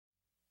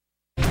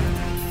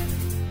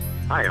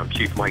Hi, I'm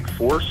Chief Mike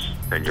Force,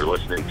 and you're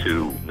listening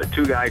to the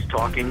Two Guys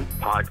Talking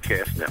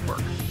Podcast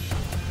Network.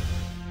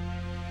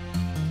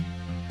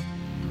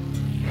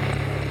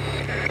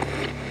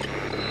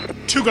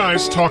 Two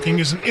Guys Talking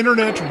is an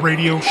internet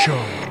radio show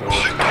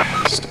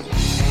podcast,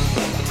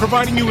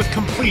 providing you with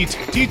complete,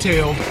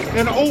 detailed,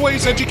 and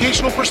always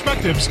educational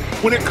perspectives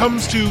when it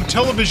comes to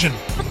television,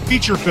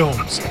 feature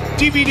films,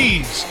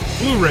 DVDs,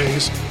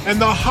 Blu-rays, and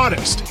the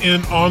hottest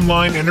in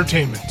online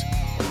entertainment.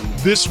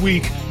 This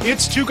week,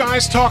 it's Two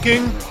Guys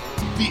Talking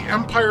The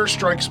Empire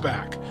Strikes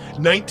Back,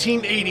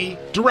 1980,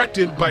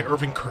 directed by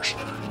Irving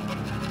Kershner.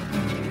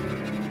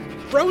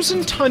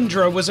 Frozen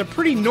tundra was a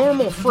pretty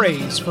normal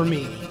phrase for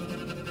me.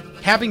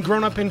 Having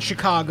grown up in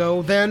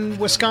Chicago, then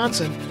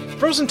Wisconsin,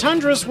 frozen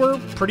tundras were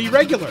pretty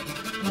regular.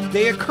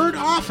 They occurred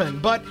often,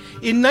 but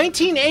in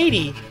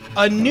 1980,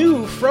 a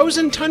new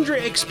frozen tundra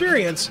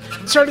experience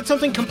started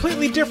something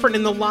completely different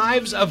in the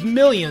lives of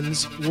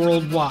millions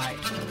worldwide.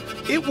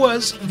 It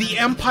was The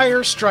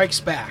Empire Strikes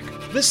Back,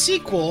 the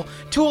sequel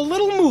to a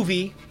little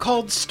movie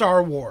called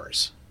Star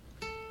Wars.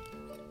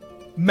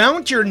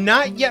 Mount your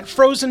not yet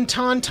frozen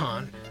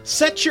tauntaun.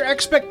 Set your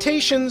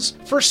expectations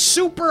for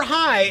super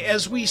high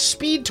as we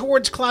speed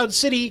towards Cloud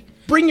City.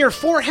 Bring your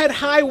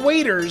forehead-high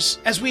waiters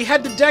as we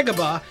head to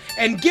Dagobah,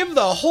 and give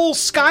the whole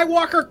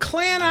Skywalker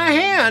clan a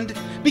hand,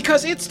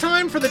 because it's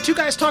time for the Two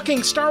Guys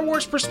Talking Star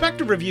Wars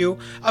perspective review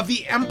of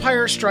The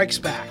Empire Strikes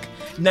Back,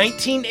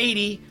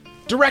 1980,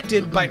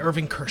 directed by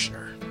Irving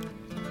Kershner.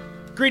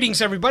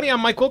 Greetings, everybody. I'm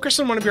Mike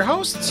Wilkerson, one of your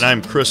hosts. And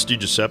I'm Chris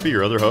DiGiuseppe,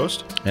 your other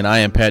host. And I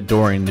am Pat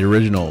Doring, the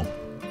original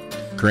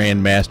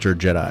Grand Master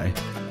Jedi.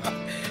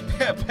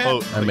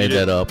 I made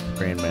that up,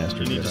 Grand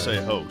Master Jedi. You need to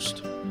say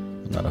host.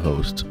 I'm not a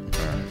host. All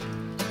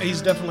right.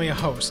 He's definitely a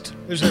host.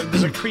 There's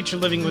a creature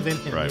living within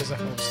him. Right. He's a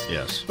host.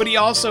 Yes. But he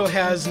also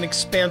has an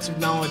expansive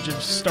knowledge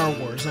of Star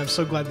Wars, and I'm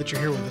so glad that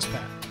you're here with us,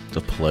 Pat. It's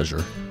a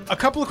pleasure. A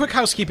couple of quick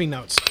housekeeping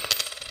notes.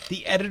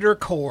 The Editor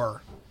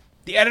Corps.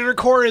 The Editor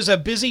Corps is a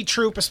busy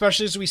troop,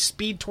 especially as we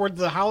speed toward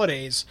the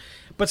holidays,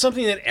 but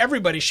something that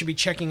everybody should be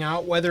checking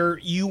out, whether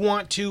you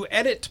want to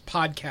edit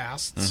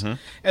podcasts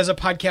as a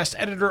podcast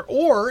editor,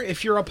 or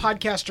if you're a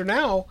podcaster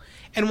now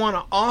and want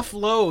to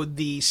offload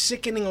the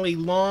sickeningly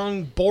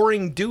long,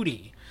 boring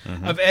duty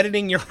of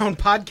editing your own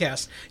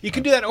podcast. You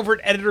can do that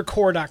over at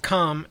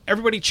editorcore.com.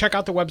 Everybody check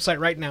out the website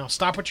right now.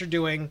 Stop what you're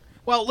doing.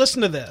 Well,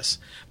 listen to this,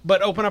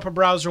 but open up a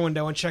browser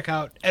window and check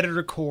out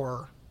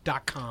editorcore.com.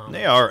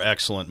 They are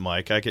excellent,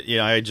 Mike.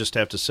 I just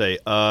have to say,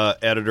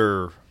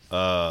 editor,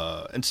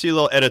 and see,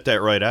 they'll edit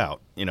that right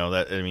out. You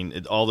know,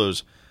 all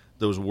those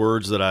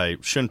words that I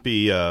shouldn't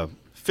be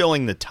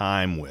filling the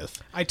time with.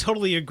 I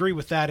totally agree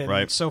with that,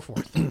 and so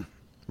forth.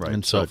 Right,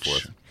 and so such.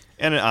 forth.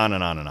 And on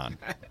and on and on.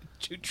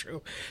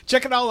 True.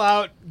 Check it all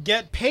out.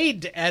 Get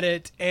paid to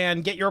edit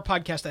and get your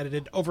podcast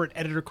edited over at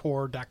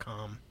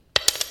editorcore.com.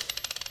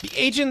 The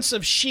Agents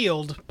of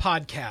S.H.I.E.L.D.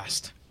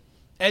 podcast.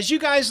 As you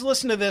guys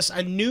listen to this,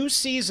 a new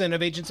season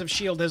of Agents of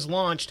S.H.I.E.L.D. has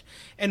launched,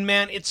 and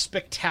man, it's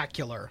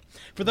spectacular.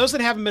 For those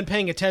that haven't been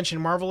paying attention,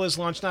 Marvel has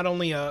launched not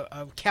only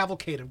a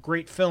cavalcade of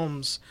great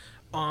films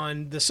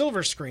on the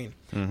silver screen,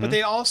 but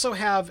they also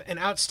have an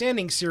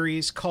outstanding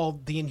series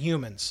called The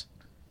Inhumans.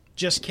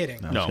 Just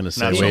kidding. I was going to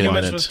say, The wait a Inhumans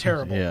minute. was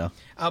terrible. Yeah.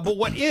 But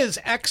what is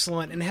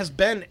excellent, and has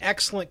been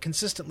excellent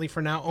consistently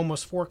for now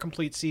almost 4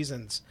 complete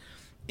seasons,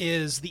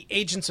 is the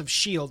Agents of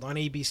S.H.I.E.L.D. on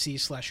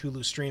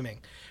ABC/Hulu streaming.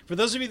 For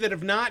those of you that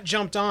have not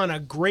jumped on, a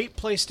great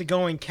place to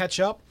go and catch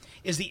up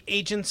is the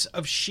Agents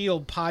of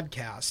S.H.I.E.L.D.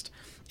 podcast.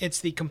 It's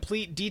the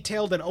complete,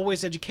 detailed, and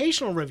always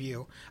educational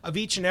review of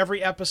each and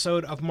every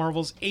episode of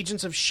Marvel's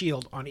Agents of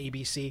S.H.I.E.L.D. on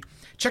ABC.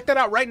 Check that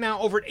out right now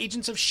over at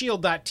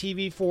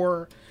agentsofshield.tv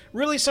for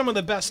really some of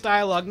the best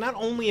dialogue, not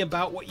only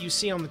about what you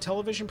see on the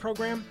television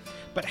program,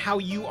 but how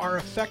you are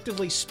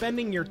effectively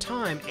spending your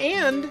time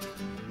and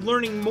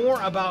learning more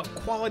about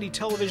quality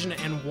television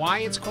and why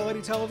it's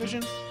quality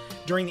television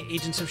during the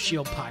Agents of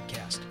S.H.I.E.L.D.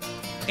 podcast.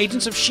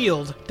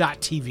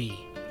 agentsofshield.tv.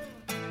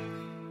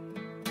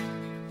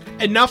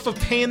 Enough of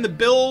paying the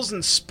bills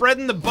and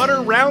spreading the butter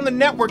around the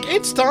network.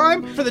 It's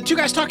time for the Two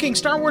Guys Talking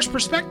Star Wars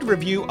perspective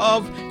review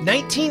of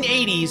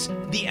 1980's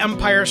The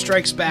Empire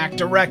Strikes Back,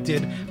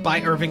 directed by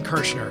Irving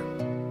Kershner.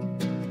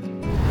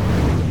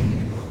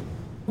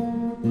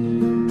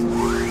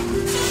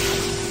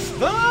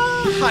 The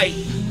hype.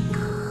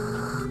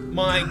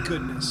 My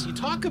goodness. You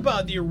talk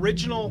about the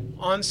original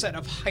onset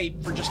of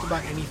hype for just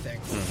about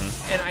anything.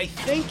 And I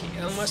think,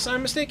 unless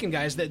I'm mistaken,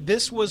 guys, that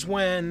this was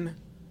when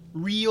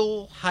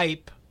real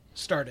hype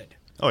started.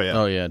 Oh yeah.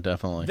 Oh yeah,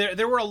 definitely.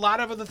 There were a lot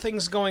of other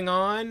things going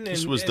on.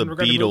 This was the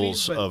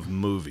Beatles of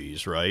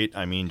movies, right?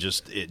 I mean,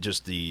 just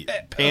the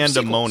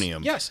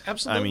pandemonium. Yes,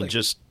 absolutely. I mean,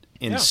 just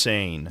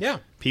insane. Yeah.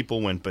 People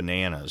went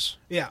bananas.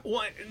 Yeah.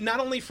 Well, not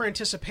only for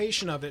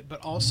anticipation of it,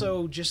 but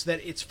also just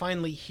that it's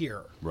finally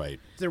here. Right.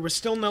 There was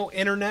still no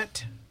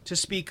internet to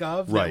speak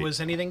of that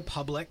was anything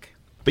public.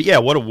 But yeah,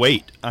 what a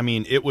wait. I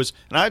mean, it was,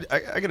 and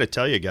I got to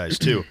tell you guys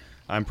too.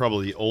 I'm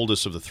probably the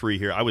oldest of the three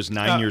here. I was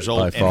 9 years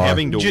old, and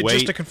having to wait.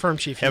 Just to confirm,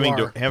 Chief, having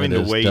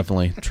to wait.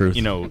 Definitely truth.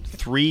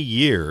 3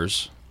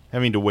 years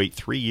having to wait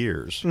 3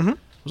 years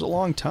was a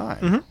long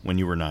time when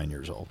you were 9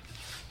 years old.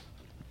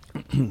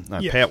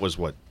 Pat was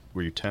what?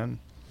 Were you 10?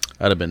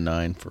 I'd have been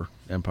 9 for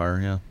Empire,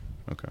 yeah.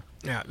 Okay.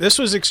 Yeah, this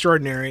was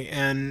extraordinary,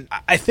 and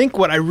I think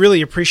what I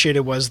really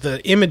appreciated was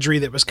the imagery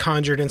that was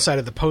conjured inside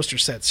of the poster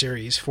set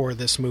series for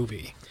this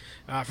movie.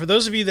 For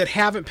those of you that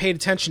haven't paid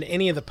attention to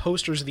any of the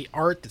posters of the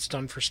art that's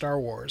done for Star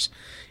Wars,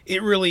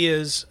 it really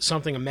is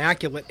something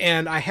immaculate.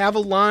 And I have a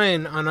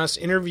line on us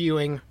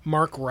interviewing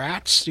Mark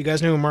Ratz. Do you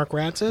guys know who Mark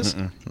Ratz is?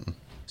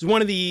 He's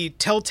one of the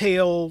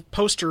telltale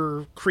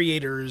poster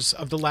creators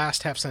of the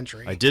last half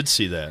century. I did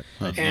see that.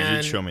 You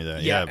did show me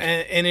that. Yeah,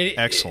 and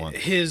excellent.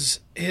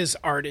 His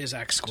art is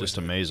exquisite. Just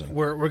amazing.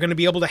 We're going to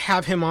be able to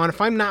have him on, if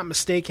I'm not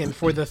mistaken,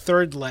 for the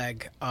third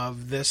leg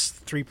of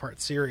this 3-part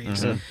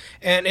series.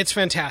 And it's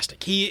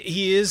fantastic.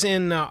 He is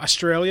in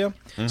Australia,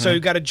 so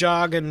you've got to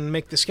jog and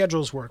make the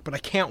schedules work. But I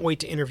can't wait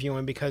to interview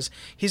him because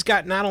he's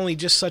got not only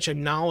just such a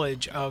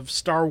knowledge of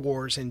Star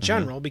Wars in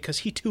general, because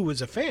he too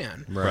was a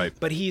fan, Right.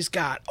 but he's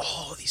got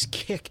all these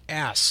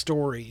kick-ass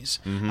stories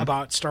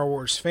about Star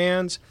Wars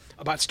fans,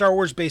 about Star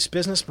Wars-based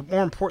business, but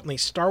more importantly,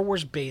 Star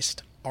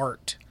Wars-based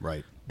art.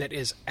 Right. That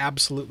is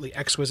absolutely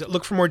exquisite.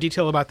 Look for more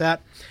detail about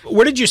that.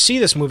 Where did you see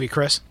this movie,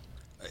 Chris?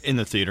 In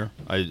the theater.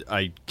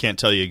 I can't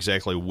tell you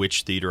exactly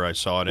which theater I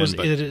saw it in.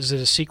 But is it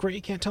a secret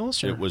you can't tell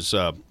us? Or? It was,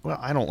 well,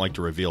 I don't like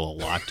to reveal a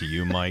lot to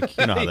you, Mike.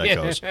 You know how that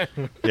goes.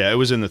 Yeah, it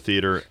was in the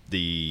theater.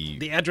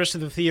 The address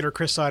of the theater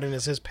Chris saw it in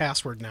is his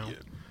password now.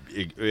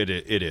 It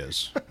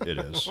is. It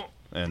is.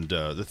 And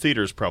the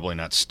theater's probably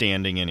not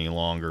standing any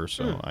longer,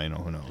 so I know,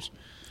 who knows.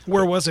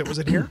 Where was it? Was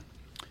it here?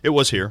 It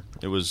was here.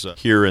 It was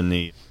here in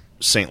the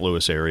St.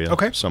 Louis area,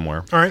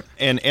 somewhere. All right.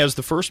 And as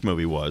the first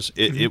movie was,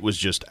 it was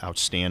just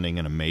outstanding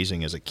and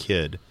amazing as a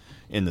kid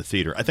in the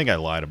theater. I think I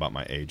lied about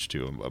my age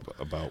too,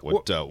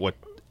 about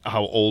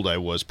how old I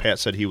was. Pat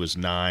said he was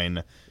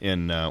 9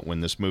 in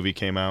when this movie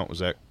came out. Was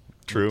that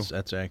true?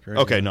 That's accurate.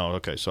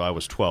 Okay, so I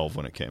was 12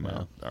 when it came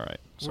out. All right.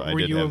 So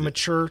were you a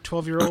mature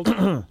 12-year-old?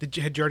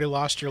 Had you already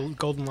lost your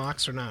golden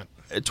locks or not?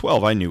 At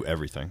 12, I knew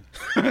everything.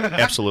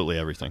 Absolutely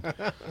everything.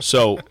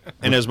 So,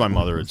 and as my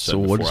mother had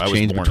said before, what's I was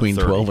changed born between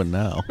at 30. 12 and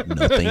now?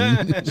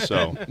 Nothing.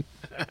 So,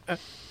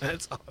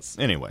 that's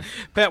awesome. Anyway.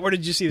 Pat, where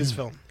did you see this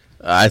film?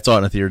 I saw it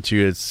in a theater,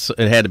 too. It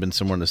had to have been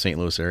somewhere in the St.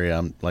 Louis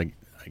area. I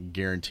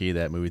guarantee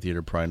that movie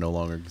theater probably no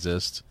longer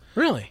exists.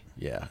 Really?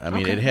 Yeah. I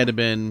mean, it had to have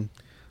been,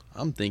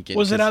 I'm thinking.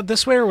 Was it out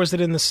this way or was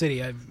it in the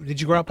city? Did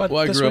you grow up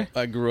this way?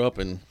 I grew up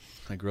in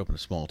a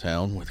small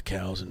town with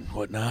cows and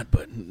whatnot,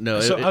 but no.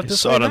 So I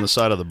saw it on the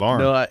side of the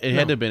barn. No, it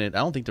had to have been. I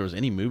don't think there was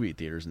any movie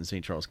theaters in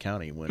St. Charles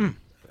County when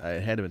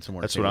it had to have been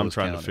somewhere. That's in St. what I'm Louis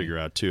trying County. to figure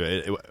out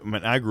too.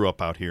 I grew up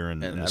out here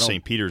in the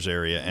St. Peters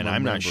area, and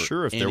I'm not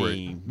sure if there were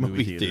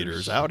movie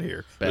theaters out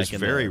here. It was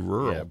very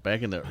rural. Yeah,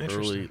 back in the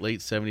late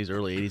 70s,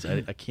 early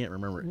 80s. I can't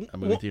remember a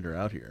movie theater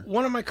out here.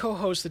 One of my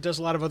co-hosts that does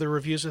a lot of other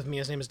reviews with me,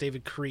 his name is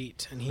David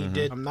Crete, and he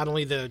did not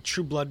only the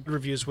True Blood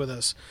reviews with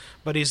us,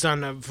 but he's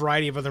done a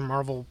variety of other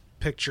Marvel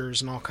pictures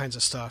and all kinds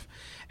of stuff.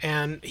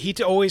 And he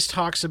always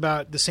talks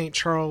about the St.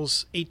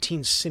 Charles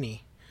 18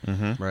 Cine,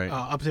 right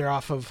up there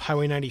off of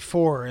Highway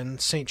 94 in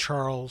St.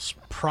 Charles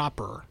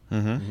proper.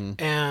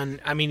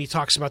 And I mean, he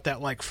talks about that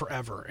like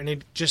forever, and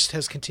it just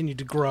has continued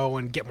to grow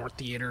and get more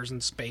theaters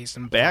and space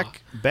and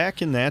back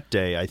in that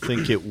day. I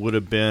think it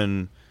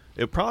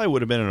probably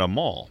would have been at a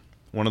mall,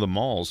 one of the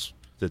malls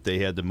that they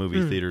had the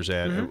movie theaters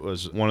at. It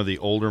was one of the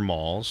older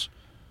malls.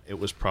 It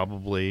was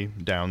probably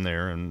down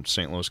there in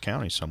St. Louis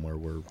County somewhere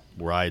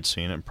where I had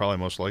seen it, and probably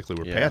most likely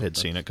where Pat had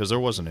seen it, because there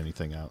wasn't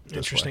anything out this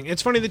Interesting. way.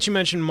 It's funny that you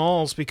mentioned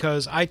malls,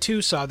 because I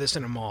too saw this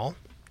in a mall.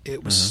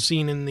 It was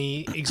seen in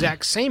the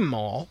exact same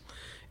mall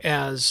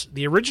as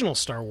the original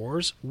Star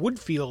Wars,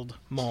 Woodfield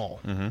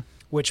Mall,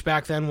 which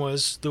back then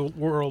was the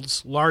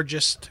world's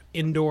largest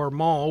indoor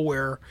mall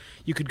where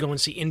you could go and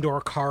see indoor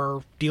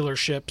car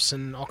dealerships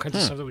and all kinds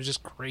of stuff that was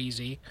just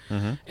crazy.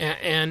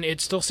 And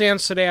it still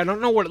stands today. I don't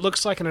know what it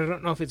looks like, and I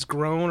don't know if it's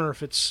grown or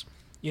if it's,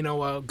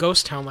 a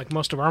ghost town like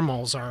most of our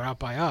malls are out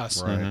by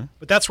us. Right.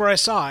 But that's where I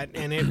saw it,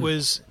 and it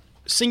was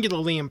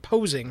singularly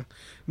imposing,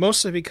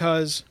 mostly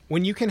because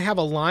when you can have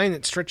a line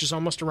that stretches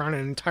almost around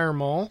an entire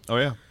mall, Oh,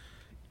 yeah.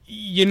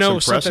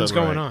 Something's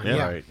going on.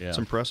 Yeah. Right, yeah. It's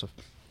impressive.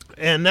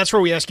 And that's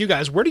where we ask you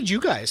guys, where did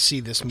you guys see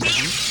this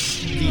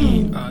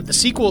movie? The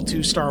sequel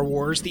to Star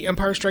Wars, The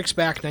Empire Strikes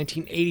Back,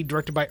 1980,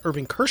 directed by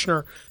Irving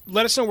Kershner.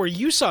 Let us know where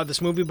you saw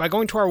this movie by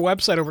going to our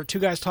website over at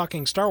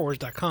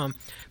 2GuysTalkingStarWars.com.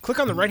 Click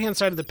on the right-hand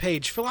side of the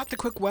page, fill out the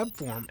quick web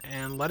form,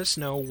 and let us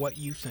know what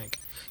you think.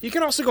 You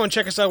can also go and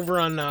check us over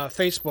on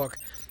Facebook.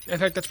 In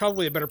fact, that's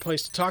probably a better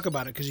place to talk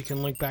about it, because you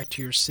can link back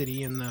to your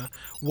city and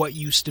what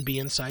used to be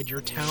inside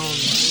your town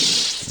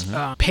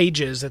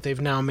pages that they've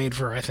now made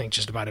for, I think,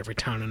 just about every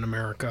town in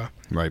America.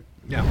 Right.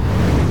 Yeah.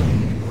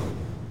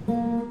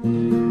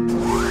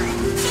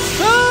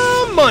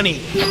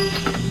 Money.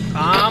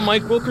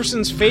 Mike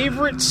Wilkerson's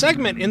favorite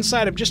segment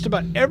inside of just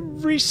about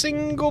every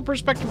single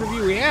perspective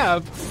review we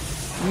have.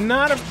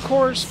 Not, of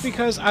course,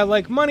 because I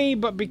like money,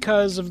 but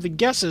because of the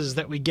guesses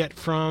that we get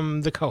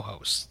from the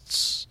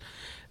co-hosts.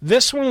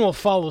 This one will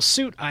follow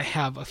suit, I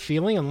have a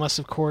feeling, unless,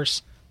 of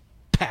course,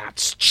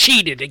 Pat's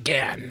cheated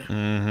again.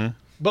 Mm-hmm.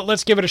 But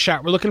let's give it a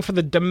shot. We're looking for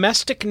the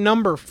domestic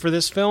number for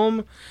this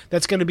film.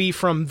 That's going to be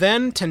from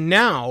then to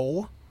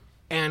now.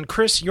 And,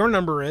 Chris, your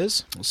number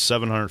is?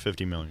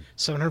 $750 million.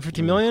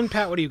 $750 million.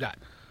 Pat, what do you got?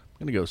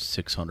 I'm going to go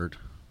 600.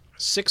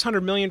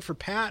 $600 million for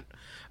Pat.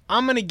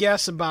 I'm going to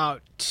guess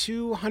about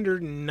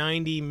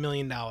 $290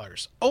 million.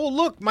 Oh,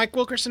 look, Mike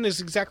Wilkerson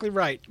is exactly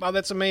right. Wow,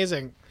 that's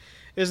amazing.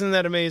 Isn't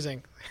that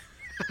amazing?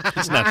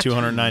 It's not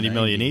 $290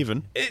 million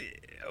even.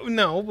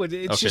 No, but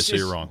it's okay, so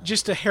you're wrong.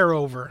 Just a hair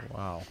over.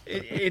 Wow.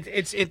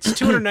 It's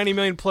 $290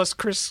 million plus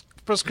Chris's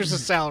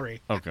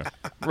salary. Okay.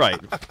 Right,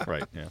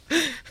 yeah.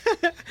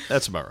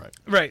 That's about right.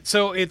 Right,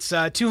 so it's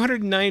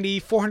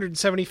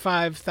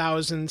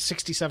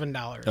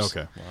 $467,067.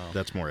 Okay, wow.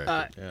 That's more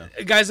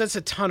accurate. Guys, that's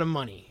a ton of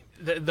money.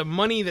 The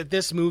money that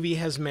this movie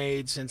has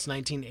made since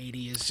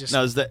 1980 is just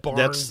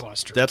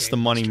barnbuster. That's the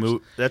money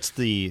that's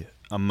the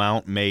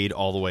amount made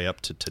all the way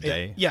up to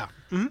today. Yeah.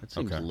 Mm-hmm. It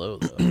seems low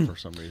though for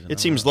some reason. It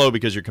seems low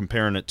because you're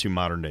comparing it to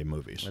modern day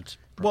movies.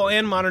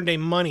 And modern day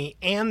money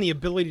and the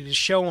ability to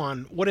show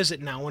on what is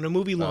it now when a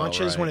movie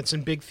launches when it's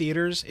in big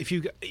theaters.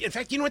 In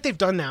fact, you know what they've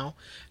done now?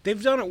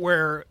 They've done it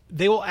where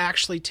they will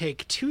actually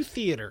take two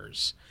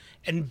theaters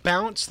and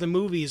bounce the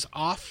movies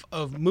off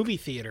of movie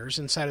theaters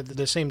inside of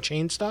the same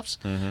chain stuffs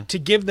to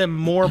give them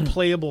more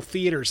playable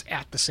theaters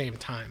at the same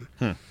time.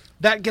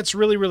 That gets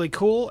really, really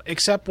cool,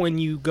 except when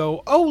you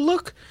go, oh,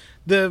 look,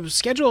 the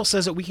schedule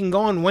says that we can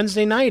go on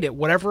Wednesday night at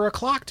whatever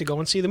o'clock to go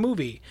and see the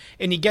movie.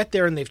 And you get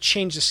there and they've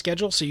changed the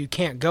schedule so you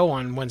can't go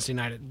on Wednesday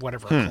night at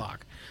whatever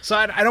o'clock. So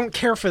I don't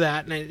care for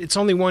that, and it's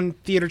only one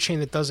theater chain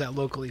that does that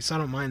locally, so I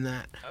don't mind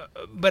that.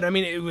 But, I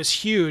mean, it was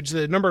huge.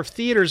 The number of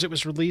theaters it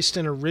was released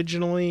in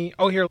originally...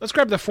 Oh, here, let's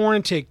grab the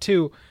foreign take,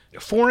 too.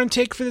 Foreign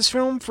take for this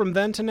film from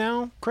then to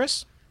now,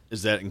 Chris?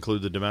 Does that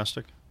include the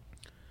domestic?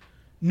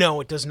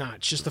 No, it does not.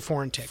 It's just the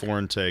foreign take.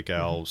 Foreign take,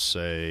 I'll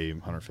say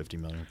 $150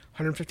 million.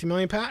 $150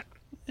 million, Pat?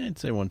 I'd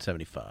say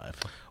 175.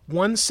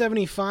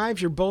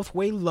 175. You're both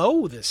way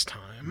low this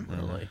time.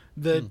 Really?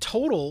 The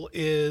total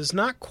is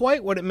not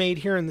quite what it made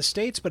here in the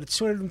States, but it's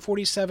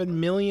 $248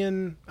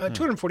 million,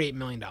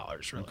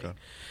 really. Okay.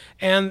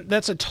 And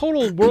that's a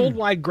total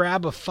worldwide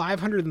grab of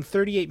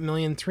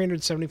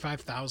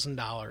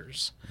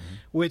 $538,375,000,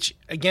 which,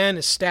 again,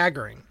 is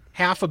staggering.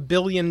 $500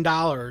 million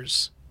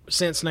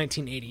since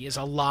 1980 is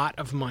a lot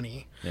of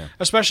money,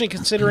 especially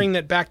considering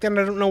that back then,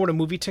 I don't know what a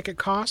movie ticket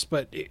cost,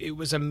 but it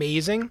was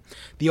amazing.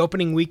 The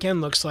opening weekend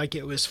looks like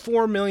it was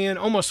 $4 million,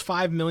 almost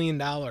 $5 million.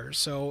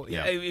 So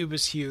it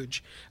was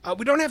huge.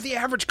 We don't have the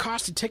average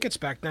cost of tickets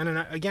back then.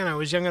 And again, I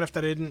was young enough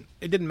that it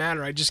didn't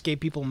matter. I just gave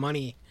people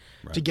money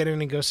to get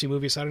in and go see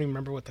movies. I don't even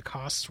remember what the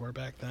costs were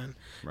back then.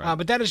 Right.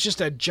 But that is just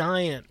a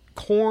giant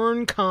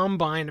corn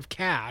combine of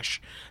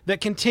cash that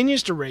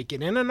continues to rake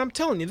it in. And I'm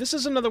telling you, this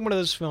is another one of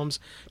those films,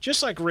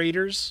 just like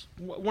Raiders,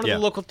 one of the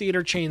local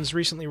theater chains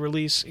recently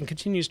released and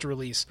continues to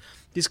release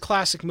these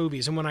classic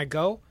movies. And when I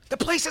go, the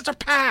places are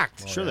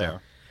packed. Sure they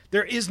are.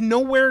 There is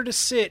nowhere to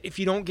sit if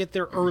you don't get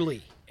there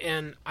early.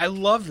 And I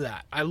love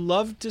that. I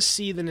love to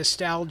see the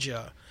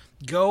nostalgia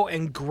go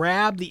and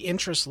grab the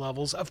interest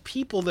levels of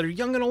people that are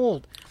young and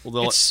old.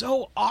 Well, it's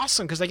so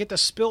awesome because I get to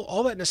spill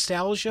all that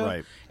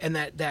nostalgia and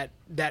that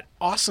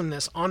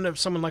awesomeness onto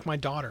someone like my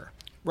daughter.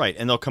 Right,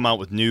 and they'll come out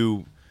with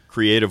new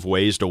creative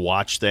ways to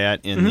watch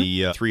that in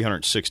the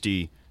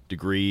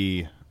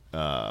 360-degree,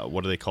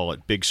 what do they call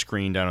it, big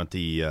screen down at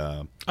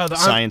the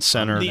Science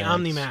Center. The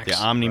OmniMax. The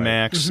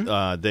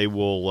OmniMax. They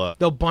will...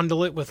 they'll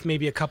bundle it with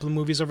maybe a couple of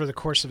movies over the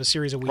course of a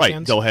series of weekends.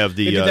 Right, they'll have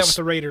the... They did that with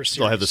the Raiders series.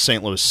 They'll have the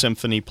St. Louis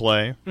Symphony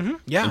play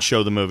and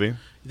show the movie.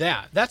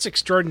 Yeah, that's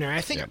extraordinary.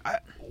 I think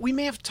we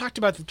may have talked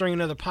about that during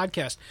another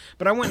podcast,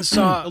 but I went and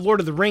saw Lord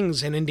of the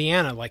Rings in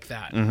Indiana like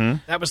that.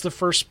 That was the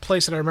first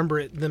place that I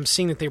remember them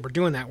seeing that they were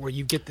doing that, where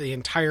you get the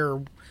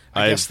entire...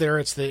 I guess there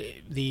it's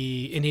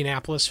the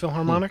Indianapolis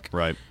Philharmonic.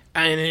 Right.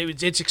 And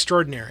it's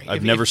extraordinary.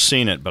 I've never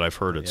seen it, but I've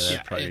heard it's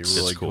probably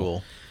really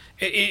cool.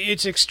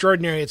 It's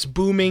extraordinary. It's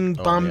booming,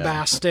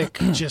 bombastic,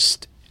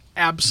 just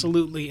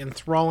absolutely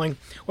enthralling.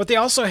 What they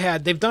also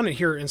had, they've done it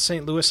here in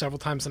St. Louis several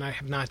times, and I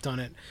have not done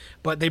it,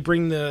 but they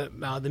bring the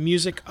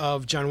music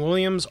of John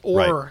Williams,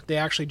 or they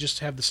actually just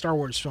have the Star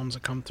Wars films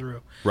that come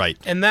through. Right.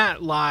 And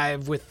that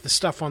live with the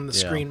stuff on the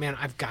screen, man,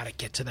 I've got to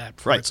get to that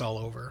before it's all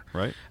over.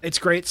 Right. It's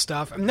great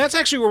stuff. And that's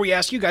actually where we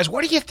ask you guys,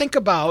 what do you think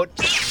about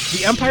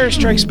The Empire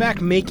Strikes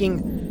Back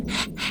making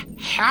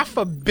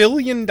 $500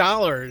 million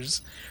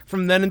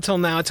from then until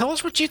now? Tell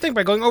us what you think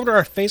by going over to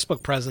our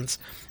Facebook presence.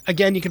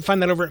 Again, you can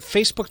find that over at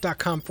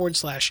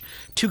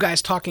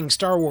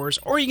facebook.com/2GuysTalkingStarWars,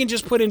 or you can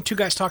just put in 2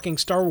 Guys Talking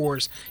Star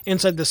Wars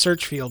inside the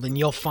search field and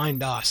you'll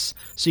find us.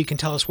 So you can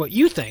tell us what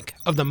you think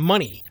of the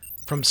money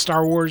from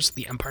Star Wars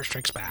The Empire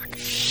Strikes Back.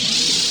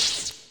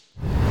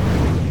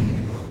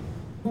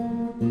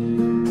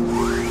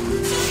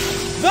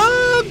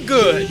 The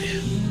good.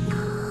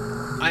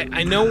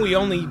 I know we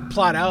only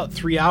plot out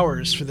 3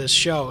 hours for this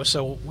show,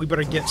 so we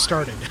better get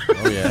started.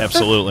 Oh, yeah.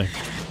 Absolutely.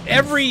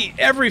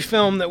 Every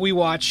film that we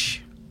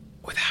watch,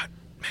 without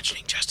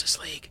mentioning Justice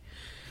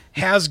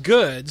has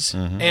goods,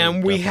 and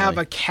we definitely. have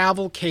a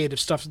cavalcade of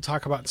stuff to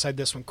talk about inside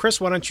this one. Chris,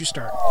 why don't you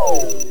start?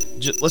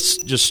 Let's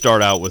just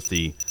start out with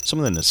some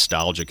of the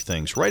nostalgic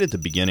things right at the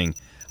beginning.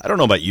 I don't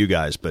know about you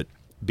guys, but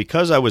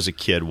because I was a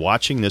kid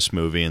watching this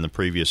movie and the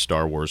previous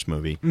Star Wars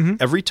movie,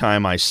 every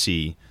time I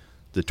see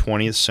the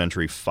 20th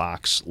Century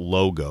Fox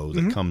logo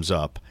that comes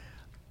up,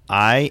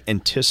 I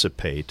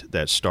anticipate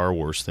that Star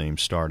Wars theme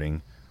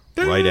starting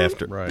right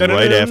after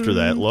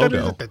that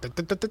logo.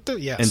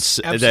 Yes,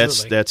 and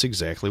absolutely. that's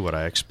exactly what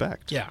I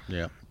expect. Yeah.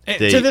 Yeah. And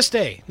to this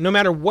day, no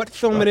matter what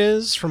film it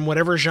is, from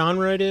whatever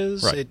genre it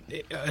is, Right.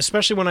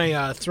 especially when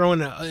I throw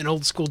in an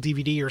old school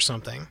DVD or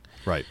something,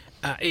 Right.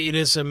 It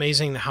is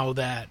amazing how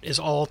that is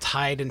all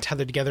tied and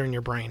tethered together in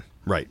your brain.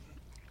 Right.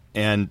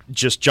 And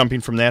just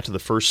jumping from that to the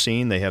first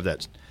scene, they have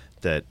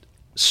that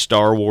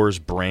Star Wars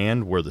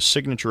brand where the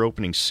signature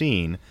opening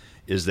scene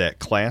is that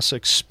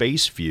classic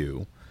space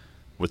view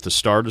with the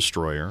Star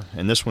Destroyer,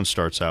 and this one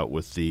starts out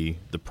with the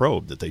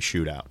probe that they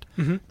shoot out.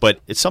 But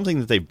it's something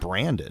that they've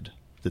branded,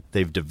 that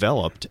they've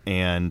developed,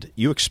 and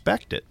you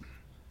expect it.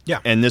 Yeah.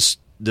 And this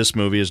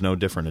movie is no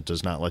different. It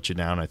does not let you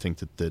down. I think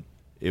that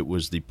it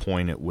was the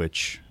point at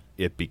which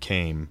it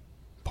became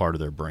part of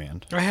their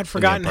brand. I had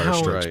forgotten And the Empire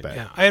how Strikes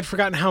Back. I had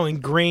forgotten how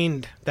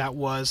ingrained that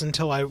was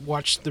until I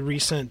watched the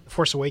recent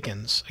Force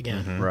Awakens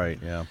again. Right,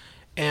 yeah.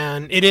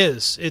 And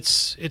it's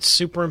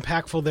super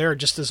impactful there,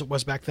 just as it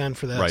was back then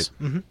for this.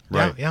 Right.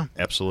 Right. Yeah.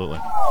 Absolutely.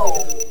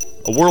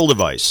 A world of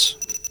ice.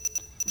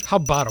 How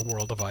about a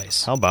world of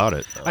ice? How about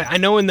it? I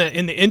know in the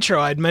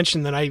intro I'd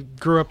mentioned that I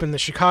grew up in the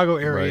Chicago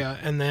area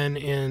and then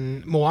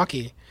in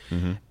Milwaukee,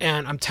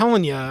 and I'm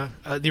telling you,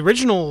 the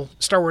original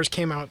Star Wars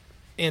came out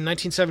in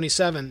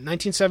 1977.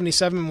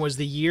 1977 was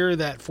the year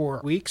that for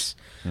weeks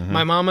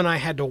my mom and I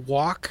had to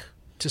walk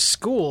to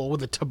school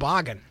with a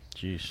toboggan.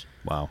 Jeez.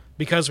 Wow.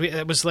 Because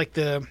it was like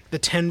the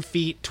 10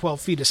 feet, 12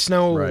 feet of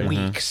snow Right.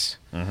 weeks.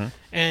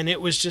 And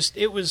it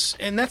was,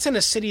 and that's in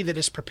a city that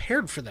is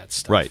prepared for that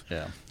stuff. Right.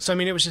 Yeah. So, I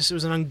mean, it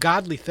was an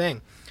ungodly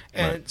thing.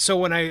 And so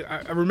when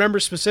I remember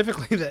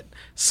specifically that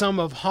some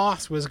of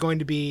Hoth was going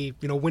to be,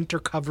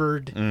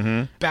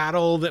 winter-covered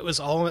battle that was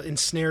all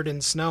ensnared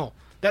in snow.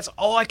 That's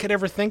all I could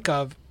ever think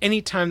of any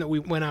time that we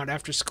went out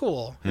after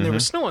school and there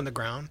was snow on the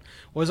ground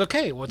was,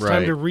 okay, well, it's time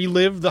Right. to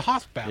relive the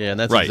Hoth battle. Yeah, and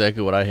that's Right.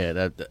 exactly what I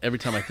had. Every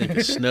time I think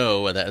of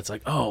snow, and that it's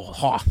like, oh,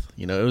 Hoth.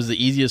 It was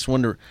the easiest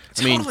one to.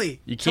 I mean, Totally,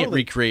 you can't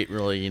totally. recreate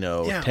really,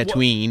 Yeah,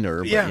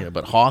 Tatooine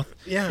but Hoth.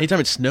 Yeah. Anytime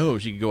it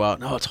snows, you can go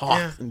out. No, it's Hoth,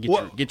 Yeah.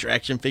 and get your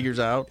action figures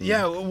out.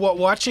 Yeah,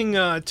 watching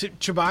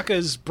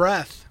Chewbacca's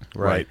breath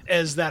Right.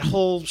 as that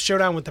whole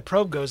showdown with the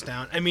probe goes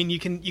down. I mean, you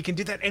can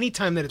do that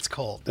anytime that it's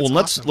cold. That's Well,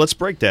 awesome. let's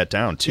break that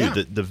down too.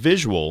 Yeah. The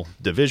visual,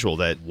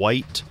 that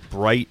white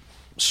bright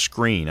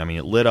screen. I mean,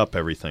 it lit up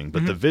everything,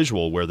 but the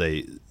visual where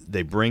they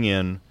bring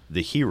in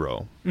the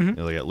hero. They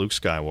got Luke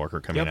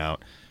Skywalker coming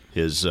out,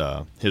 his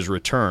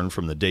return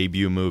from the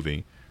debut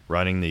movie,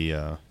 riding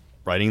the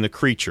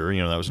creature.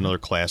 That was another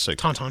classic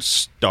Tauntaun.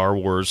 Star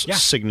Wars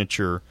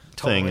signature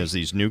thing. Totally. Is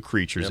these new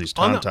creatures, these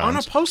on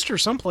tauntauns. a poster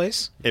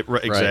someplace.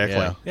 Exactly.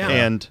 yeah. Yeah.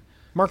 And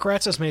Mark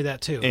Ratzis made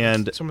that too.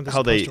 and Someone does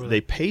how a poster with they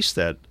it. pace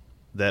that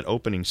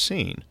opening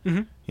scene,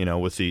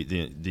 with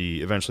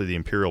the eventually the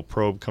Imperial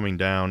probe coming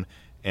down,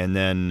 and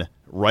then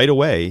right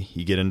away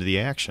you get into the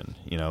action.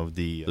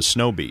 The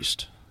snow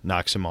beast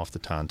knocks him off the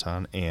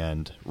tauntaun,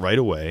 and right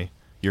away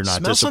you're not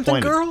Smell something,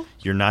 disappointed. girl?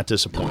 You're not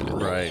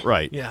disappointed.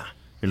 Right. Yeah.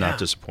 You're not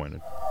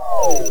disappointed.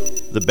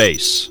 The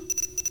base.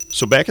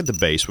 So back at the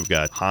base, we've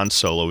got Han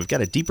Solo. We've got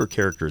a deeper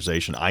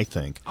characterization, I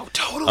think, Oh,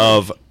 totally.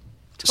 of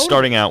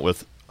starting out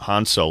with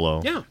Han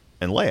Solo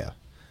and Leia.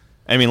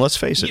 I mean, let's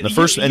face it. I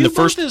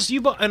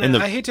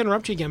hate to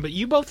interrupt you again, but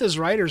you both as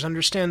writers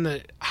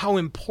understand how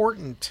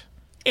important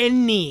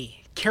any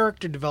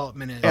character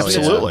development is.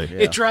 Absolutely.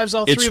 It drives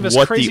all three of us It's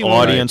what crazy. the when we-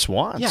 audience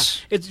wants. Yeah,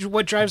 it's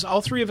what drives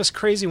all three of us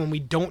crazy when we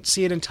don't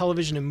see it in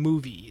television and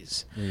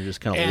movies. You're just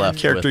kind of And- left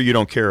Character with, you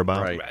don't care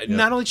about. Right. Yeah.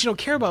 Not only that you don't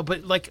care about,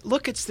 but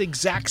look, it's the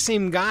exact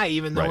same guy,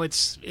 even though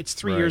Right. it's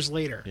 3 Right. years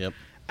later. Yep.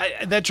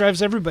 That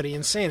drives everybody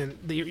insane,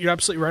 and you're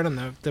absolutely right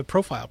on the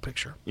profile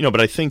picture. But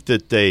I think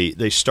that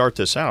they start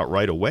this out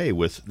right away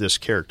with this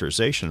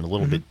characterization, a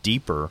little bit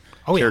deeper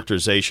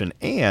characterization,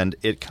 and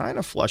it kind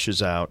of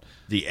flushes out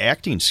the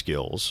acting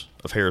skills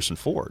of Harrison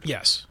Ford.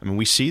 Yes. I mean,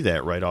 we see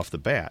that right off the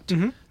bat.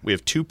 We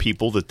have two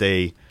people that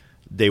they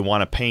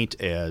want to paint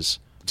as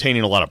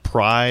attaining a lot of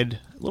pride,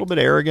 a little bit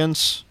of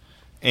arrogance,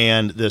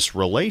 and this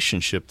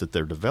relationship that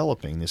they're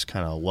developing, this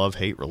kind of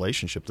love-hate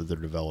relationship that they're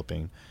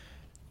developing.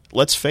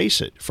 Let's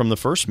face it, from the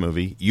first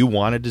movie, you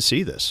wanted to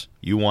see this.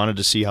 You wanted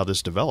to see how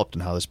this developed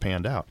and how this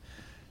panned out.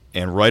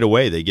 And right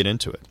away, they get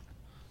into it.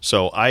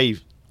 So I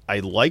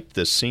liked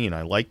this scene.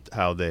 I liked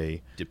how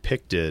they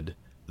depicted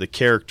the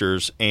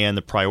characters and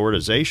the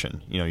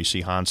prioritization. You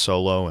see Han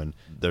Solo, and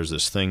there's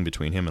this thing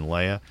between him and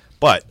Leia.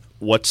 But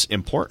what's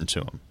important to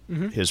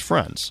him? His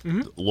friends.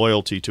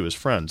 Loyalty to his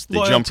friends. They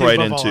Loyalty jump right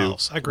above all into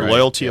else. I agree.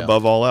 loyalty Yeah.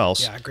 above all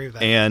else. Yeah, I agree with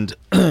that. And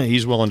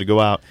he's willing to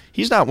go out.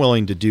 He's not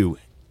willing to do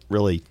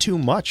really too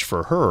much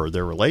for her,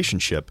 their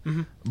relationship.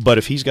 Mm-hmm. But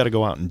if he's got to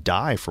go out and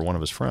die for one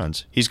of his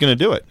friends, he's going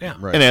to do it. Yeah.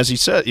 Right. And as he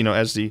said,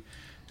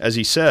 as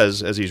he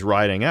says, as he's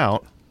riding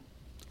out,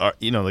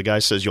 the guy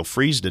says you'll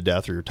freeze to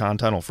death, or your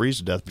tauntaun will freeze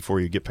to death before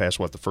you get past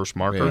the first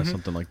marker. Yeah,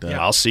 something like that.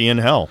 Yeah. I'll see you in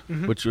hell.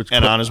 Mm-hmm. Which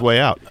and on his way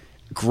out.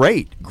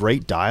 Great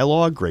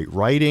dialogue, great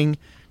writing,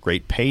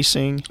 great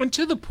pacing, and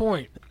to the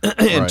point.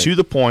 To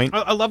the point.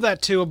 I love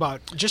that too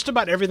about just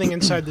about everything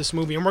inside this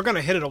movie, and we're going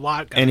to hit it a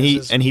lot.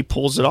 Guys, and he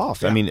pulls it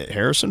off. Yeah. I mean,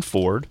 Harrison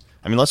Ford.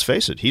 I mean, let's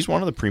face it, he's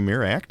one of the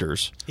premier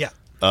actors. Yeah.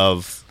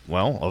 Of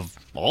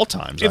all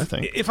times, I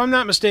think. If I'm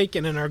not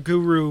mistaken, and our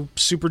guru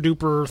super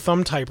duper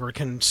thumb typer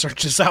can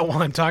search this out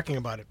while I'm talking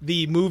about it.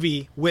 The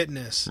movie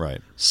Witness.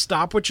 Right.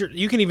 Stop what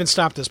you can even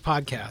stop this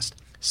podcast.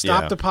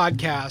 Stop the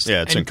podcast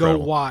and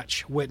incredible. Go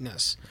watch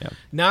Witness. Yeah.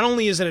 Not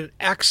only is it an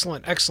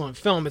excellent, excellent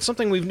film, it's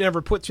something we've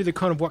never put through the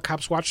cone of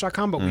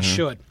whatcopswatch.com, but we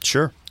should.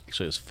 Sure.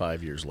 Actually, it was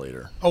 5 years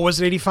later. Oh,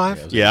 was it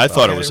 85? Yeah, I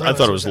thought it was. I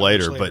thought it was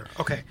later, but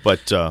okay.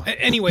 But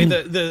anyway,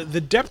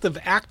 the depth of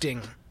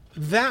acting,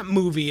 that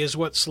movie is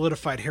what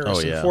solidified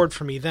Harrison Ford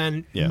for me.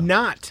 Then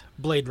not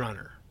Blade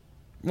Runner.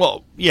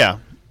 Well, yeah.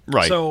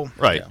 Right. So,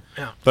 right.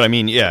 Yeah. But I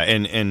mean,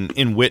 and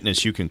in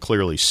Witness, you can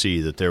clearly see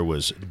that there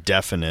was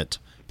definite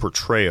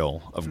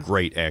portrayal of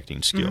great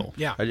acting skill.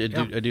 Yeah. I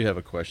do have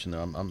a question,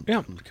 though. I'm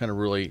kind of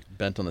really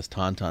bent on this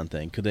tauntaun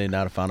thing. Could they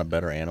not have found a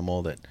better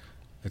animal that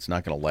it's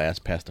not going to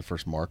last past the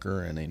first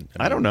marker?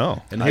 I don't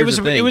know. And it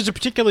was a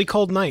particularly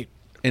cold night.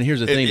 And here's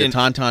the thing: the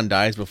tauntaun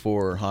dies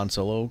before Han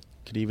Solo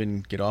could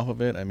even get off of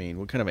it. I mean,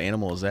 what kind of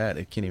animal is that?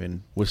 It can't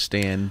even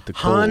withstand the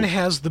cold. Han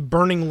has the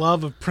burning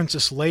love of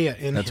Princess Leia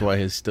in That's him. why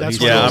he's still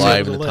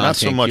alive. And the not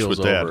so much with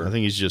that. over. I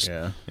think he's just.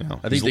 Yeah.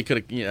 I think they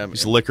could.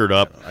 He's liquored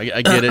up.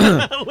 I get it.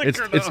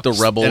 it's the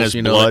rebels. And his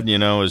blood,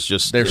 is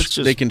just.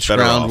 They can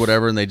scrounge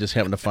whatever, and they just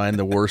happen to find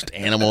the worst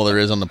animal there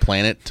is on the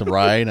planet to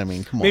ride. I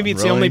mean, come on. Maybe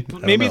it's really?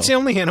 it's the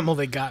only animal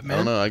they got, man. I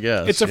don't know. I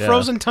guess it's a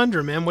frozen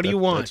tundra, man. What do you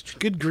want?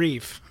 Good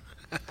grief.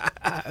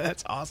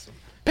 That's awesome.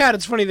 Pat,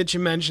 it's funny that you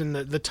mentioned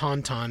the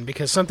tauntaun,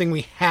 because something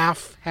we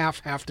have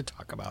to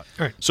talk about.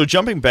 All right. So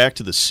jumping back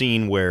to the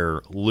scene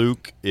where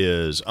Luke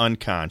is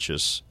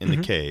unconscious in the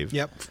cave.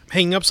 Yep.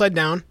 Hanging upside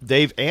down.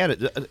 They've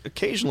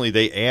occasionally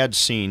they add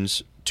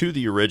scenes to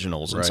the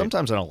originals, and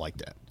sometimes I don't like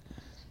that.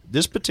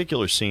 This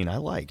particular scene I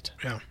liked.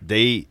 Yeah.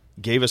 They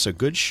gave us a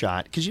good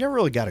shot, because you never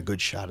really got a good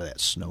shot of that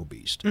snow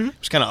beast. It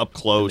was kind of up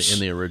close. In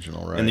the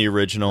original, right? In the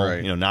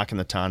original, knocking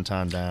the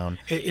tauntaun down,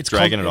 it's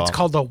dragging it off. It's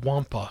called the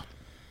Wampa.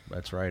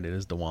 That's right. It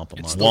is the Wampa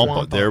monster.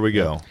 Wampa. There we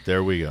go.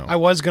 There we go. I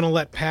was going to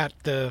let Pat,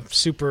 the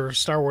super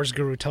Star Wars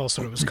guru, tell us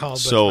what it was called,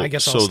 but I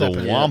guess I'll step in.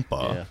 So the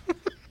Wampa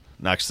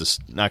knocks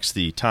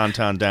the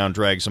tauntaun down,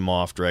 drags him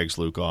off, drags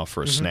Luke off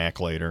for a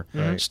snack later,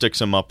 sticks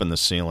him up in the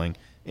ceiling.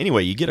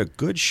 Anyway, you get a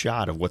good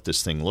shot of what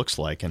this thing looks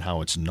like and how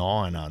it's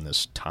gnawing on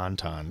this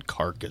tauntaun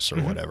carcass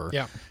or whatever.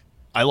 Yeah.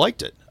 I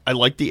liked it. I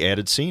liked the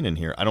added scene in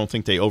here. I don't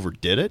think they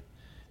overdid it.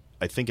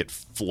 I think it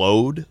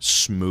flowed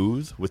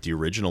smooth with the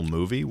original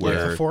movie,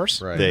 where the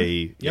Force.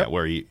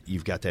 where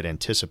you've got that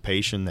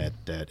anticipation,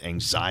 that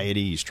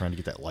anxiety. He's trying to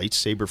get that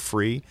lightsaber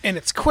free, and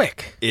it's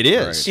quick. It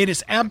is. It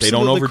is absolutely.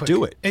 They don't overdo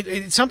quick.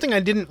 It's something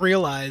I didn't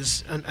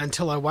realize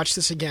until I watched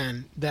this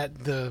again. That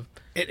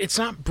it's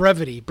not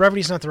brevity.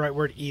 Brevity's not the right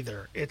word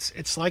either.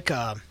 It's like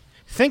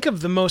think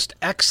of the most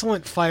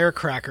excellent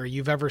firecracker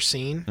you've ever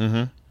seen,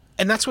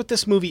 and that's what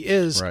this movie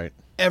is. Right.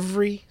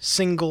 Every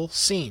single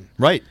scene.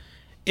 Right.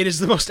 It is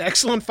the most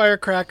excellent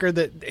firecracker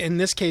that, in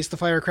this case, the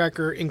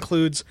firecracker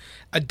includes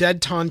a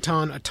dead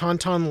tauntaun, a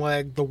tauntaun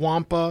leg, the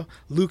Wampa,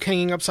 Luke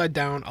hanging upside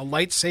down, a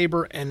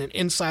lightsaber, and an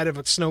inside of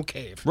a snow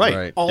cave.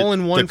 Right. All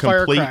in one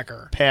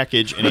firecracker.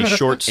 Package in a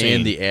short scene.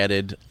 And the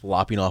added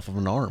lopping off of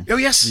an arm. Oh,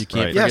 yes. You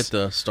can't forget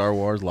the Star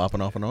Wars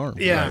lopping off an arm.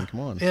 Yeah. Right, come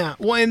on. Yeah.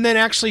 Well, and then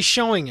actually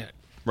showing it.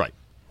 Right.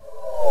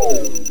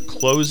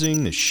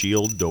 Closing the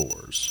shield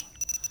doors.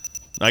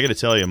 I got to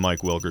tell you,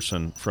 Mike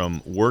Wilkerson,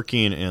 from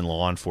working in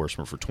law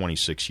enforcement for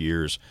 26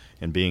 years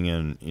and being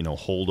in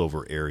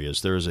holdover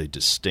areas, there is a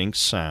distinct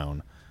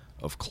sound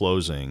of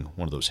closing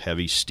one of those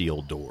heavy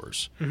steel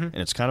doors, and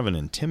it's kind of an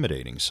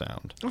intimidating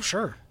sound. Oh,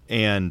 sure.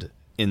 And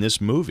in this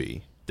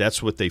movie,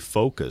 that's what they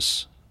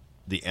focus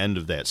the end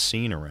of that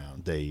scene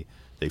around. They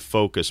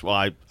focus. Well,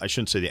 I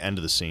shouldn't say the end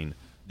of the scene.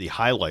 The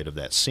highlight of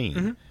that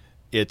scene.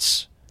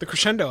 It's the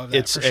crescendo of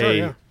that. For sure,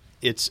 yeah.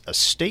 It's a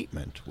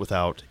statement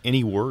without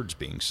any words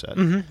being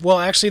said. Well,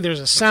 actually, there's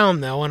a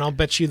sound, though, and I'll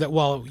bet you that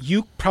while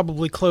you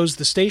probably closed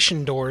the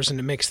station doors and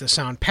it makes the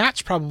sound,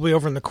 Pat's probably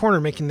over in the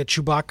corner making the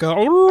Chewbacca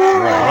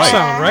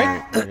sound,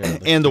 right? Yeah,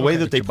 and the way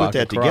that they put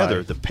that Chewbacca together,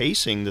 cry. the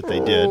pacing that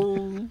they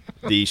did,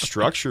 the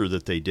structure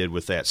that they did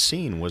with that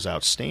scene was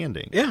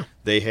outstanding. Yeah.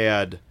 They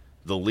had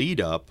the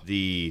lead up,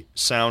 the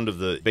sound of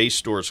the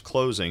base doors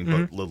closing,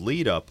 but the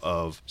lead up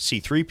of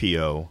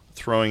C-3PO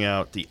throwing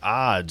out the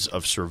odds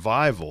of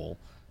survival,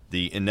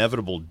 the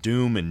inevitable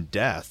doom and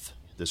death,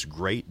 this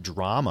great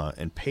drama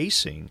and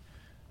pacing,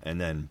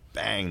 and then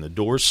bang, the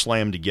doors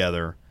slam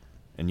together,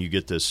 and you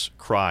get this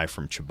cry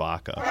from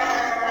Chewbacca,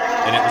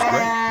 and it was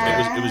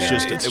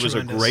great. It was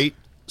a great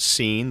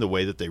scene, the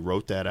way that they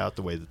wrote that out,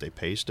 the way that they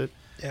paced it,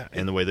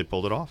 and the way they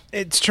pulled it off.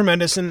 It's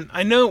tremendous. And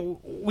I know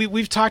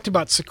we've talked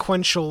about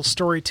sequential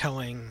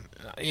storytelling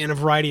in a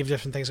variety of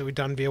different things that we've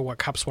done via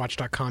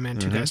WhatCopsWatch.com and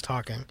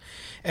 2GuysTalking.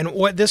 And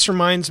what this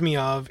reminds me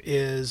of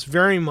is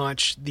very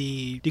much do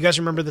you guys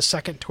remember the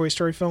second Toy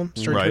Story film?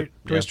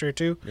 Toy Story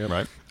 2? Yeah.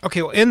 Right.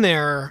 Okay, well, in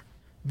there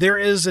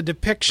is a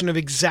depiction of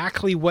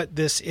exactly what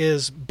this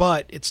is,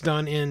 but it's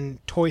done in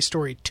Toy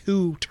Story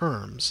 2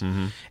 terms.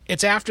 Mm-hmm.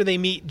 It's after they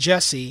meet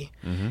Jessie,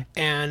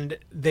 and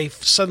they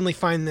suddenly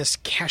find this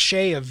cache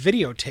of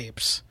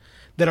videotapes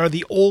that are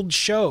the old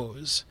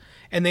shows,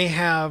 and they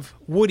have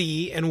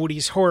Woody and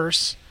Woody's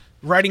horse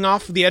riding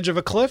off the edge of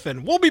a cliff,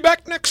 and we'll be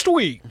back next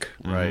week.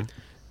 Right.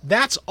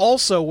 That's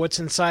also what's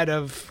inside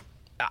of...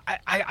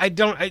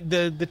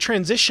 the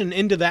transition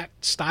into that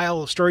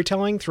style of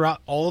storytelling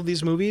throughout all of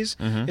these movies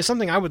is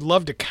something I would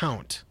love to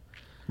count.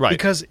 Right.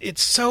 Because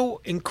it's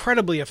so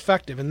incredibly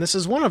effective, and this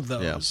is one of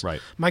those. Yeah,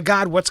 right. My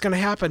God, what's going to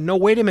happen? No,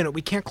 wait a minute,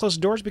 we can't close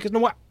the doors because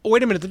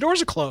wait a minute, the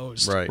doors are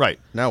closed. Right. Right.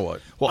 Now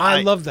what? Well,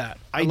 I love that.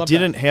 I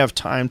didn't have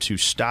time to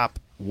stop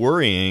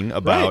worrying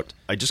about. Right.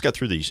 I just got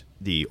through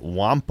the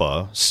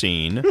Wampa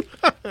scene,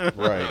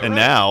 Right. and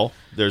now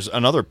there's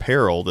another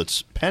peril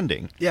that's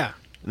pending. Yeah.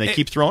 And they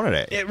keep throwing it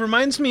at you. It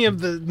reminds me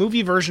of the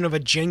movie version of a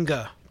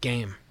Jenga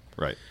game.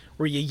 Right.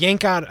 Where you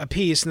yank out a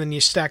piece and then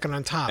you stack it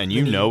on top. And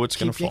you know it's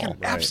going to fall. Right.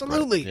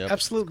 Absolutely. Yep.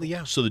 Absolutely,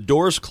 yeah. So the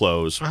doors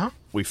close. Uh-huh.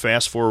 We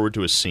fast forward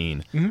to a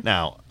scene.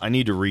 Now, I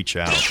need to reach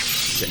out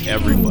to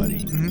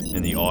everybody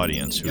in the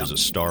audience who is a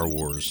Star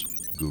Wars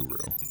guru.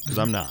 Because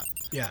I'm not.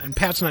 Yeah, and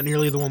Pat's not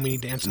nearly the one we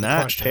need to answer the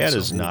question. Pat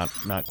is not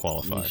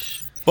qualified.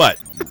 But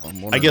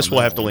I guess we'll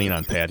have to lean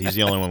on Pat. He's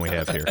the only one we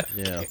have here.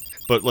 Yeah.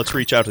 But let's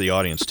reach out to the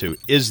audience, too.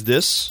 Is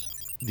this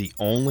the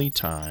only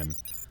time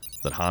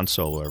that Han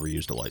Solo ever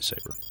used a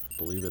lightsaber? I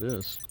believe it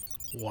is.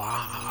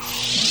 Wow.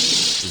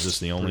 Is this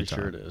the only Pretty time?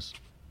 sure it is.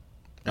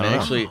 And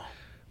actually,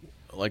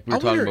 like we were I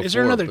talking wonder, before, is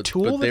there another but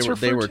tool they that's were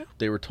referred to?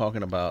 they were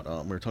talking about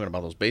we were talking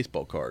about those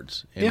baseball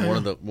cards, and one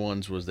of the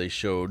ones was they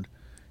showed,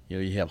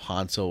 you have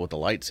Han Solo with the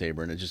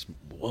lightsaber, and it just,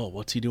 whoa,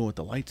 what's he doing with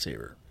the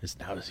lightsaber? Is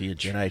he a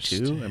Jedi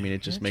too? I mean,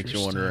 it just makes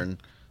you wondering,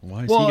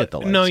 why does he get the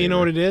lightsaber? No, you know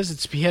what it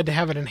is? He had to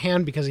have it in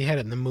hand because he had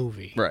it in the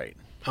movie. Right.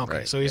 Okay,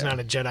 right, so he's not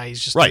a Jedi.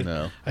 He's just Right.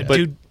 a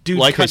But dude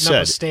like I cutting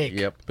up a said, steak.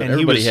 Yep. But And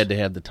everybody he was- had to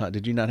have the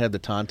did you not have the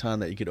tauntaun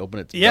that you could open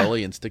its Yeah.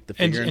 belly and stick the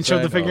figure And inside?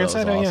 show the figure that was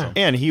inside? Oh, yeah. awesome.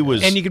 And he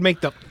was And you could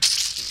make the...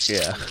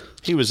 Yeah.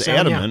 he was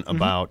sound, yeah. adamant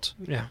about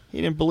Yeah. he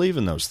didn't believe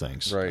in those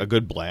things. Right. A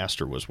good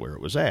blaster was where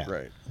it was at.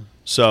 Right.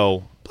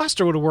 So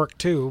Blaster would have worked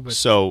too, but...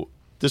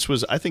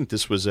 I think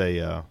this was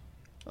a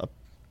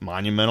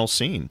monumental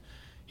scene.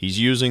 He's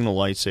using the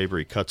lightsaber.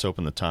 He cuts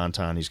open the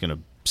tauntaun. He's going to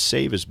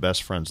save his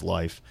best friend's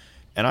life.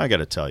 And I got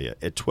to tell you,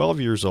 at 12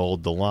 years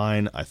old, the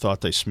line, I thought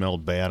they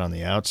smelled bad on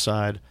the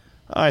outside,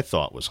 I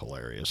thought was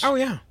hilarious. Oh,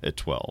 yeah. At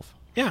 12.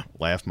 Yeah.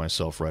 Laughed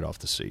myself right off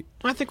the seat.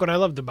 I think what I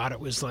loved about it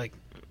was, like,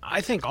 I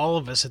think all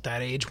of us at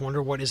that age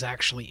wonder what is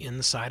actually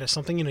inside of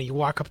something. You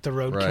walk up the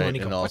road Right. and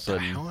you And go, all what of the a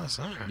sudden, hell is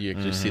that? you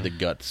just see the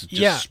guts just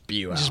Yeah.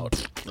 spew Just-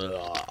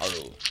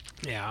 out.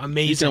 Yeah, You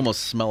amazing. can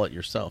almost smell it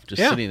yourself, just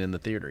Yeah. sitting in the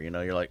theater.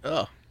 You're like,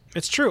 oh.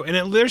 It's true.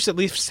 And there's at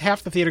least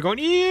half the theater going,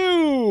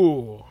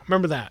 ew!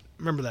 Remember that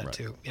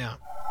too. Yeah.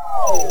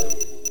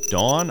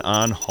 Dawn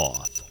on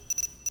Hoth.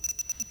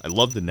 I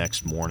love the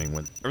next morning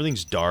when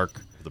everything's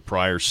dark, the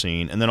prior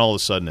scene, and then all of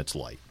a sudden it's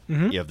light.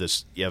 You have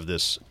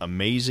this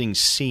amazing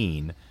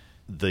scene.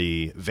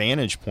 The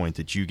vantage point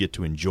that you get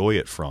to enjoy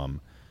it from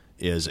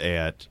is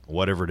at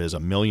whatever it is,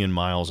 1,000,000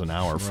 miles an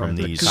hour from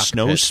the these cockpit.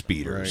 snow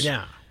speeders.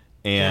 Yeah.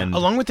 And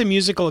Along with the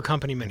musical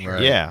accompaniment here.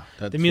 Right. yeah,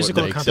 That's The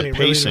musical what makes accompaniment the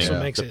really pacing, is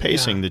what makes the it.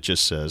 pacing yeah. that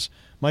just says,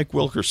 Mike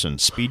Wilkerson,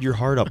 speed your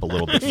heart up a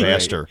little bit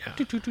faster.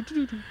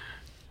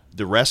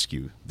 The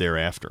rescue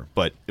thereafter.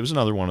 But it was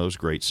another one of those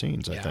great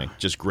scenes, I Yeah. think.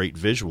 Just great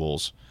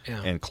visuals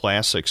Yeah. and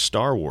classic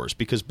Star Wars.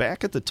 Because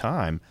back at the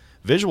time,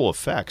 visual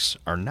effects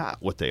are not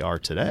what they are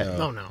today.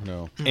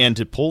 No. And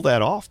to pull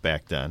that off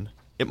back then,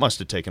 it must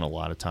have taken a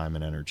lot of time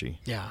and energy.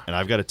 Yeah. And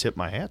I've got to tip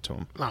my hat to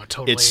him. Oh,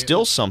 totally. It's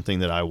still something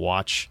that I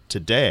watch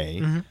today,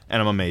 and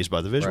I'm amazed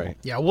by the visual. Right.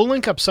 Yeah, we'll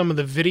link up some of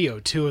the video,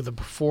 too, of the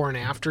before and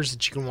afters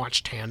that you can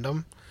watch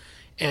tandem.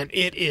 And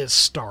it is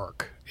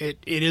stark. It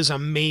is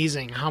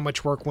amazing how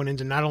much work went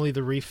into not only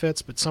the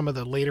refits, but some of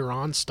the later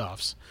on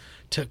stuffs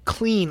to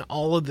clean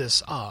all of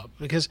this up.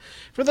 Because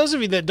for those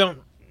of you that don't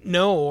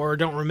know or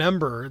don't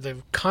remember, the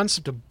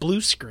concept of blue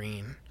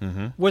screen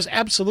was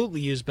absolutely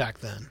used back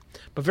then.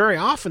 But very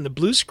often the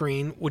blue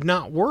screen would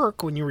not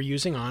work when you were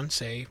using on,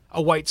 say,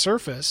 a white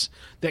surface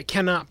that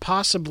cannot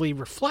possibly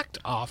reflect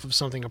off of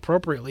something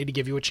appropriately to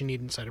give you what you need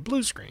inside a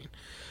blue screen.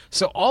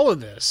 So all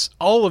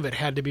of it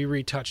had to be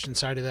retouched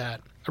inside of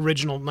that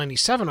original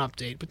 97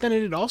 update, but then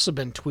it had also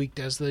been tweaked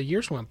as the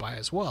years went by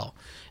as well.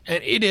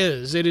 And it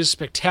is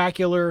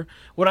spectacular.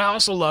 What I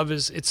also love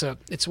is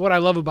it's what I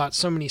love about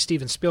so many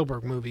Steven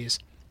Spielberg movies.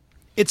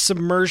 It's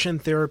submersion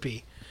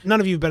therapy. None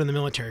of you have been in the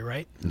military,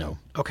 right? No.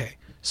 Okay.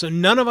 So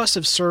none of us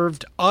have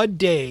served a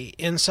day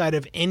inside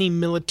of any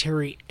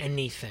military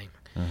anything.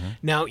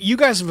 Now, you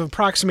guys have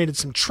approximated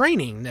some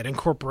training that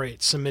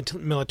incorporates some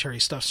military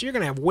stuff, so you're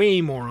going to have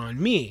way more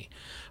on me.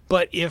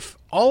 But if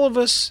all of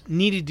us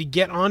needed to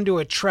get onto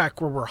a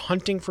trek where we're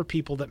hunting for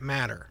people that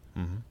matter,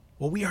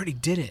 well, we already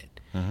did it.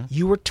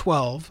 You were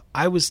 12,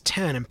 I was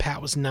 10, and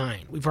Pat was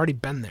 9. We've already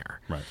been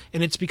there. Right.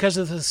 And it's because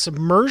of the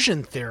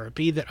submersion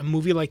therapy that a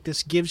movie like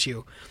this gives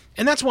you.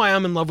 And that's why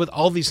I'm in love with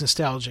all these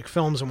nostalgic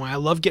films and why I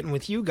love getting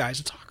with you guys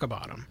to talk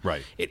about them.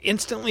 Right. It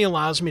instantly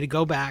allows me to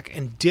go back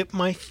and dip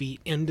my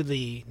feet into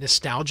the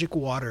nostalgic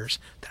waters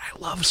that I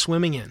love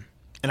swimming in.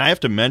 And I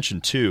have to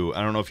mention, too,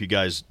 I don't know if you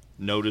guys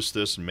noticed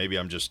this, and maybe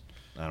I'm just,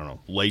 I don't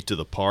know, late to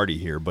the party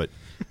here, but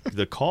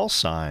the call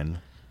sign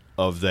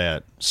of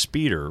that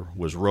speeder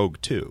was Rogue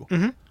 2.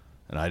 And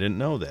I didn't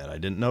know that. I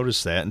didn't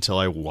notice that until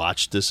I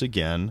watched this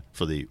again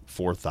for the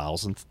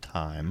 4,000th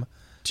time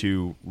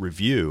to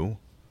review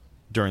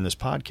during this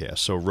podcast.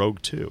 So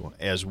Rogue 2,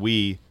 as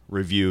we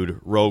reviewed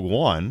Rogue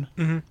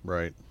 1,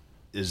 Right.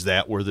 is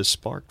that where this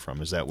sparked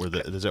from? Is that where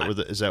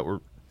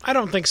I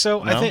don't think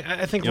so. No?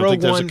 I think You don't Rogue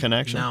think there's One. a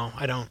connection? No,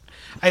 I don't.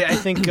 I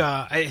think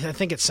I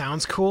think it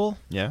sounds cool.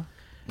 Yeah.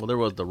 Well, there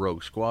was the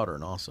Rogue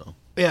Squadron also.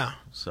 Yeah.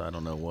 So I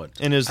don't know what.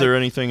 And is there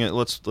anything?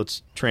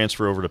 Let's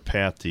transfer over to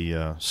Pat,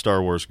 the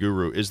Star Wars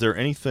guru. Is there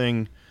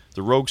anything,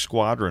 the Rogue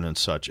Squadron and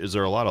such? Is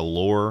there a lot of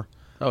lore?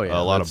 Oh yeah,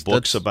 a lot of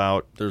books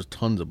about. There's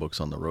tons of books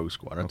on the Rogue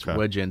Squadron. Okay.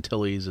 Wedge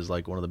Antilles is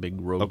like one of the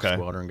big Rogue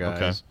Squadron guys.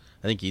 Okay.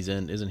 I think he's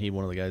in. Isn't he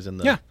one of the guys in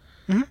the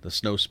the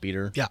snow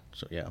speeder? Yeah.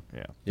 So yeah.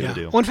 Good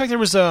deal. Well, in fact,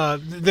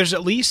 there's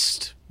at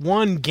least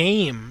one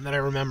game that I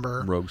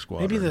remember. Rogue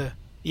Squadron. Maybe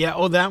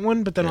that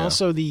one, but then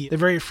also the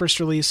very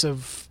first release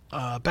of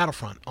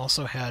Battlefront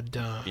also had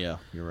Yeah,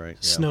 you're right. Yeah.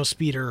 snow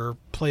speeder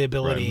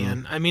playability,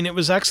 and I mean it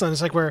was excellent.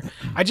 It's like where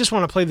I just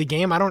want to play the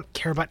game. I don't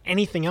care about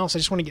anything else. I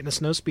just want to get in a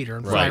snow speeder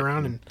and fly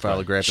around and File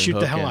a grappling shoot the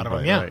hook hell in. out of them.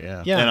 Right, Yeah,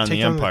 right, yeah. And on take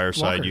the down Empire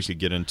side, walkers. you could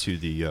get into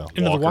the Into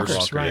the walkers.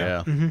 walkers, right?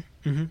 Yeah.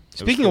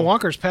 Speaking of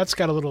walkers, Pat's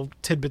got a little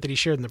tidbit that he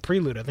shared in the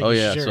prelude. I think. Oh you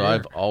should yeah, share so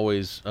here.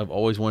 I've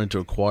always wanted to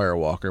acquire a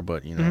walker,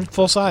 but you know,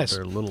 full size.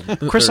 they're little.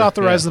 Chris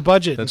authorized the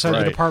budget That's inside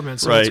right. the department,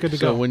 so Right. it's good to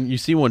So go. when you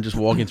see one just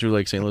walking through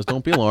Lake St. Louis,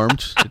 don't be alarmed.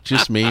 It's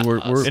just me.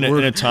 We're In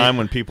a time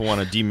when people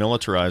want to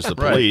demilitarize the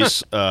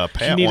police,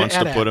 Pat need wants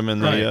to to add put it. them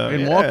in Right. the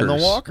in in walkers. the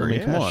walker. I mean,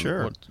 Yeah, come on. sure.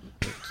 Well,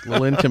 it's a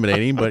little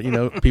intimidating, but you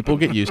know, people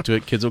get used to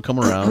it. Kids will come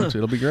around. So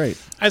it'll be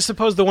great. I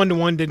suppose the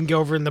 1-to-1 didn't go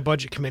over in the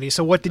budget committee.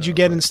 So what did you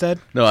get instead?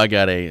 No, I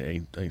got a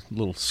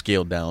little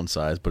scaled down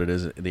size, but it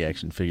is the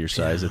action figure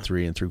size, a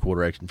 3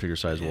 3/4 action figure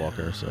size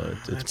walker. So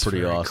it's That's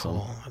pretty very awesome.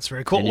 Cool. That's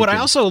very cool. And you What I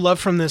can- also love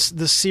from this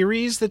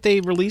series that they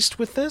released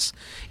with this,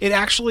 it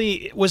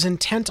actually was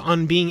intent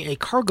on being a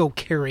cargo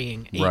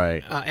carrying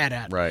Right.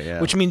 AT-AT. Right, yeah.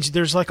 Which means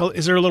there's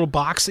is there a little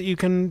box that you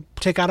can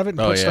take out of it and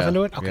put stuff yeah.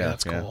 into it? Okay, Yeah,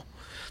 that's yeah. cool.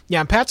 Yeah,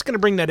 and Pat's going to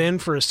bring that in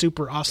for a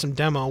super awesome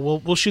demo.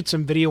 We'll shoot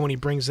some video when he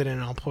brings it in,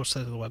 and I'll post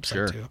that to the website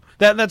Sure. too.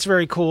 That's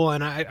very cool,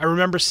 and I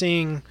remember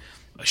seeing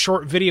a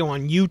short video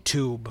on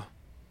YouTube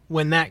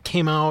when that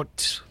came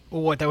out.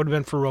 What that would have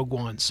been for Rogue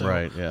One, so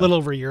Right, yeah. a little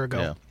over a year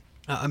ago.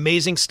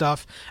 Amazing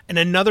stuff, and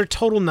another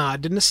total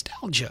nod to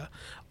nostalgia.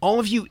 All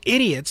of you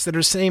idiots that are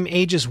the same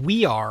age as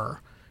we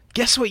are.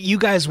 Guess what you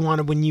guys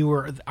wanted when you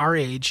were our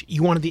age?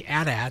 You wanted the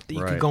AT-AT that you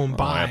could Right. go and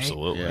buy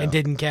absolutely. and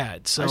didn't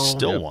get. So I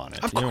still want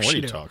it. Of You know, course what are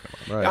you you do. talking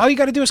about? Right. All you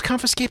got to do is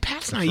confiscate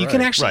Pat's now. You can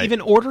right. actually Right. even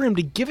order him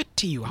to give it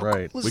to you. How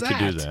Right. cool is We that?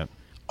 could do that.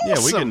 Yeah, we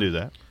Awesome. can do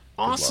that.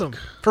 Awesome.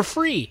 For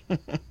free.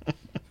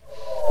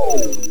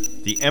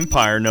 The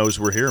Empire knows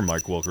we're here,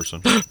 Mike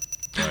Wilkerson.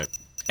 Right.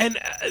 And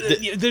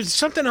there's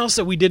something else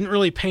that we didn't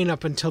really paint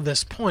up until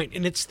this point,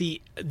 and it's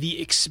the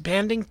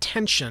expanding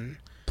tension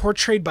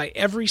portrayed by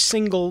every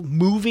single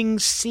moving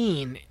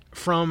scene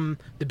from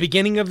the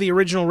beginning of the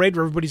original raid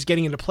where everybody's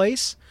getting into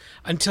place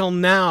until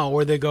now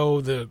where they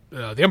go, the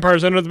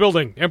Empire's entered the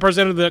building. The Empire's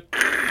entered the...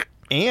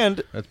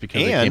 That's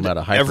because they And came out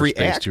of every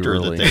hyperspace actor too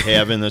early. that they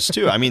have in this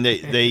too. I mean,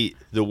 they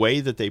the way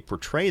that they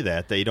portray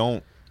that, they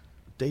don't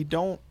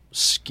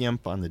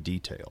skimp on the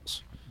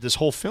details. This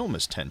whole film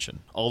is tension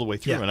all the way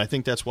through, Yeah. and I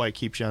think that's why it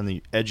keeps you on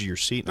the edge of your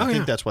seat. And Oh, I think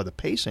yeah. that's why the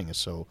pacing is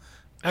so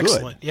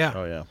Excellent. Yeah.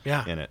 Oh, yeah.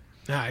 Yeah. good in it.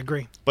 Yeah, I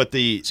agree. But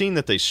the scene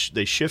that they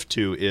shift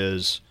to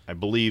is, I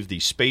believe, the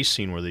space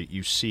scene where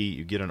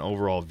you get an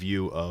overall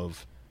view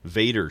of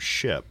Vader's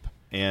ship.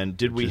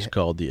 And Which is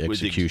called the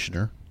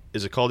Executioner.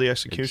 Is it called the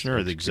Executioner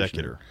or the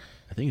Executioner. Executor?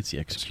 I think it's the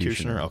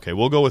Executioner. Okay,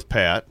 we'll go with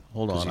Pat.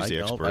 Hold 'cause on. he's the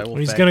expert. I will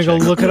He's fact going to go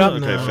check look it up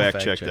Okay, now. fact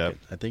check that. it.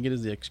 I think it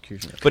is the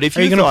Executioner. But if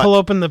Are you going to thought- pull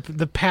open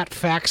the Pat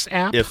Facts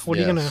app? If- What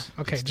are you going Yes.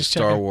 to... Okay, It's just the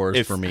Star checking.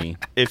 Wars for me.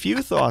 If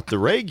you thought the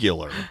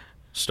regular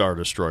Star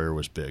Destroyer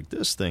was big,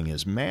 this thing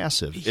is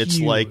massive. It's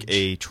like Huge.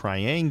 a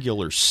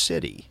triangular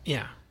city.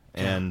 Yeah.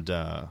 And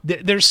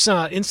There's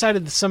inside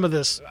of some of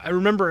this. I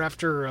remember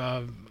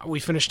after we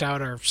finished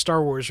out our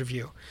Star Wars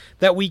review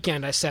that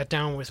weekend, I sat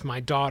down with my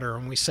daughter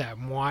and we sat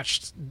and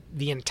watched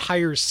the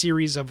entire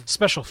series of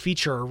special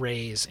feature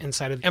arrays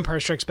inside of Empire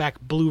Strikes Back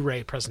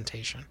Blu-ray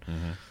presentation.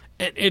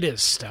 It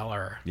is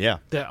stellar. Yeah.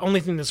 The only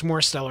thing that's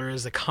more stellar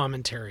is the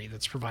commentary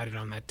that's provided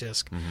on that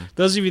disc.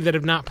 Those of you that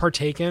have not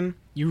partaken,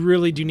 you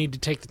really do need to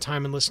take the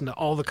time and listen to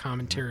all the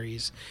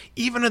commentaries,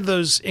 even of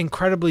those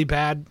incredibly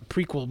bad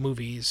prequel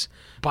movies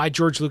by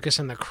George Lucas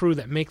and the crew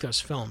that make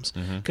those films,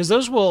 because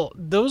those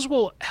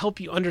will help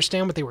you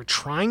understand what they were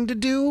trying to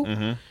do,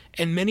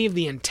 and many of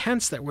the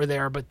intents that were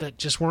there, but that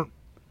just weren't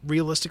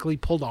realistically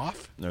pulled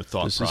off. Their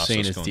thought This process is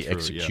saying it's going the through,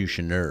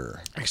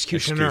 executioner.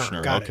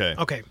 Executioner. Got it.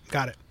 Okay,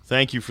 got it.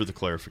 Thank you for the Yes,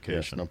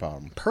 clarification. no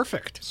problem.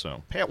 Perfect.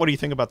 So, Pat, what do you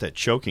think about that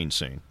choking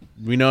scene?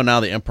 We know now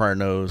the Empire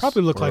knows.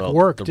 Probably looked like well,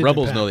 work, The didn't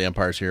rebels it, Pat? know the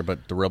Empire's here,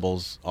 but the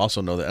rebels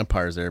also know the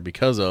Empire's there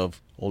because of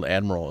old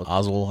Admiral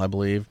Oswald, I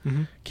believe,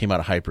 came out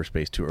of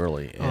hyperspace too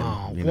early.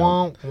 And,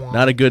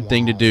 not a good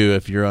thing to do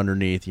if you're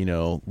underneath,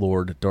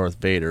 Lord Darth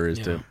Vader, is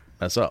to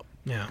mess up.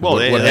 Yeah. Well,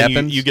 what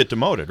happens? You get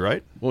demoted,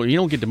 right? Well, you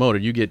don't get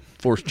demoted. You get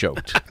force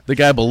choked. The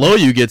guy below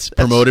you gets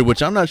promoted,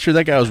 which I'm not sure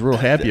that guy was real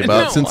happy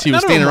about, No, since he was none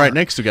of standing them right are.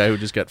 next to a guy who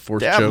just got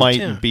force That choked.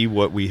 might be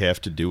what we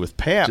have to do with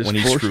Pat Just when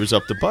he force- screws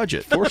up the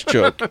budget. Force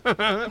choke.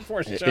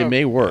 It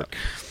may work.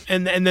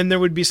 And then there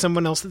would be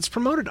someone else that's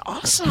promoted.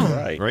 Awesome.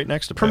 Right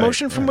next to Pat.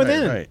 Promotion from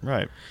within. Right.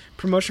 Right.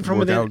 Promotion from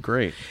Worked within. out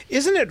great.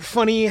 Isn't it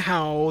funny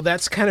how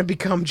that's kind of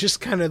become just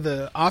kind of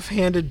the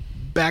offhanded,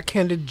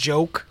 backhanded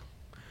joke?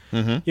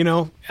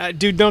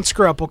 Dude, don't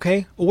screw up,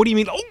 okay? Well, what do you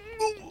mean? Oh,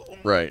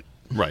 Right.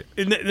 Right.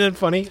 isn't that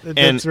funny?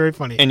 That's very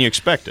funny. And you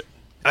expect it.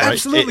 right?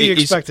 Absolutely, you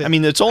expect it. I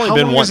mean, it's only How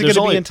been long one. is it There's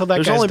gonna be only, until that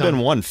there's guy's only done? been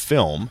one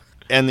film,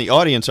 and the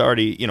audience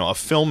already, a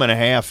film and a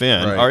half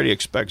in, Right. already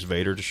expects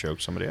Vader to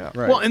choke somebody out.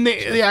 Right. Well, and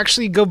they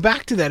actually go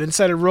back to that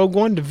inside of Rogue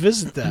One to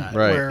visit that,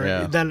 Right, where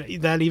yeah.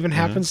 that even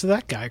happens to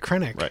that guy,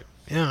 Krennic. Right.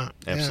 Yeah.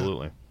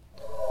 Absolutely.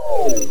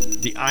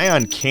 The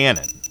ion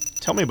cannon.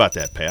 Tell me about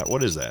that, Pat.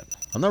 What is that?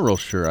 I'm not real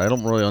sure. I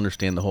don't really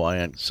understand the whole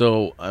ion.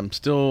 So I'm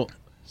still.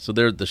 So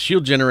they're the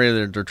shield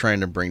generator they're trying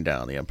to bring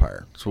down the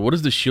Empire. So what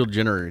is the shield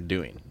generator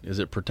doing? Is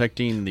it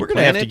protecting the We're gonna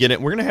planet? have to get it.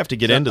 We're gonna have to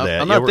get into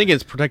that. I'm Yeah, not we're- thinking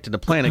it's protecting the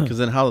planet, because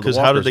then how Because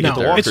how did they get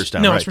the walkers it's,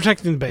 down? No, Right. it's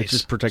protecting the base. It's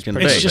just protecting the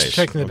It's base. just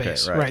protecting the Okay,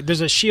 base. right. Right.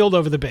 There's a shield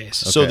over the base.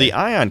 So Okay. the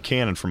ion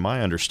cannon, from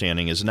my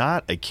understanding, is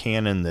not a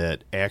cannon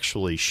that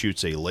actually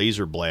shoots a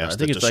laser blast I that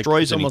think it's like-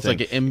 destroys it's almost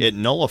anything. like an It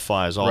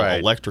nullifies all Right.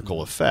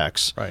 electrical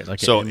effects. Right, like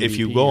so an if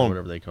you MVP go or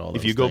whatever they call if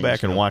those you go back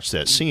things, and yeah. watch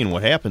that scene,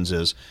 what happens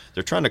is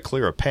they're trying to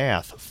clear a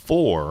path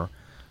for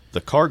the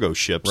cargo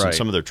ships and Right.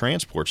 some of their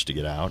transports to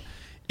get out.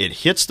 It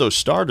hits those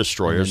star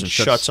destroyers And then and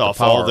shuts shuts the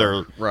off all power.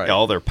 their Right.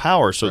 all their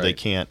power, so they Right.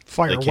 can't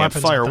Fire they can't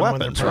weapons. fire at them when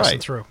weapons. they're passing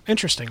Right. through.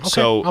 Interesting. Okay,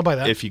 So I'll buy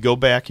that. if you go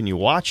back and you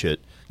watch it,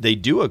 they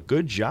do a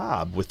good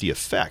job with the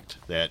effect.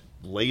 That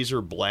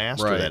laser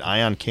blast or Right. that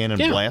ion cannon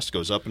Yeah. blast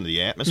goes up into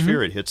the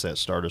atmosphere. It hits that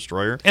Star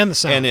Destroyer. And the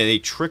sound. And they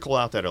trickle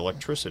out that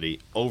electricity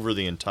over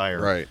the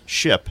entire Right.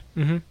 ship.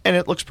 And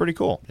it looks pretty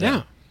cool.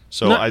 Yeah.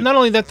 So not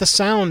only that, the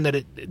sound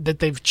that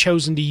they've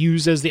chosen to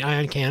use as the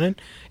ion cannon,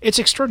 it's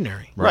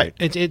extraordinary. Right.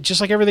 It just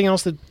like everything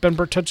else that Ben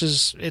Burtt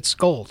touches, it's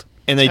gold.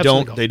 And they Absolutely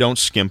don't gold. they don't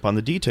skimp on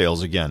the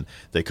details again.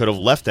 They could have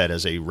left that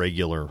as a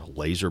regular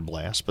laser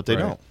blast, but they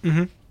Right.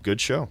 don't.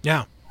 Good show.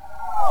 Yeah.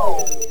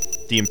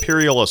 The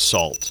Imperial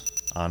Assault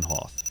on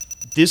Hoth.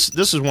 This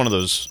is one of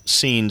those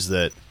scenes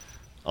that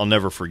I'll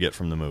never forget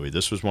from the movie.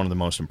 This was one of the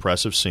most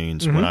impressive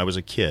scenes when I was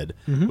a kid,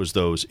 was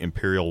those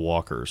Imperial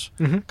walkers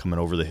coming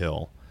over the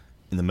hill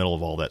in the middle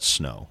of all that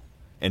snow.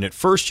 And at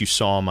first you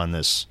saw them on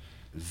this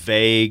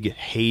vague,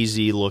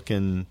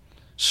 hazy-looking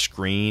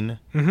screen,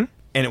 and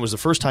it was the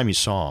first time you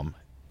saw them,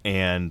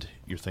 and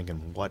you're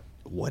thinking,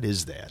 what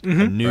is that? A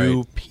new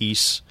Right.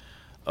 piece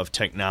of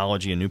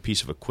technology, a new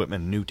piece of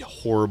equipment, a new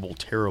horrible,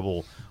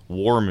 terrible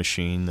war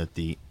machine that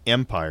the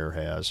Empire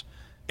has,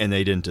 and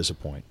they didn't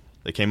disappoint.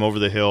 They came over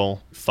the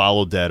hill,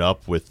 followed that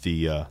up with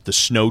the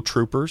Snow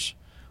Troopers,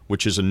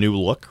 which is a new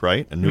look,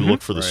 right? A new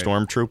look for the Right.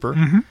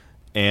 Stormtrooper.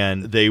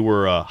 And they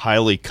were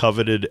highly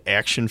coveted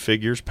action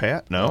figures,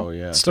 Pat? No? Oh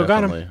yeah, Still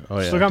got definitely. them. Oh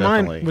yeah, Still got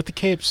definitely. mine with the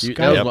capes. You,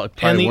 Got that it. was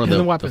probably and one the of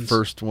the weapons.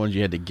 first ones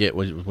you had to get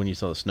was when you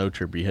saw the Snow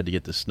Trooper. You had to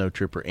get the Snow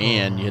Trooper,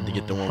 and you had to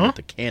get the one with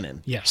the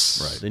cannon.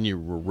 Yes. Right. Then you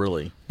were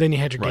really Then you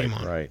had your Right, game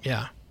on. right.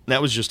 Yeah.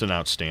 That was just an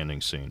outstanding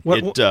scene.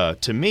 What-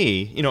 To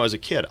me, as a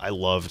kid, I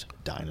loved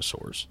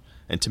dinosaurs.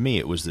 And to me,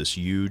 it was this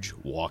huge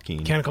walking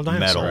Mechanical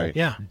dinosaur, metal right.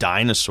 Yeah.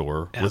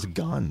 dinosaur Yeah. with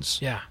guns.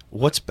 Yeah.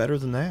 What's better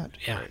than that?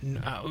 Yeah.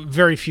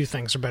 Very few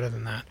things are better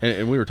than that.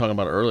 And we were talking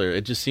about it earlier.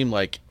 It just seemed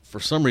like, for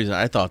some reason,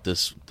 I thought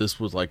this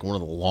was like one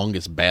of the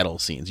longest battle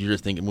scenes. You're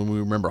just thinking, when we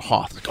remember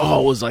Hoth, like,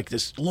 oh, it was like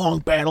this long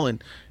battle.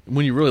 And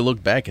when you really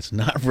look back, it's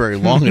not very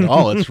long at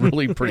all. It's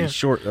really pretty Yeah.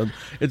 short.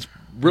 It's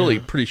really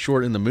pretty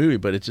short in the movie,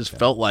 but it just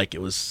felt like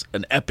it was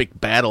an epic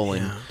battle.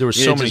 And There were it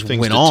so many just things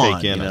went to on,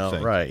 take in, you know? I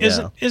think. Right,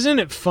 yeah. Isn't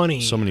it funny?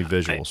 So many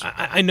visuals.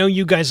 I know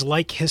you guys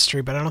like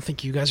history, but I don't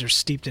think you guys are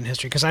steeped in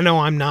history, because I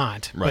know I'm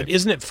not. Right. But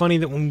isn't it funny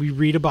that when we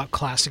read about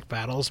classic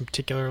battles, in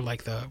particular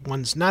like the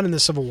ones not in the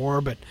Civil War,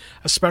 but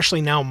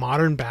especially now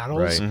modern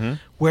battles, Right.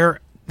 where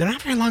they're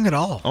not very long at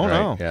all. Oh, Right,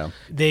 no. yeah.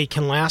 They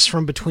can last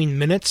from between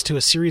minutes to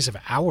a series of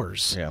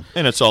hours. Yeah.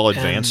 And it's all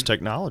advanced And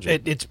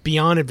technology. It's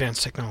beyond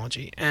advanced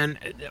technology. And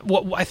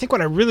I think what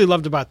I really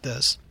loved about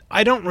this,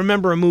 I don't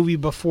remember a movie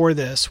before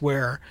this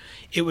where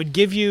it would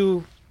give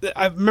you...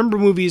 I remember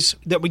movies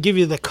that would give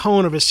you the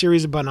cone of a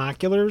series of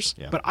binoculars,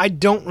 but I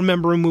don't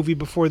remember a movie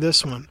before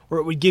this one where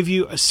it would give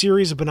you a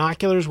series of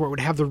binoculars where it would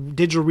have the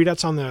digital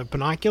readouts on the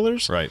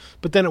binoculars,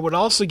 but then it would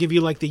also give you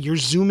like you're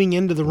zooming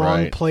into the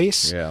wrong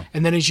place,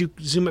 and then as you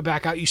zoom it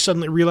back out, you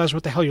suddenly realize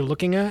what the hell you're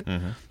looking at.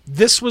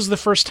 This was the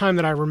first time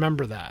that I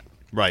remember that.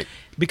 Right.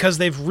 Because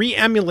they've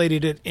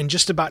re-emulated it in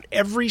just about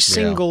every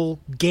single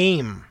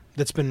game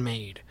that's been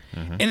made.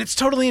 And it's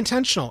totally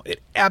intentional.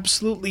 It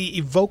absolutely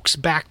evokes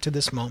back to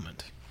this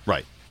moment.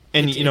 Right.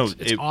 And,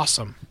 it's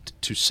awesome.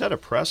 To set a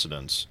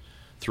precedence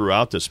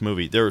throughout this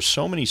movie, there are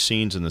so many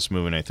scenes in this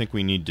movie, and I think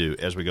we need to,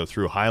 as we go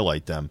through,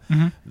 highlight them,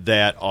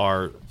 that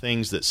are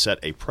things that set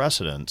a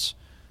precedence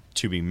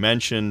to be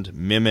mentioned,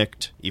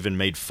 mimicked, even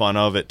made fun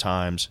of at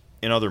times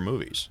in other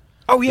movies.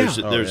 Oh, yeah.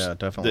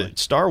 Definitely.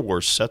 Star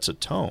Wars sets a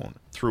tone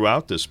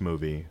throughout this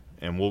movie,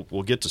 and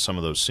we'll get to some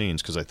of those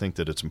scenes because I think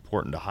that it's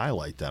important to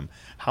highlight them.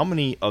 How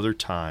many other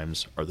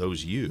times are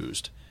those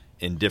used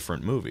in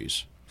different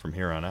movies from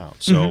here on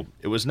out? So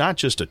it was not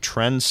just a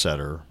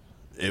trendsetter,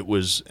 it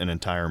was an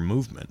entire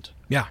movement.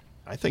 Yeah.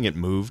 I think it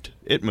moved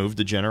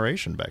the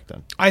generation back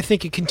then. I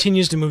think it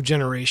continues to move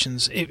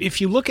generations.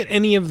 If you look at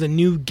any of the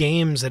new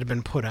games that have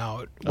been put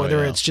out,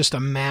 whether it's just a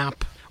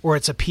map or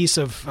it's a piece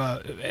of,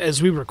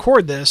 as we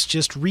record this,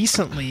 just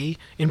recently,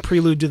 in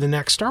prelude to the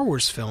next Star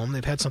Wars film,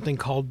 they've had something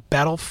called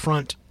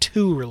Battlefront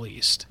 2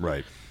 released.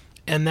 Right.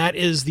 And that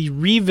is the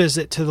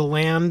revisit to the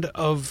land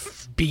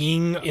of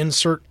being,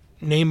 insert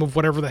name of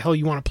whatever the hell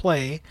you want to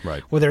play,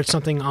 whether it's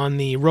something on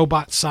the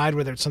robot side,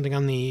 whether it's something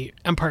on the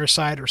Empire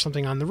side, or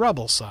something on the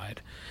Rebel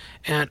side.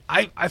 And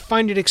I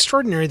find it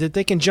extraordinary that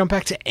they can jump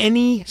back to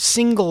any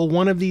single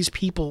one of these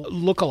people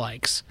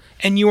lookalikes,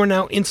 and you are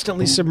now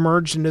instantly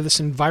submerged into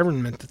this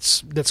environment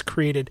that's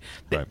created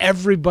that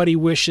everybody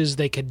wishes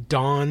they could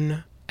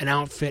don an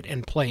outfit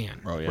and play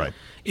in. Oh, yeah.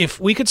 If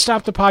we could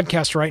stop the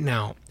podcast right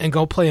now and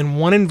go play in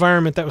one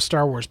environment that was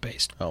Star Wars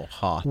based,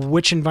 Hoth.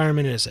 Which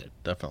environment is it?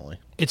 Definitely.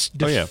 It's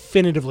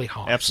definitively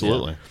Hoth.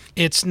 Absolutely.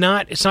 Yeah. It's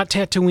not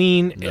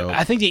Tatooine. No.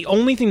 I think the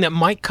only thing that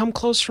might come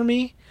close for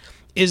me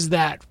is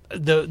that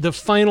the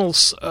final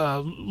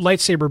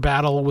lightsaber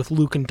battle with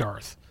Luke and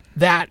Darth.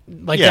 That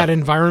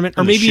environment,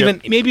 or maybe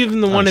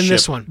even the one in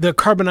this one, the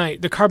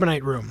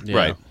carbonite room.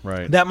 Yeah,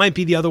 right. That might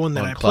be the other one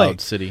that I played.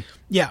 Cloud City.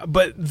 Yeah,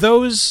 but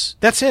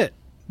that's it.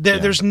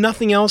 There's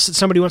nothing else that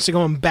somebody wants to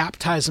go and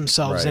baptize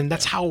themselves in.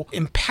 That's how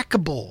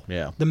impeccable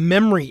the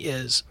memory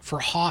is for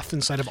Hoth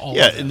inside of all of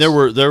this. Yeah, and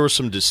there were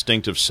some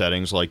distinctive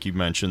settings, like you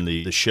mentioned,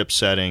 the ship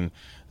setting.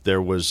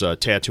 There was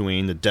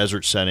Tatooine. The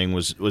desert setting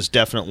was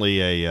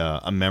definitely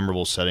a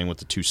memorable setting with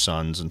the two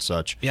suns and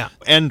such. Yeah.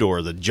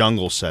 Endor, the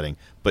jungle setting.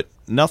 But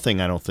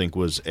nothing, I don't think,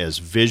 was as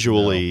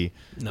visually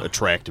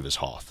attractive as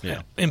Hoth.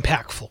 Yeah.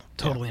 Impactful.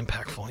 Totally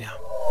impactful, yeah.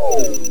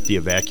 The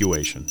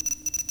evacuation.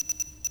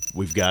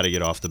 We've got to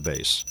get off the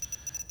base.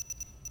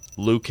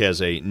 Luke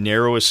has a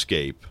narrow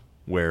escape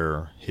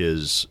where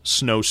his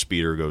snow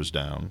speeder goes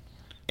down.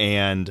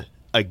 And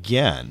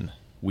again,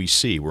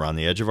 we're on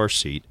the edge of our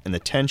seat, and the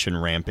tension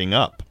ramping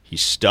up.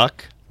 He's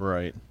stuck.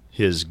 Right.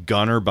 His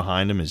gunner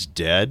behind him is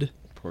dead.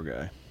 Poor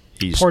guy.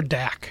 Poor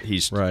Dak.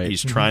 He's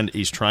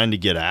trying to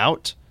get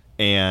out,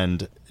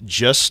 and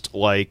just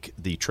like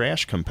the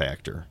trash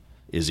compactor,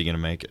 is he going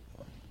to make it?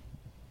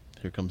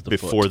 Here comes the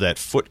before foot. That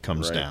foot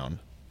comes down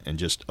and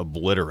just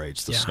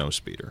obliterates the snow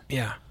speeder.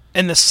 Yeah.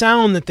 And the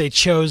sound that they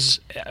chose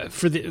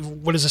for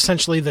what is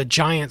essentially the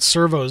giant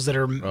servos that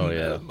are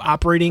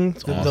operating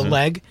the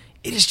leg,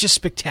 it is just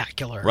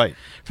spectacular. Right.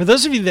 For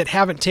those of you that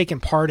haven't taken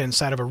part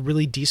inside of a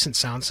really decent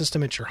sound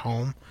system at your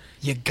home,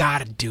 you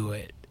got to do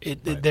it.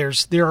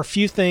 There are a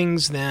few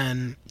things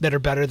then that are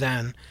better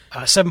than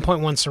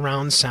 7.1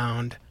 surround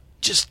sound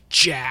just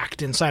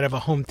jacked inside of a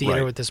home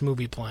theater with this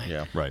movie playing.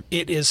 Yeah, right.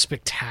 It is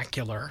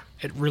spectacular.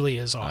 It really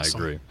is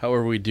awesome. I agree.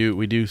 However, we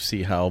do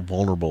see how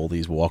vulnerable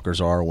these walkers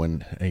are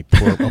when a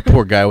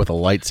poor guy with a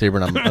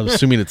lightsaber, and I'm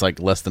assuming it's like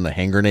less than a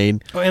hand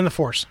grenade. Oh, and the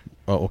Force.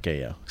 Oh, okay,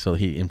 yeah. So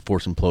he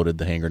Force imploded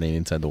the hand grenade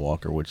inside the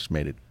walker, which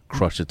made it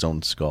crush its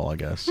own skull, I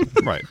guess.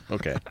 Right.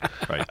 Okay.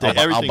 Right.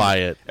 I'll buy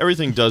it.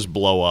 Everything does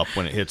blow up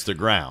when it hits the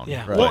ground.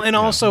 Yeah. Right. Well, and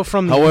also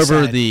from the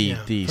However,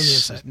 inside. the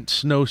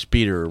snow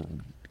speeder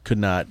could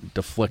not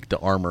deflect the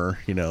armor,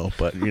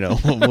 but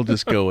we'll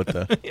just go with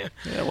the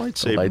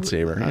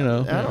lightsaber.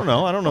 I don't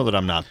know. I don't know that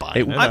I'm not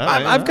buying it.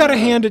 I've got to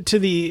hand it to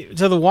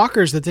the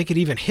walkers that they could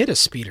even hit a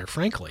speeder.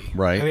 Frankly,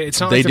 right? I mean, it's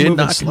not like they're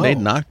moving slow. They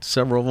knocked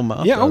several of them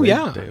out.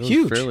 Yeah.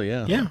 Huge. Fairly,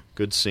 yeah.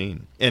 Good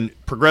scene. And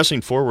progressing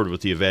forward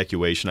with the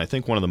evacuation, I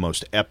think one of the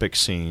most epic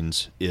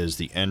scenes is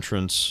the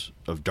entrance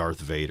of Darth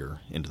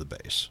Vader into the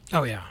base.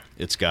 Oh yeah.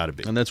 It's got to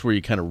be. And that's where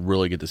you kind of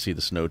really get to see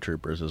the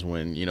snowtroopers is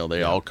when,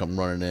 they all come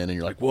running in and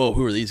you're like, whoa,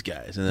 who are these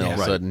guys? And then all of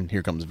a sudden,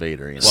 here comes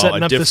Vader.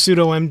 Setting up the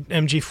pseudo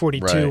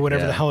MG-42,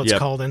 whatever the hell it's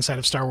called inside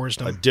of Star Wars.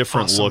 A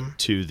different look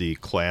to the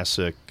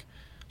classic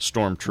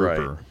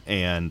Stormtrooper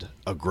and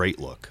a great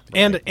look.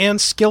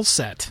 And skill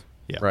set.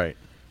 Yeah. Right.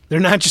 They're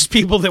not just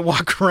people that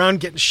walk around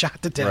getting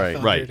shot to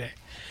death. Right.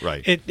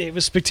 Right. It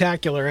was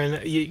spectacular,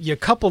 and you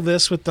couple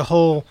this with the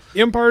whole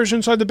the Empire's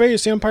inside the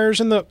base, the Empire's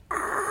in the.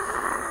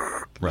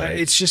 Right.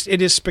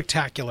 It is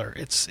spectacular.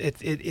 It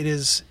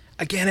is.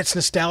 Again, it's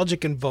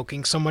nostalgic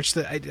invoking so much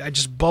that I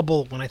just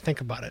bubble when I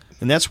think about it.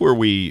 And that's where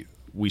we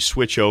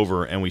switch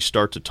over and we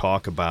start to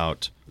talk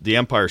about The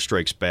Empire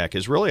Strikes Back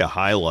is really a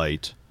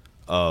highlight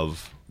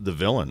of the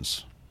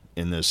villains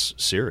in this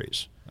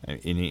series. And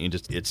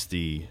it's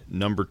the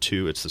number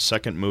 2. It's the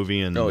second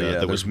movie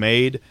that was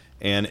made,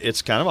 and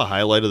it's kind of a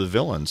highlight of the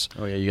villains.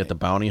 Oh, yeah, you got the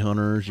bounty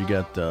hunters, you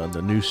got the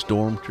new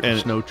snow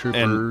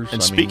troopers.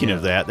 And speaking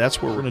of that,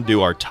 that's where we're going to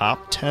do our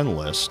top 10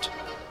 list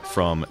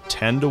from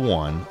 10 to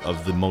 1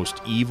 of the most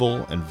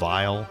evil and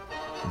vile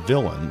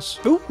villains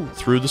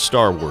through the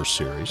Star Wars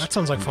series. That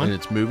sounds like fun. And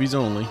it's movies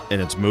only.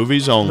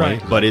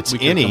 Right. But it's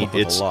any of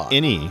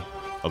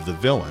the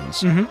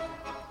villains.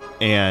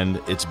 Mm-hmm. And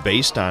it's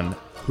based on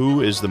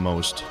who is the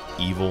most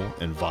evil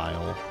and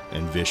vile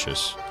and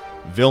vicious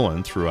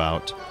villain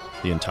throughout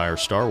the entire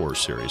Star Wars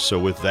series. So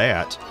with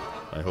that,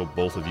 I hope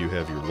both of you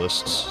have your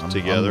lists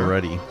together. I'm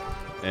ready.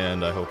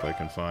 And I hope I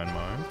can find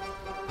mine.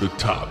 The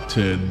top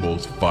 10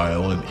 most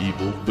vile and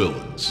evil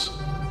villains.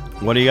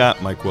 What do you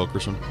got, Mike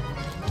Wilkerson?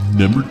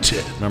 Number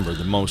 10.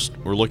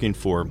 We're looking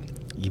for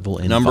evil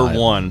and number vile.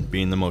 1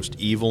 being the most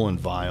evil and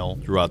vile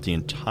throughout the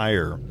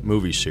entire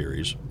movie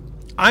series.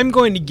 I'm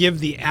going to give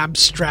the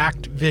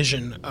abstract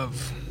vision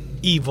of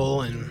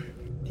evil, and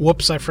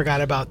whoops, I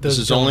forgot about those.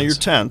 This is villains. only your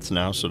 10th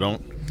now, so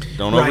don't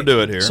Right.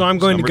 overdo it here. So I'm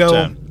going to It's go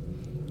number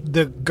 10.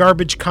 the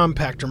garbage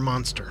compactor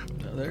monster.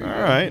 All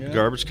right,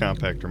 garbage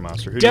compactor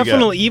monster. Who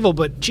Definitely evil,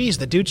 but geez,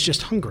 the dude's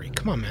just hungry.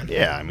 Come on, man.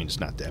 Yeah, I mean, it's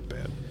not that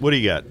bad. What do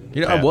you got?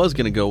 You know, Pat? I was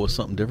going to go with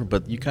something different,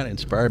 but you kind of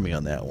inspired me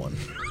on that one.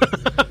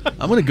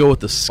 I'm going to go with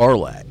the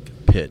Sarlacc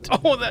pit.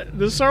 Oh,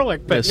 the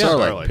Sarlacc pit. Yeah, Yeah.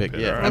 Sarlacc pit,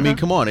 pit, yeah. all right. I mean,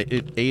 come on,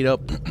 it ate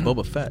up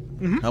Boba Fett.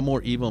 How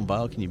more evil and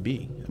vile can you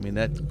be? I mean,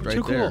 that right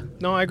Too there. cool.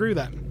 No, I agree with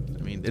that.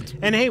 I mean, it's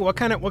And hey, what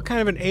kind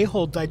of an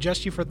a-hole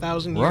digest you for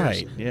 1,000 years?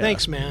 Right, yeah.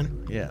 Thanks,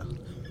 man. yeah.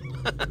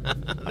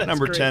 My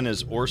number great. 10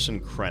 is Orson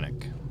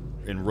Krennic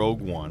in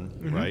Rogue One,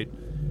 right?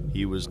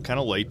 He was kind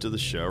of late to the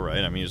show,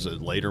 right? I mean, it was a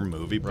later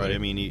movie, but Right. I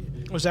mean,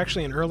 It was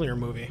actually an earlier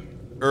movie.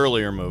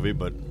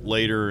 but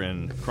later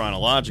in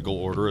chronological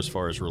order as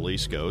far as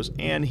release goes.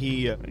 And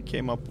he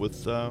came up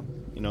with, the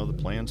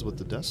plans with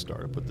the Death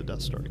Star, to put the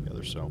Death Star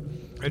together. So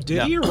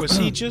Did he, or was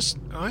he just...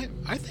 I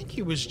think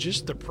he was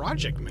just the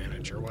project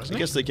manager, wasn't I he?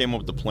 guess they came up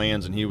with the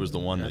plans, and he was the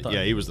one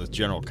he was the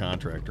general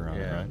contractor on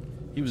it, Yeah. right?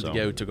 He was So- the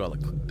guy who took all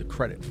the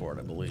credit for it,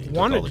 I believe.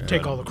 Wanted all to the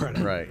take credit. all the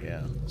credit. Right,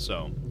 yeah.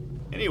 So,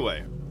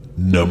 anyway,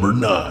 Number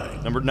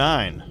 9. number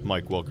 9,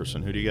 Mike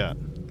Wilkerson. Who do you got?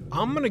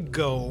 I'm going to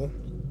go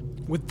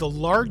with the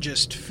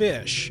largest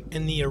fish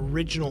in the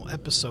original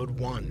episode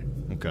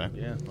 1. Okay.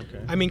 Yeah, okay.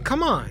 I mean,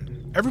 come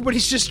on.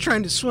 Everybody's just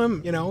trying to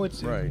swim,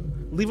 it's Right.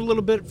 leave a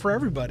little bit for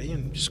everybody,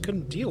 and just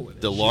couldn't deal with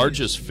it. The Jeez.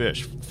 largest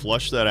fish.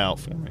 Flush that out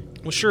for me.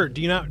 Well, sure.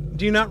 Do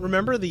you not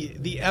remember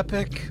the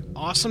epic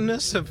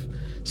awesomeness of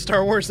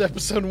Star Wars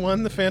Episode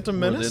 1, The Phantom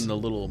Menace? Was it in the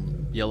little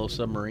yellow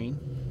submarine?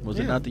 Was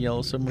it Yeah. not the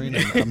yellow submarine?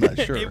 I'm not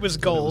sure. It was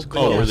gold.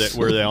 Oh, Yes.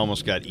 where they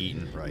almost got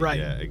eaten, right? Right.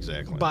 Yeah,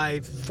 exactly. By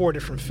 4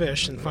 different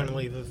fish, and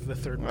finally the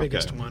third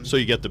biggest Okay. one. So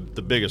you get the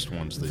biggest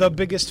ones. The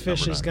biggest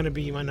fish number is 9. going to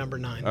be my number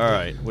 9. All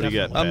right, what do you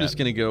got? Definitely. I'm just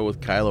going to go with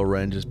Kylo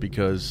Ren just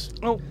because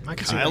Oh, I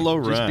can see that. Kylo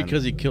Ren. just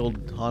because he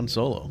killed Han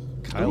Solo.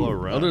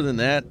 Kylo Ren. Other than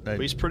that, Well,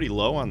 he's pretty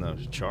low on the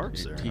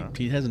charts there. Huh?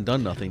 he hasn't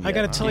done nothing yet. I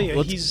got to tell you,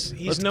 Let's- he's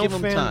let's no give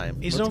him fan. time.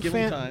 He's Let's no give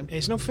him fan. time.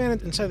 He's no fan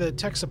inside the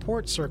tech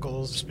support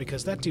circles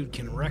because that dude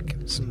can wreck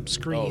some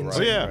screens. Oh,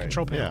 and yeah.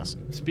 control Yeah. panels.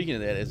 Speaking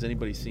of that, has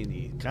anybody seen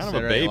the Kind of a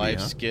Saturday baby, Night Live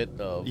huh? skit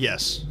of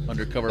Yes.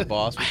 Undercover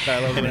Boss with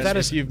Kylo Ren? That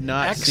is if you've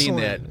not seen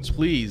that, excellent.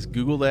 please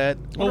Google that.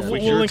 Well, I'm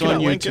we'll sure link it's it on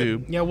up.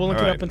 YouTube. Yeah, we'll link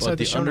All it right. up inside But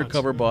the the show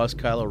Undercover notes. Boss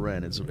Kylo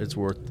Ren, it's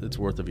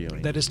worth a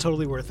viewing. That is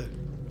totally worth it.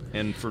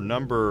 And for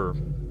number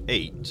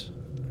 8,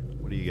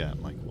 what do you got,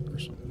 Mike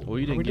Wilkerson? Well,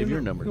 you Are we didn't give doing your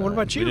that? number. What 9.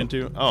 about You you? didn't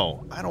do?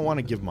 Oh, I don't want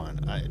to give mine.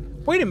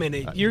 Wait a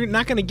minute. You're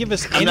not going to give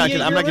us I'm any not of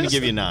gonna, I'm your not going to list?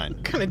 give you 9.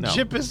 What kind of No.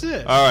 chip is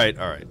this? All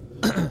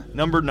right.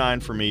 Number 9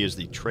 for me is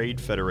the Trade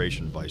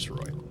Federation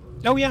Viceroy.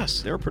 Oh,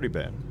 yes. They were pretty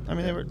bad. I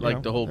mean, they were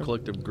Like the whole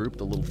collective group,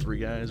 the little 3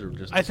 guys, or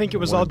just I think it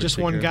was one all in just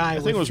one particular? guy. I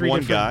think it was with 3 one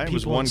different guy. It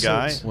was people one in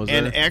guy. suits. Was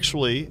And there?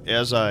 actually,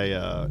 as I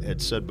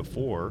had said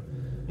before,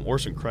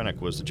 Orson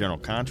Krennic was the general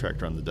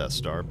contractor on the Death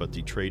Star, but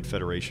the Trade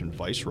Federation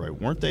Viceroy,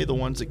 weren't they the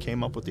ones that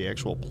came up with the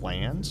actual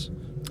plans?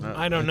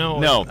 I don't know.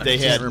 No, I they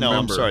can't had. No, I'm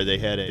remember. sorry. They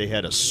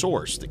had a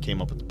source that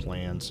came up with the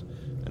plans,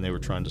 and they were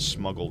trying to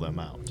smuggle them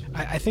out.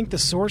 I think the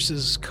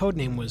source's code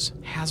name was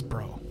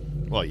Hasbro.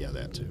 Well, yeah,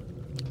 that too.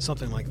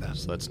 Something like that.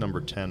 So that's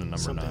number 10 and number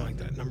Something 9. like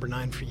that. Number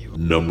 9 for you.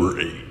 Number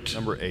 8.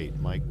 Number 8,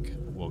 Mike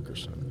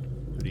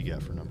Wilkerson. Who do you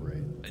got for number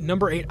 8?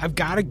 Number 8, I've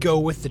got to go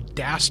with the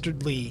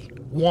dastardly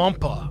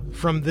Wampa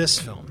from this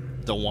film.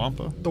 The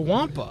Wampa. The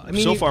Wampa. I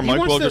mean, So far, he Mike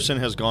wants Wilkerson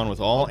has gone with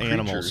all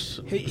animals.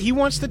 He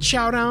wants to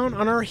chow down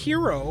on our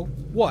hero.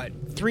 What?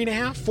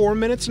 3.5, 4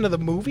 minutes into the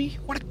movie?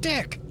 What a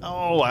dick!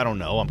 Oh, I don't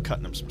know. I'm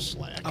cutting him some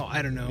slack. Oh,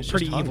 I don't know. He's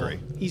Pretty just evil. hungry.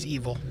 He's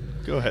evil.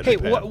 Go ahead. Hey,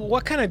 Pat.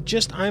 what kind of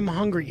just I'm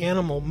hungry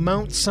animal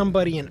mounts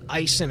somebody in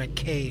ice in a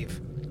cave?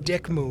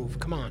 Dick move.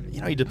 Come on. He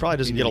probably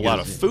doesn't get a lot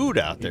of food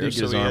out there,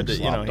 so he had to,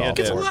 he had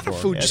Gets to. a lot of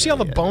food. Did you see all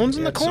the bones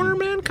in the corner,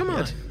 man? Come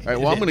on. All right,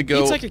 well, I'm going to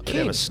go. It's like a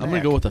king. I'm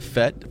going to go with a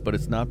Fett, but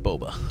it's not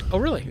Boba. Oh,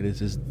 really? It is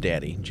his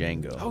daddy,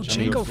 Django. Oh,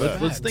 Django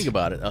Fett. Let's think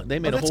about it. They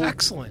made a whole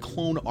excellent.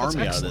 clone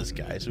army out of this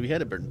guy, so he had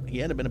to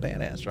been a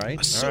badass,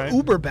 right? So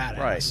uber badass.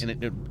 Right, and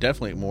it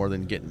definitely more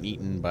than getting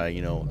eaten by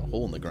a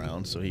hole in the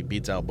ground. So he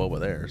beats out Boba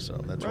there. So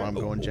that's why I'm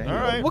going Django. All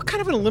right. What kind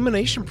of an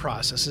elimination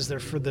process is there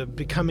for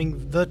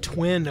becoming the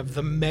twin of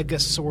the mega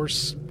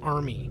source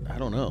army? I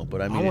don't know,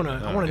 but I mean,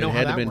 I want to know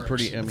how that works.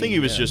 Pretty. I think he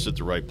was just at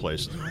the right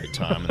place at the right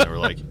time, and they were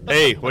like,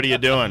 "Hey, what are you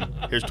doing?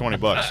 Here's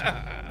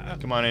 $20.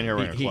 Come on in here,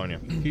 we're gonna clone you."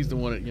 He's the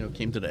one that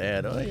came to the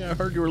ad. Oh, yeah, I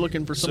heard you were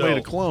looking for somebody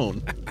to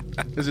clone.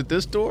 Is it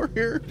this door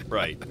here?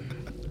 Right.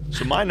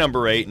 So my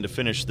number 8, and to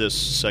finish this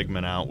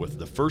segment out with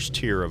the first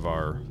tier of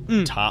our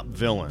top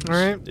villains, all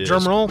right, is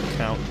drum roll.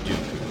 Count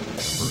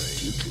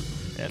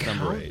Dooku. At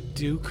number 8.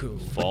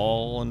 Dooku.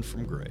 Fallen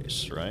from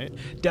grace, right?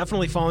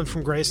 Definitely fallen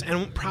from grace,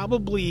 and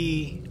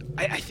probably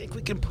I think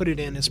we can put it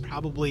in as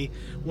probably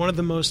one of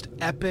the most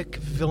epic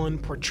villain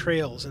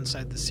portrayals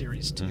inside the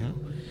series too.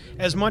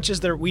 As much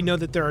as we know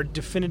that there are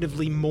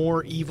definitively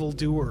more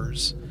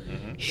evildoers,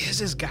 his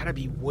has got to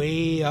be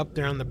way up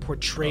there on the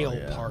portrayal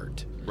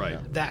part.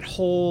 Right. That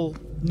whole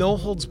no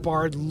holds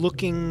barred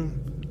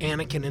looking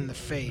Anakin in the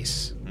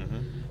face.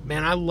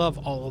 Man, I love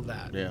all of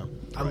that. Yeah.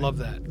 I love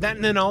that. That,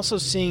 and then also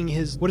seeing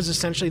what is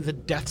essentially the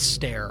death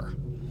stare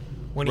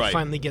when he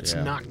finally gets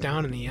knocked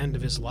down in the end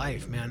of his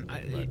life. Man,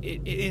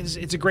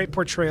 it's a great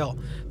portrayal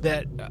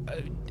that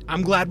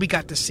I'm glad we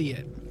got to see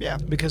it. Yeah.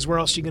 Because where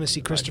else are you going to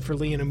see Christopher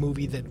Lee in a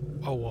movie that?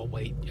 Oh well,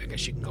 wait. I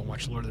guess you can go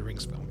watch Lord of the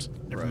Rings films.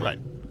 Never mind. Right.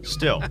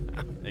 Still,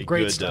 a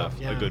Great good stuff,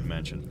 a good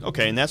mention.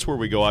 Okay, and that's where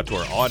we go out to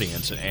our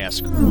audience and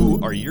ask,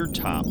 who are your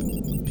top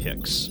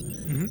picks?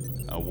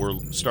 We're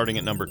starting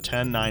at number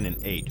 10, 9, and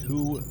 8.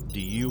 Who do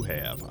you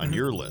have on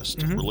your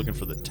list? We're looking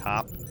for the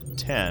top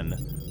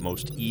 10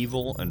 most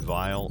evil and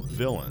vile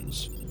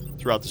villains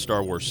throughout the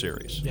Star Wars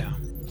series. Yeah.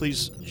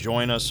 Please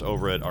join us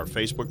over at our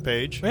Facebook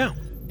page. Yeah.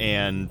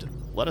 And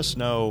let us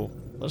know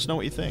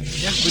what you think.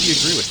 Yeah. Who do you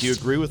agree with? Do you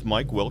agree with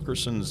Mike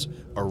Wilkerson's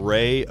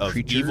array of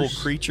evil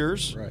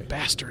creatures? Right.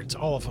 Bastards,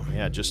 all of them.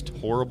 Yeah, just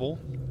horrible.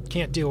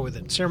 Can't deal with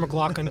it. Sarah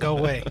McLachlan, go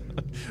away.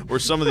 Or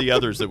some of the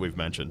others that we've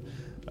mentioned.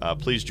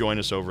 Please join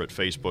us over at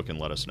Facebook and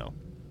let us know.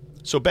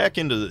 So back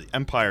into the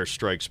Empire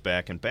Strikes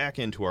Back and back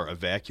into our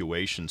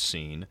evacuation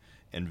scene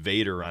and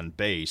Vader on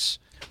base.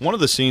 One of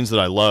the scenes that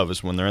I love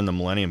is when they're in the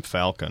Millennium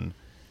Falcon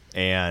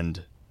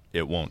and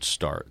it won't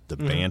start. The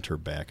banter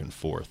back and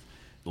forth.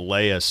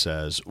 Leia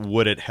says,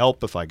 "Would it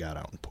help if I got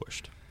out and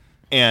pushed?"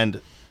 And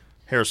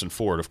Harrison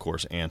Ford, of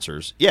course,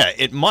 answers, "Yeah,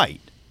 it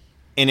might."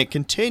 And it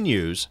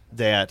continues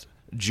that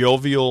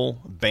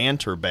jovial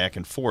banter back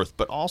and forth,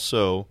 but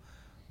also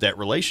that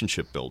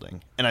relationship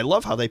building. And I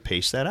love how they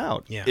pace that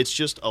out. Yeah. It's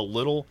just a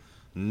little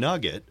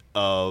nugget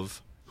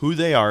of who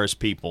they are as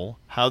people,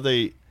 how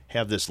they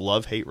have this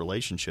love-hate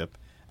relationship.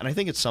 And I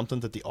think it's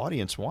something that the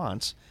audience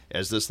wants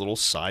as this little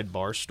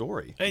sidebar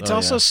story. It's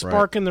also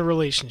sparking the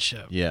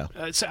relationship. Yeah.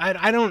 Pat,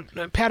 I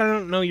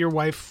don't know your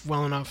wife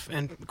well enough,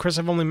 and Chris,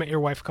 I've only met your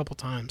wife a couple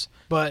times.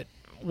 But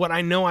what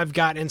I know I've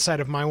got inside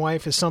of my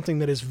wife is something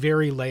that is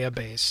very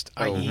Leia-based.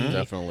 Oh,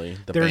 definitely.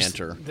 The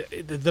banter.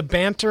 The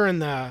banter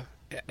and the...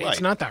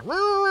 It's not that,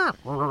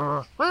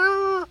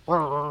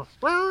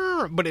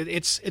 but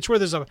it's where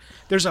there's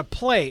a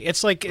play.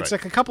 It's like a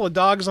couple of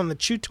dogs on the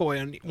chew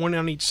toy, one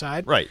on each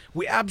side. Right.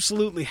 We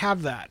absolutely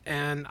have that,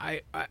 and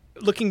I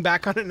looking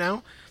back on it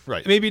now,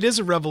 right. Maybe it is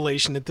a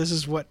revelation that this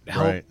is what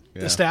helped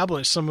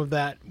establish some of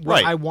that.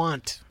 What I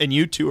want. And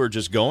you two are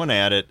just going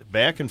at it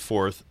back and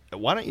forth.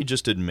 Why don't you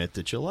just admit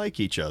that you like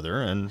each other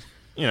and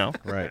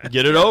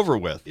get it over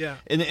with? Yeah.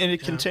 And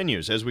it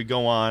continues as we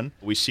go on.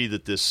 We see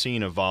that this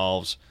scene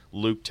evolves.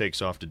 Luke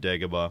takes off to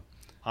Dagobah.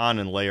 Han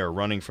and Leia are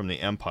running from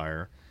the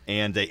Empire,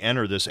 and they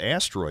enter this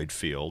asteroid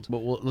field. But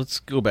let's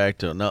go back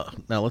to now.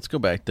 Let's go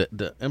back.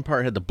 The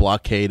Empire had the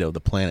blockade of the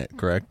planet,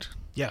 correct?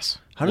 Yes.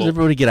 How does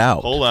everybody get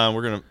out? Hold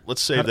on,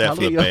 let's save that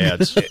for the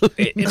bads.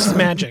 It's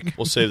magic.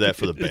 We'll save that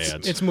for the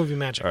bads. It's movie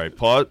magic. All right,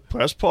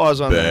 press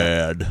pause on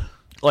that. Bad.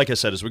 Like I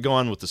said, as we go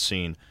on with the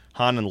scene,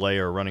 Han and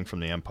Leia are running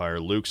from the Empire.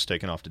 Luke's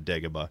taken off to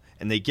Dagobah,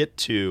 and they get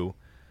to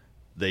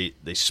they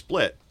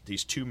split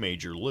these two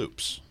major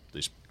loops.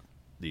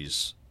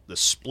 The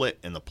split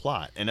in the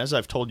plot. And as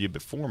I've told you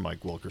before,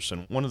 Mike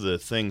Wilkerson, one of the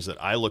things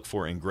that I look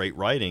for in great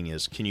writing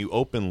is, can you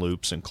open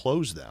loops and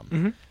close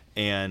them?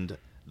 And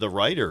the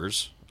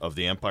writers of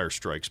The Empire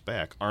Strikes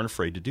Back aren't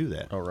afraid to do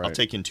that. Right. I'll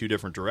take you in two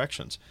different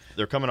directions.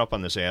 They're coming up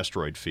on this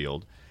asteroid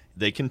field.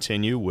 They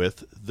continue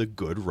with the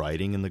good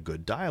writing and the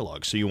good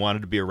dialogue. So you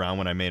wanted to be around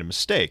when I made a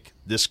mistake.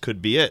 This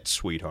could be it,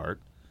 sweetheart.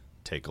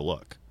 Take a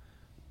look.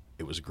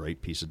 It was a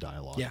great piece of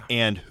dialogue. Yeah.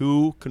 And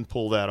who can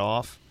pull that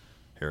off?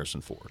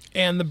 Harrison Ford.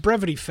 And the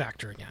brevity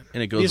factor again.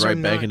 And it goes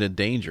right back into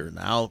danger.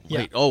 Now,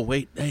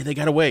 wait, hey, they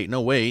got to wait. No,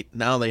 wait.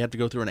 Now they have to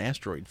go through an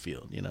asteroid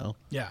field,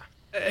 Yeah.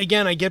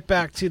 again, I get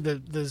back to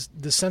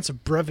the sense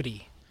of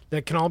brevity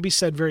that can all be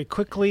said very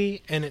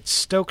quickly, and it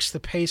stokes the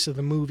pace of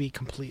the movie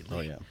completely.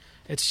 Oh, yeah.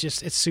 It's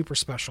super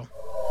special.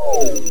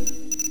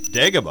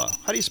 Dagobah.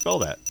 How do you spell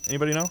that?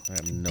 Anybody know? I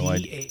have no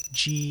idea.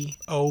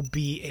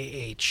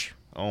 Dagobah.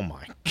 Oh,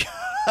 my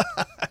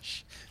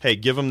gosh. Hey,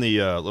 give him the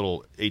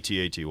little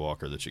AT-AT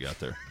walker that you got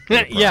there.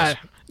 Yeah,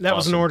 that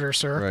was an Awesome. order,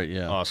 sir. Right,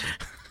 yeah. Awesome.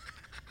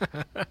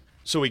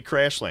 So we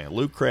crash land.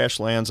 Luke crash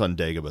lands on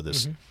Dagobah,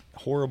 this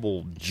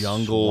horrible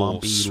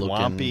jungle,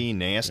 swampy,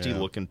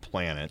 nasty-looking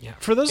planet. Yeah.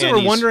 For those that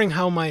were wondering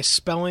how my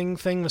spelling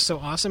thing was so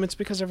awesome, it's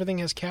because everything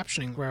has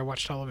captioning where I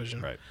watch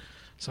television. Right.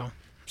 So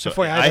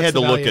I had to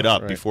look it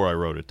up before I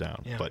wrote it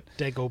down. Yeah. But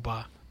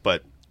Dagobah.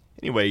 But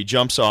anyway, he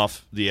jumps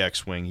off the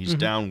X-Wing. He's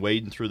down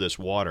wading through this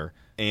water,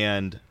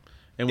 and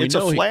we it's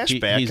know a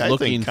flashback. He's I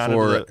looking think,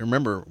 for.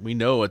 Remember, we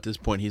know at this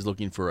point he's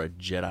looking for a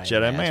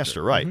Jedi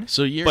Master, right?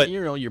 So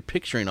you're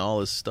picturing all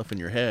this stuff in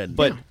your head.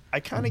 But I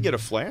kind of get a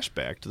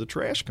flashback to the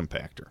trash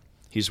compactor.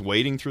 He's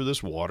wading through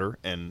this water,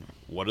 and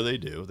what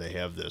do? They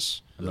have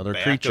this another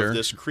back creature of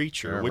this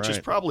creature, Yeah, which is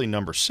right. probably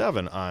number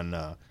 7 on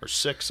or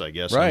 6, I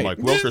guess, Right. on Mike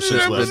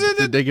Wilkerson's list.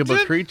 the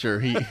Dagobah creature.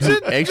 He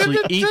actually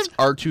eats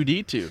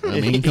R2-D2. I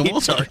mean, come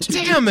on.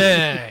 Damn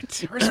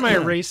it! Where's my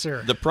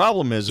eraser? The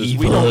problem is we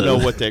don't know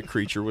what that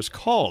creature was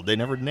called. They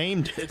never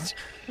named it,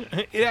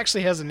 It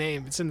actually has a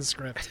name. It's in the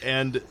script.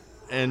 and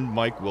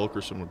Mike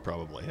Wilkerson would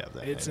probably have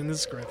that. It's name. in the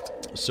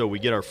script. So we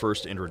get our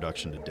first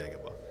introduction to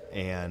Dagobah,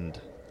 and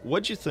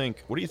what do you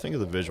think? What do you think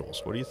of the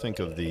visuals? What do you think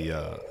of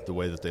the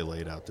way that they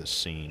laid out this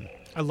scene?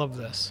 I love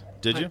this.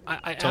 Did you?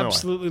 I Tell me why.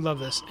 absolutely love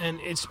this. And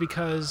it's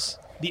because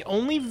the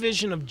only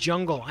vision of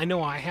jungle I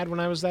know I had when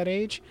I was that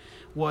age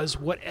was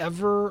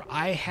whatever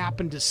I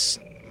happened to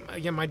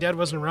again, my dad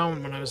wasn't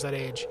around when I was that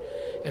age.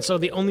 And so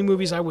the only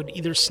movies I would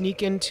either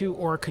sneak into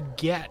or could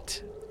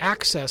get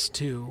access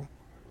to,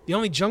 the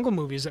only jungle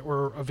movies that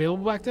were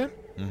available back then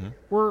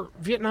were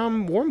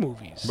Vietnam War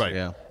movies. Right.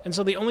 Yeah. And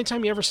so the only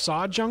time you ever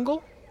saw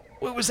jungle,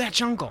 well, it was that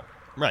jungle.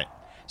 Right.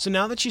 So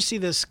now that you see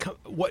this,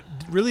 what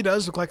really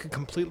does look like a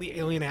completely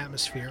alien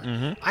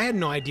atmosphere, I had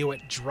no idea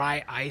what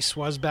dry ice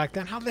was back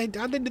then. How they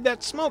did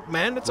that smoke,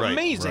 man? That's Right.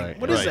 amazing. Right.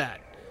 What is Right.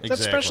 that? Is Exactly. that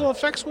special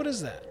effects? What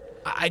is that?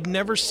 I'd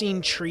never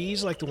seen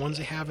trees like the ones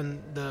they have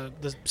in the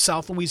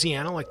South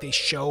Louisiana, like they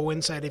show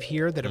inside of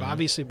here, that have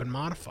obviously been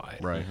modified.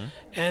 Right.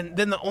 And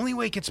then the only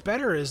way it gets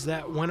better is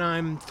that when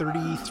I'm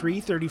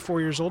 33,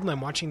 34 years old and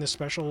I'm watching the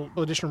special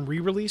edition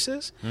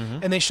re-releases,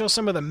 and they show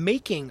some of the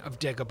making of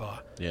Dagobah,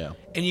 Yeah.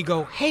 and you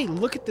go, hey,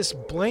 look at this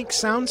blank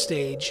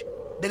soundstage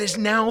that is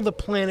now the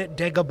planet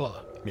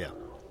Dagobah. Yeah.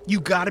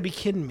 You got to be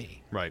kidding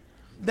me. Right.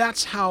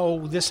 That's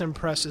how this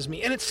impresses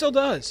me, and it still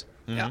does.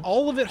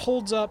 All of it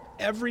holds up.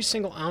 Every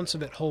single ounce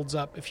of it holds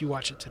up if you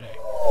watch it today.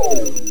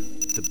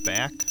 The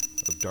back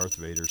of Darth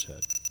Vader's head.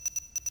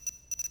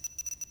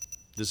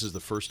 This is the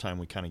first time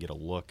we kind of get a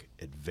look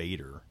at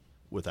Vader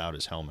without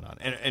his helmet on.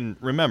 And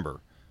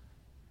remember,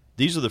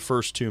 these are the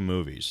first 2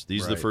 movies.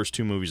 These are the Right. first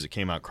 2 movies that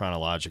came out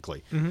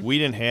chronologically. We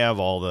didn't have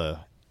all the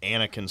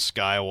Anakin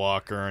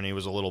Skywalker, and he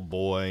was a little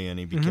boy, and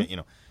he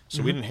became,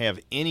 so we didn't have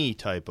any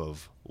type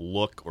of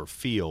look or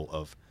feel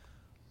of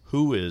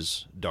who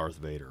is Darth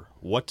Vader?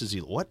 What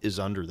is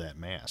under that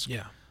mask?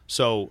 Yeah.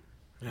 So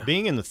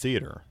being in the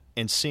theater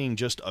and seeing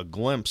just a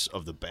glimpse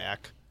of the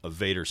back of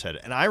Vader's head,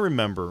 and I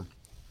remember,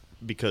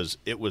 because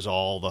it was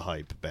all the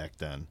hype back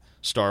then,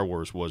 Star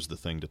Wars was the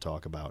thing to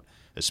talk about,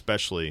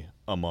 especially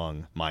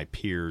among my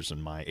peers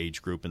and my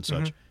age group and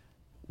such.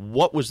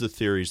 What was the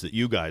theories that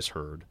you guys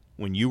heard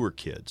when you were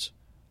kids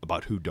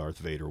about who Darth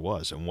Vader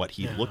was and what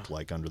he looked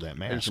like under that I just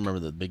mask? remember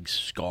the big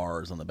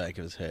scars on the back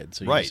of his head.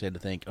 So you Right. just had to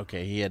think,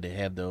 okay, he had to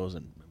have those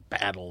and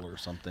battle or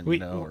something,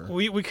 We or...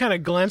 we kind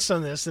of glanced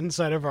on this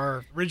inside of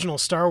our original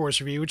Star Wars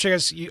review, which I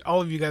guess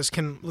all of you guys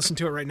can listen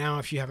to it right now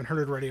if you haven't heard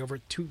it already over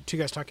at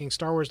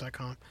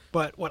 2GuysTalkingStarWars.com.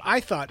 But what I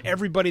thought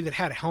everybody that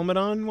had a helmet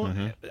on,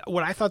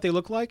 what I thought they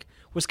looked like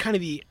was kind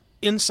of the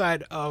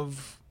inside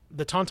of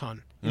the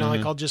Tauntaun.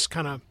 Like I'll just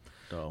kind of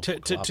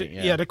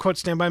to quote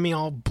Stand By Me,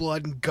 all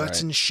blood and guts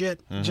Right. and shit,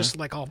 just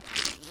like all.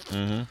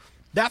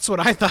 That's what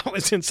I thought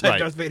was inside Right.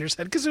 Darth Vader's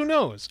head, because who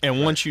knows?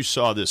 And once you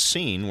saw this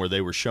scene where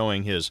they were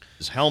showing his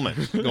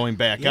helmet going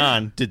back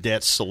on, did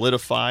that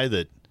solidify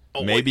that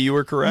maybe you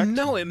were correct?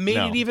 No, it made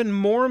it even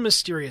more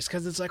mysterious,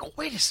 because it's like,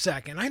 wait a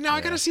second, I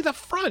got to see the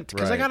front,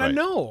 because I Right, got to right.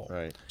 know.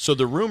 Right. So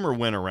the rumor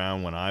went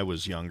around when I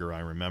was younger, I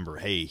remember,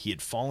 hey, he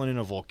had fallen in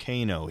a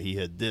volcano, he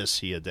had this,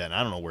 he had that. And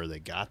I don't know where they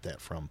got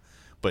that from,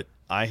 but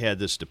I had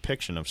this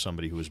depiction of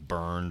somebody who was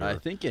burned or I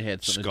think it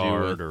had something to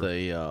scarred do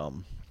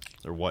with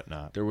or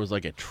whatnot. there was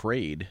like a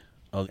trade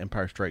of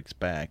Empire Strikes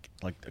Back,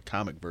 like a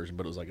comic version,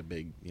 but it was like a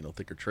big,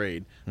 thicker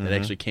trade that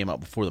actually came out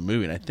before the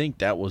movie, and I think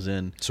that was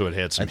in. So it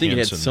had some I think it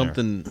had hints in there.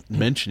 something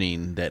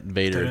mentioning that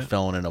Vader had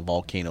fallen in a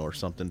volcano or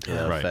something to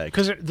that Right. effect.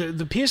 Because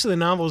the piece of the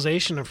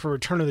novelization for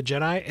Return of the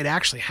Jedi, it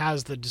actually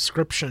has the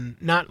description,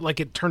 not like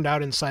it turned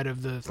out inside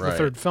of the Right.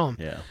 third film,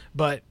 Yeah.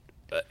 but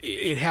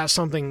it has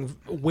something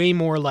way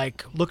more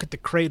like, look at the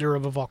crater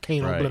of a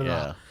volcano, Right, blah, blah,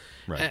 yeah. blah.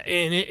 Right.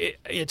 And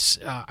it's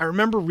I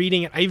remember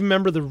reading it. I even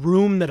remember the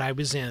room that I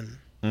was in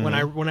when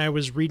I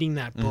was reading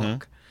that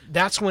book.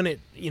 That's when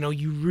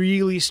you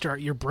really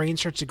your brain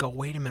starts to go,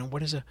 wait a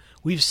minute,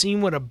 we've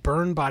seen what a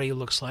burn body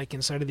looks like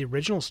inside of the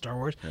original Star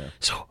Wars. Yeah.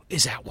 So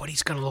is that what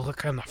he's going to look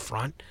like on the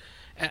front?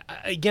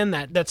 Again,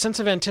 that sense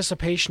of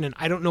anticipation, and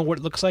I don't know what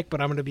it looks like,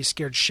 but I'm going to be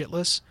scared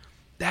shitless.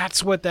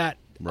 That's what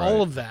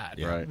all of that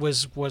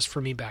was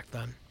for me back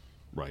then.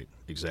 Right,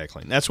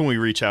 exactly. And that's when we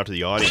reach out to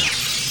the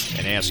audience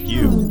and ask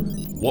you,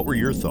 what were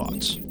your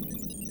thoughts?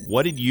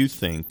 What did you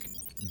think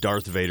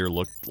Darth Vader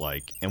looked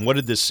like, and what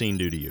did this scene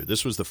do to you?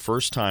 This was the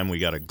first time we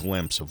got a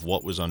glimpse of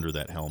what was under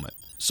that helmet.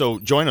 So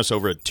join us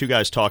over at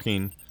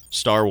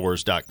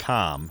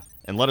 2GuysTalkingStarWars.com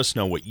and let us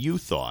know what you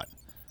thought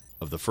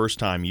of the first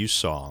time you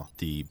saw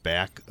the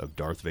back of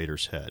Darth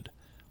Vader's head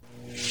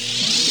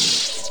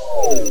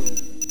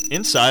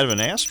inside of an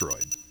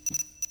asteroid.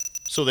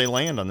 So they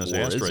land on this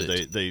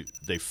asteroid.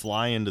 They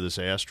fly into this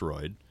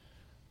asteroid.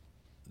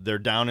 They're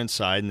down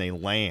inside and they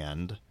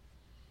land.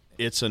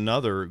 It's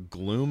another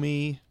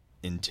gloomy,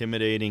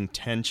 intimidating,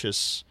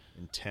 intense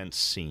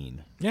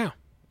scene. Yeah.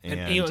 And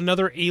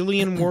another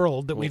alien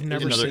world that we've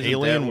never seen. Another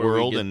alien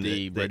world, and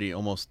ready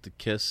almost the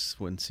kiss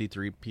when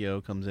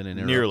C-3PO comes in and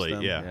interrupts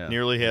them.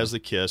 Nearly has the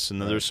kiss,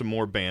 and then there's some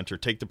more banter.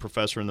 Take the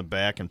professor in the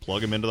back and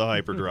plug him into the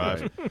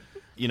hyperdrive.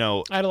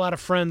 I had a lot of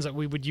friends that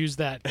we would use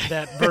that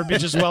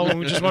verbiage as well when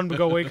we just wanted to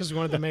go away because we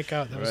wanted to make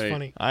out. That was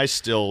funny. I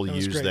still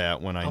use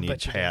that when I need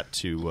Pat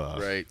to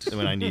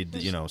when I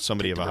need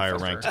somebody of a higher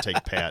rank to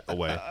take Pat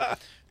away.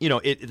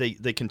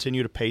 They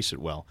continue to pace it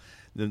well.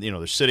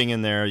 They're sitting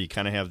in there. You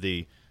kind of have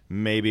the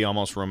maybe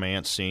almost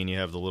romance scene. You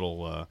have the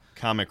little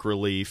comic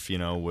relief,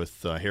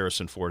 with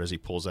Harrison Ford as he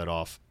pulls that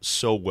off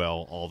so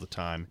well all the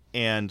time.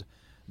 And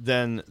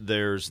then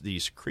there's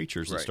these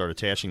creatures that start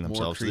attaching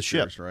themselves to the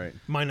ship. Right.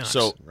 Minox.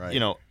 So,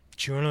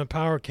 chewing on the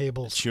power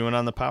cables.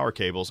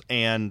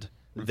 And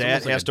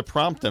that has to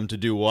prompt them to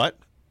do what?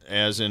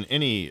 As in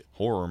any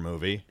horror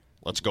movie,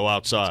 let's go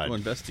outside. Let's go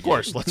investigate. Of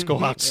course, let's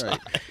go outside.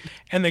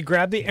 And they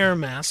grab the air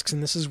masks,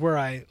 and this is where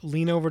I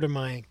lean over to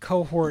my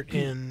cohort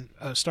in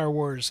Star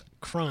Wars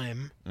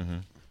Crime,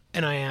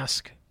 and I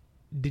ask,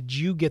 did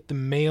you get the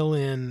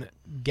mail-in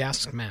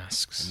gas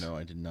masks? No,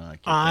 I did not.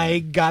 I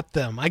got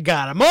them. I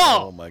got them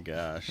all. Oh, my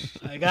gosh.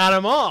 I got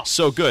them all.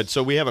 So good.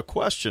 So we have a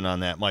question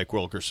on that, Mike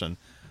Wilkerson.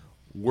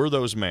 Were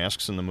those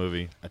masks in the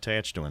movie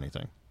attached to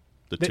anything?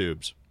 The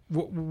tubes?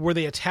 Were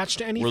they attached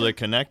to anything? Were they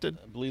connected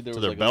I believe there to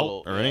was their like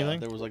belt a or anything?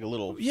 There was like a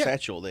little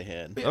satchel they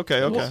had. Okay.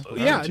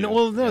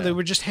 They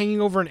were just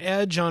hanging over an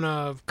edge on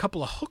a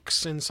couple of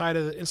hooks inside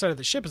of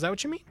the ship. Is that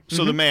what you mean?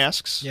 So the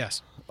masks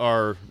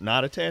are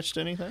not attached to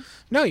anything?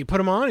 No, you put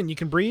them on and you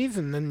can breathe,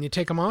 and then you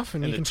take them off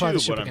and you can fly the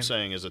ship again. What I'm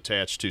saying is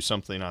attached to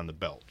something on the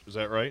belt. Is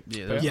that right?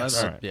 Yeah.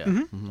 Yes. All right. Yeah.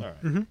 Mm-hmm. All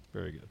right.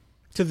 Very good.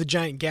 To the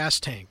giant gas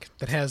tank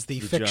that has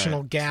the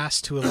fictional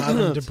gas to allow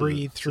them to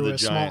breathe through a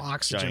small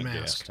oxygen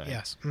mask.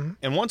 Yes. Mm-hmm.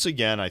 And once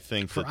again, I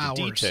think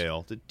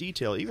that the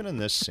detail, even in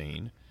this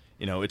scene,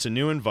 it's a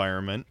new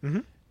environment.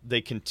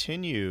 They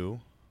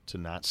continue to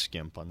not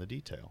skimp on the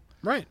detail.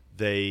 Right.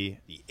 The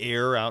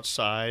air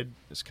outside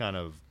is kind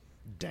of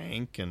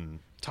dank and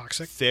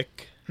toxic,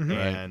 thick,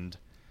 and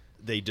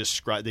they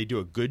do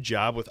a good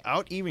job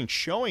without even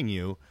showing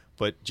you,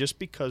 but just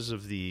because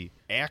of the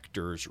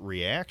actors'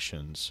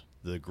 reactions,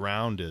 the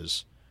ground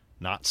is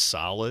not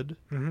solid.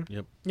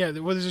 Yep. Yeah.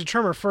 Well, there's a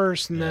tremor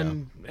first,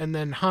 and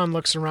then Han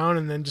looks around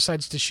and then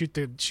decides to shoot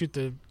the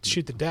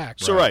deck.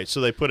 So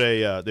so they put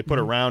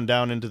a round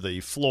down into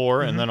the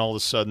floor, and then all of a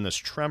sudden this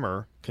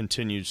tremor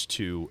continues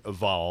to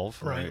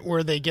evolve. Right.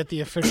 Where they get the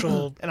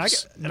official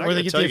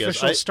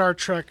official Star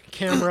Trek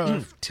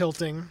camera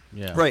tilting.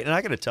 Yeah. Right. And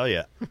I got to tell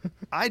you,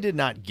 I did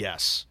not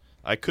guess.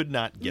 I could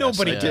not guess.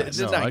 Nobody did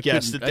not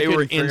guess that they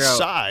were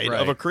inside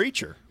of a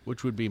creature.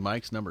 Which would be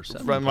Mike's number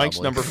 7. Right, Mike's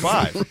number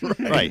 5.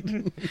 Right.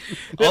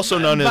 Also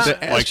known as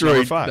Mike's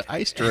number 5. The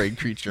asteroid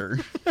creature.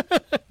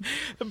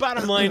 The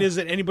bottom line is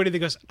that anybody that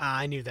goes,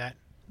 I knew that.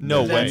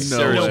 No way.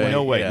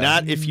 No way. Yeah.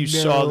 Not if you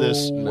saw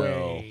this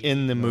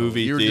in the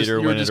movie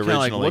theater when it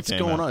originally came out. What's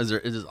going on? Is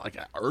it like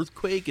an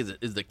earthquake?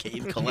 Is the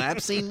cave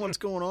collapsing? What's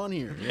going on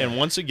here? And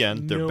once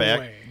again,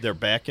 they're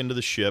back into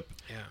the ship.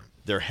 Yeah.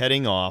 They're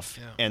heading off,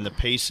 and the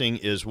pacing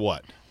is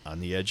what? On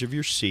the edge of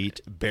your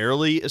seat,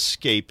 barely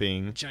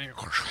escaping. Giant.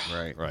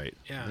 Right.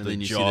 Yeah. And The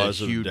then you jaws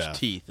see of the huge death.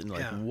 teeth,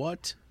 and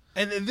what?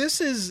 And this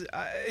is,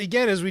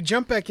 again, as we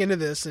jump back into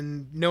this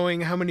and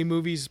knowing how many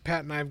movies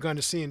Pat and I have gone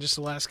to see in just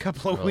the last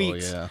couple of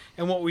weeks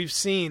and what we've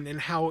seen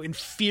and how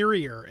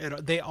inferior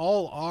they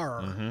all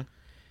are,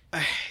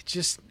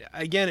 just,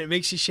 again, it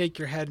makes you shake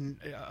your head and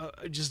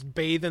just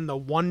bathe in the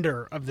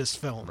wonder of this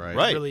film.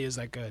 Right. It really is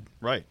that good.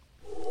 Right.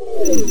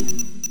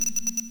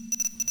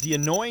 The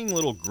annoying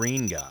little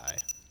green guy.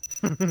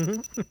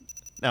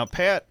 Now,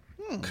 Pat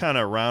kind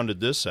of rounded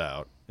this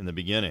out in the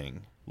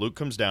beginning. Luke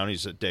comes down.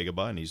 He's at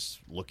Dagobah, and he's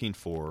looking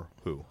for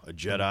who? A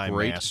Jedi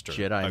Master.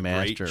 Great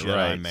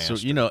Jedi Master.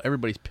 So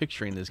everybody's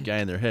picturing this guy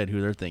in their head who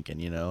they're thinking,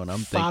 and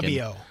I'm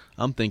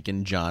I'm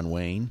thinking John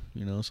Wayne,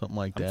 something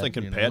like that. I'm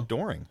thinking Pat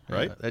Doring,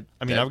 right?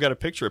 Yeah, I've got a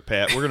picture of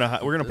Pat. We're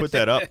gonna put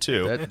that up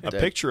too. A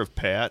picture of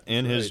Pat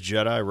in his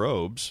Jedi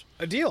robes.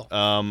 A deal.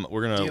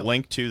 We're gonna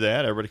link to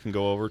that. Everybody can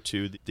go over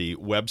to the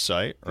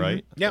website,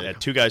 right? Yeah. At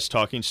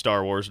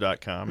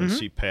 2GuysTalkingStarWars.com and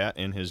see Pat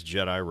in his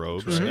Jedi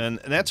robes, and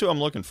that's who I'm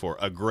looking for.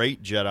 A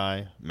great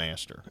Jedi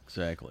master.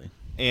 Exactly.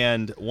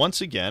 And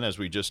once again, as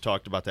we just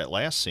talked about that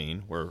last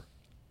scene, where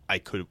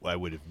I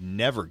would have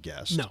never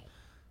guessed. No.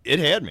 It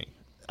had me.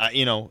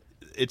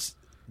 It's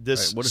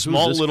this Right.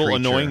 small Who's this little creature?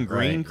 annoying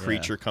green Right,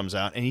 creature comes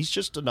out, and he's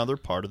just another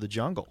part of the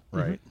jungle.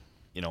 Right.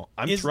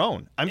 I'm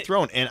thrown.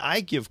 And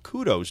I give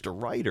kudos to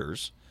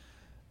writers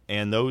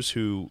and those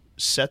who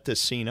set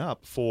this scene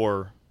up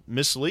for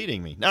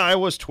misleading me. Now, I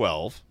was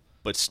 12,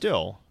 but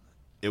still,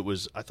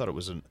 I thought it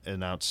was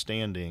an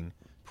outstanding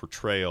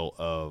portrayal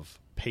of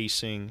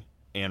pacing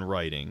and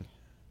writing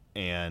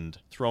and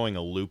throwing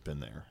a loop in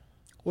there.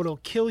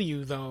 What'll kill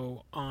you,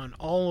 though, on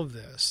all of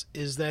this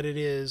is that it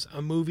is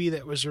a movie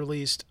that was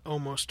released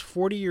almost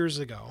 40 years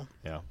ago.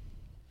 Yeah.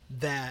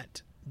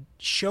 That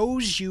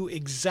shows you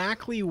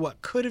exactly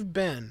what could have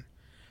been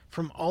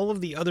from all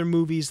of the other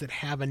movies that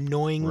have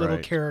annoying little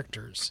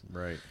characters.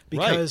 Right.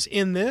 Because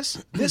in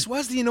this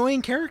was the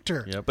annoying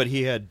character. Yep. But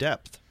he had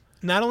depth.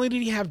 Not only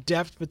did he have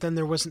depth, but then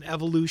there was an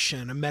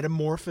evolution, a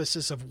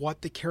metamorphosis of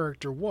what the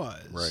character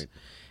was. Right.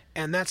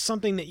 And that's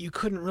something that you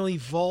couldn't really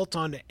vault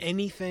onto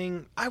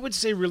anything. I would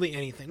say really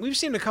anything. We've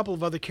seen a couple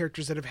of other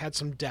characters that have had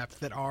some depth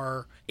that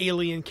are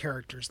alien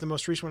characters. The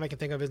most recent one I can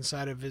think of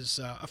inside of is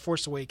A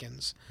Force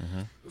Awakens.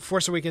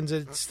 Force Awakens,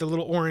 it's the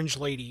little orange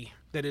lady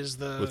that is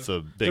With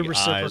the big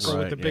reciprocal eyes.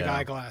 with the big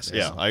eyeglasses.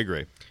 Yeah, I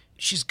agree.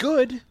 She's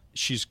good.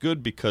 She's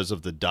good because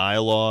of the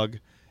dialogue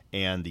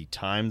and the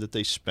time that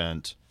they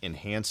spent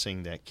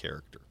enhancing that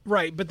character.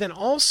 Right, but then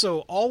also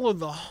all of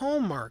the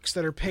hallmarks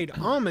that are paid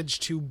homage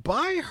to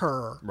by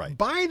her,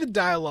 by the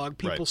dialogue,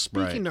 people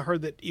speaking to her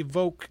that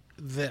evoke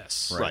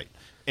this. Right.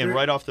 And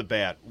right off the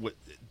bat,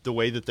 the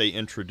way that they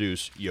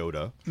introduce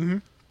Yoda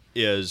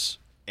is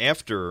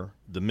after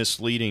the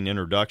misleading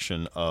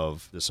introduction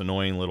of this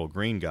annoying little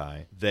green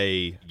guy,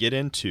 they get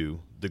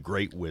into the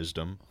great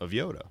wisdom of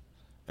Yoda.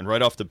 And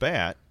right off the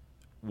bat,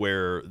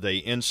 where they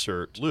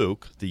insert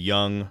Luke, the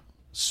young,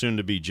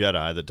 soon-to-be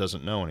Jedi that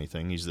doesn't know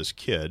anything, he's this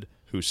kid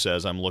who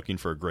says, I'm looking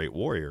for a great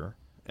warrior,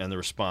 and the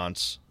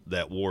response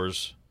that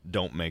wars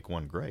don't make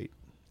one great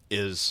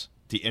is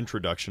the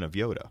introduction of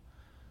Yoda.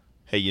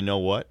 Hey, you know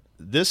what?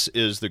 This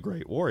is the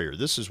great warrior.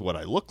 This is what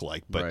I look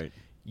like, but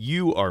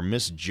you are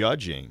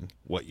misjudging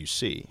what you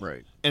see.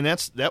 Right. And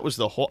that was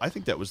the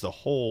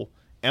whole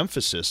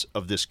emphasis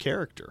of this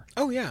character.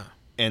 Oh, yeah.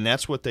 And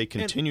that's what they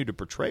continue to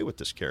portray with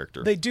this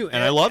character. They do.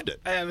 And I loved it.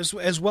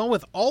 As well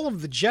with all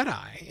of the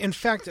Jedi. In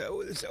fact,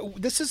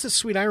 this is the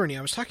sweet irony.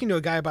 I was talking to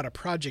a guy about a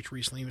project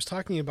recently. He was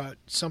talking about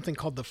something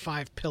called the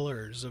 5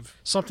 pillars of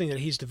something that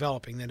he's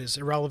developing that is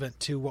irrelevant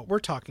to what we're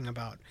talking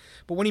about.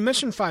 But when he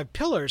mentioned 5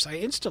 pillars, I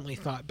instantly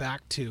thought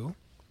back to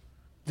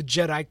the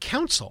Jedi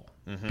Council,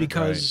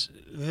 because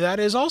that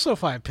is also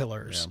 5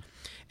 pillars. Yeah.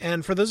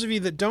 And for those of you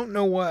that don't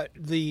know what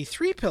the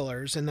 3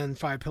 pillars and then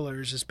 5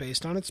 pillars is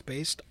based on, it's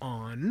based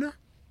on...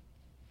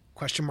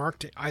 Question mark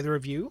to either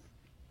of you?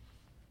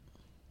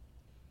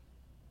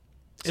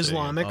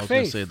 Islamic faith. I was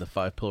going to say the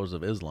 5 pillars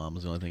of Islam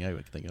is the only thing I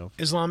would think of.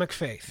 Islamic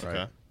faith.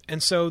 Okay.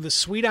 And so the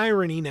sweet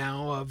irony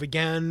now of,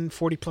 again,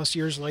 40 plus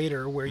years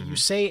later, where you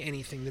say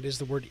anything that is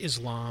the word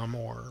Islam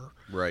or...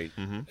 Right.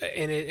 And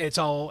it's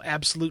all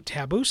absolute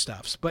taboo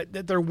stuffs. But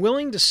that they're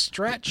willing to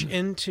stretch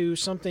into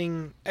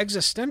something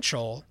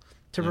existential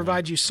to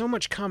provide you so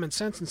much common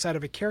sense inside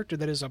of a character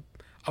that is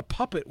a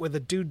puppet with a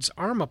dude's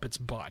arm up its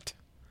butt.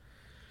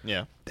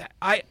 Yeah.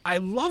 I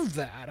love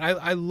that.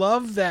 I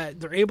love that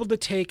they're able to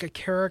take a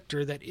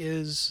character that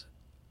is,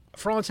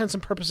 for all intents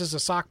and purposes, a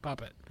sock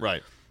puppet.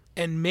 Right.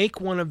 And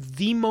make one of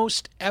the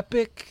most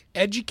epic,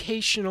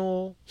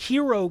 educational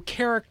hero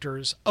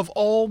characters of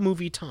all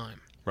movie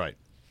time. Right.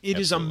 It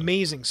is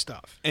amazing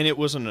stuff. And it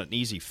wasn't an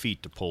easy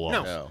feat to pull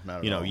off. No, not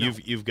at you know, all.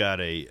 you've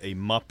got a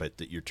Muppet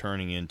that you're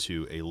turning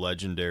into a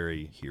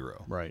legendary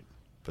hero. Right.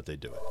 But they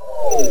do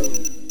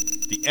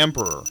it. The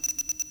Emperor.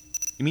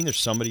 You mean there's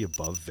somebody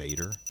above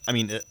Vader? I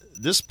mean,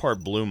 this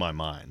part blew my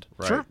mind.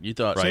 Right. Sure. You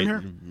thought, Right.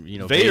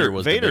 Vader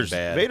was the big Vader's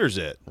bad. Vader's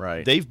it.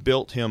 Right. They've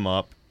built him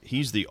up.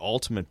 He's the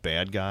ultimate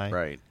bad guy.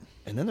 Right.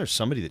 And then there's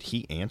somebody that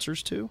he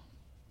answers to?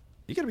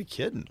 You got to be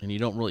kidding. And you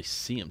don't really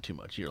see him too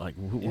much. You're like,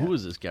 who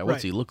is this guy? What's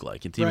Right. he look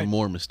like? It's even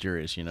more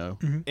mysterious,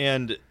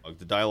 And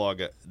the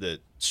dialogue that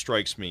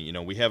strikes me,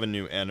 we have a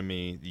new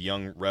enemy, the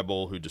young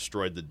rebel who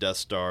destroyed the Death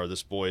Star.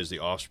 This boy is the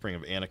offspring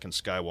of Anakin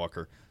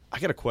Skywalker. I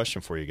got a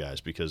question for you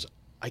guys because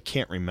I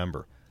can't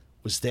remember.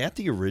 Was that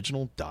the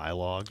original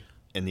dialogue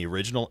in the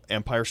original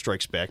Empire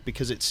Strikes Back?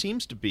 Because it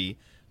seems to be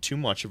too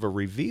much of a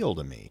reveal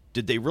to me.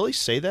 Did they really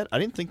say that? I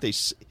didn't think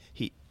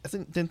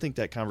didn't think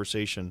that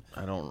conversation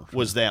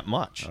was that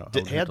much.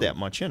 It had that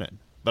much in it.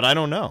 But I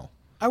don't know.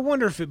 I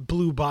wonder if it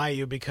blew by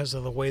you because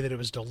of the way that it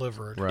was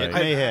delivered. Right. It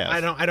may have.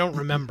 I don't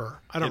remember.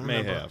 It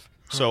may have.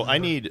 So I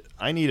need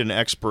an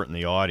expert in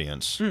the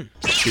audience to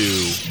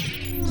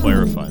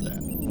clarify that.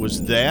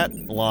 Was that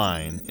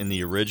line in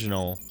the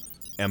original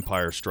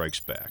Empire Strikes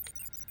Back?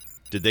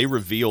 Did they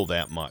reveal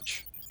that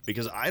much?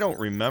 Because I don't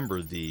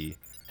remember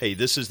hey,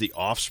 this is the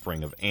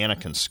offspring of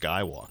Anakin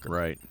Skywalker.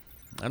 Right.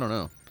 I don't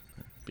know.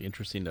 It'd be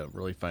interesting to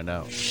really find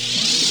out.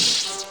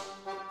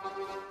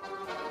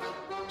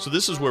 So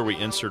this is where we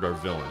insert our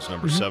villains,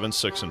 number 7,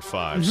 6, and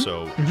 5.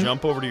 So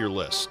jump over to your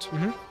list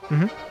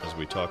as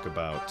we talk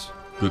about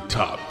The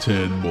top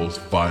 10 most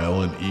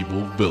vile and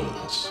evil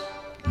villains.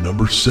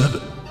 Number 7.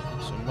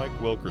 So Mike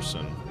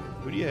Wilkerson,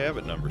 who do you have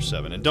at number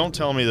 7? And don't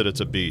tell me that it's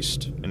a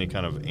beast, any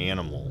kind of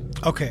animal.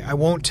 Okay, I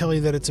won't tell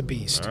you that it's a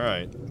beast. All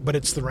right. But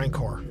it's the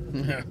Rancor.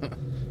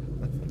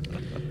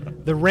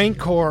 The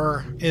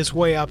Rancor is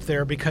way up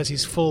there because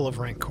he's full of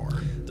Rancor.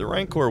 The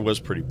Rancor was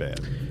pretty bad.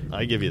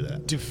 I give you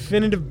that.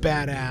 Definitive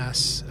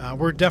badass.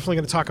 We're definitely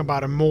going to talk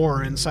about him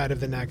more inside of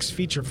the next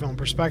feature film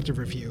perspective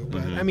review.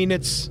 But, I mean,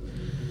 it's...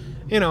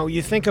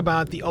 you think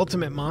about the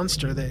ultimate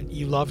monster that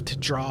you love to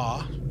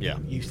draw. Yeah.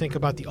 You think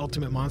about the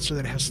ultimate monster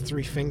that has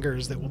 3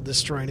 fingers that will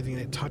destroy anything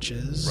that it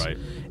touches. Right.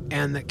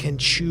 And that can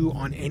chew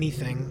on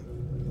anything.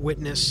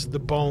 Witness the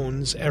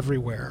bones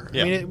everywhere.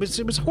 Yeah. I mean, it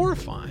was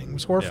horrifying. It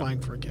was horrifying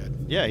for a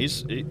kid. Yeah,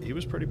 he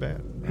was pretty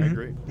bad. I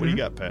agree. What do you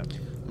got, Pat?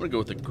 I'm going to go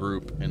with the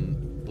group,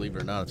 and believe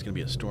it or not, it's going to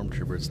be a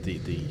stormtrooper. It's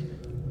the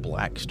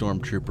black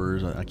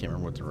stormtroopers. I can't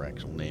remember what their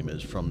actual name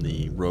is, from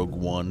the Rogue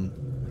One.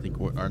 I think,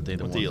 aren't they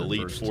the ones The that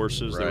elite first?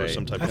 forces? Right. There was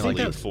some type of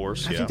elite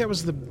force. I think that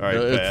was the... All right,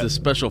 It's Pat. the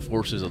special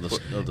forces of the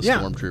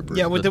stormtroopers.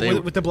 Yeah, with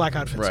But the black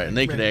outfits. Right, and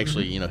they could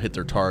actually hit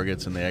their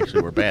targets, and they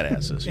actually were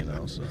badasses.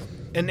 So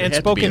and They had to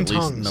be spoken at least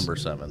tongues. number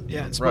 7.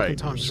 Yeah, and spoken right.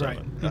 tongues. Right.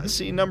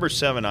 See, number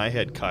 7, I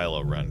had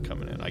Kylo Ren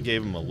coming in. I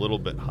gave him a little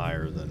bit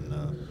higher than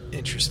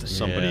Interesting.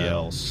 somebody Yeah.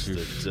 else.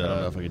 Oof, I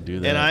don't know if I could do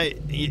that.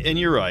 And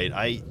you're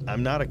right.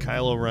 I'm not a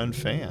Kylo Ren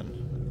fan.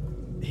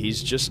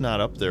 He's just not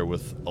up there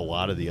with a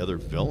lot of the other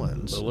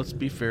villains. But let's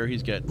be fair,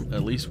 he's got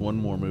at least one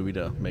more movie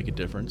to make a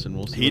difference, and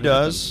we'll see. He what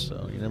does.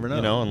 happens. So you never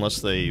know.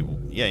 Unless they,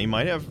 he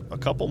might have a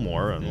couple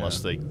more,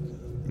 unless they,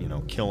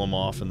 kill him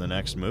off in the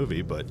next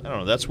movie. But I don't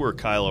know. That's where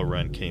Kylo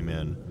Ren came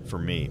in for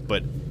me.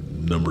 But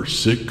Number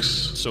 6.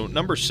 so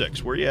number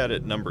 6, where you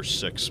at number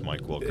 6,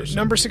 Mike Wilkerson?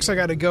 Number 6, I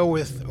got to go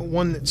with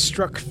one that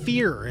struck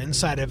fear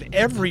inside of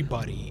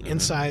everybody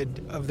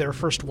inside of their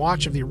first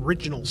watch of the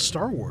original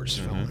Star Wars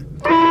film.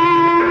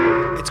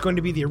 It's going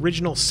to be the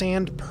original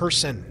Sand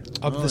Person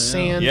of the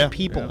Sand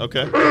People. Yeah.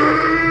 Okay.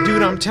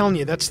 Dude, I'm telling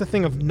you, that's the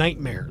thing of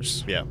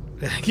nightmares. Yeah.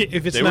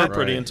 If it's They not were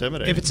pretty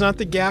intimidating. If it's not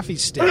the gaffy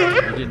stick,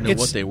 I didn't know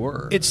what they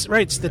were. It's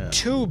the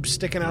tube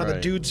sticking out of the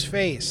Right. dude's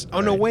face.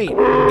 Oh no, wait!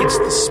 It's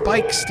the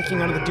spike sticking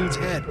out of the dude's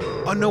head.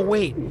 Oh no,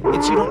 wait!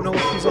 It's you don't know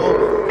if he's all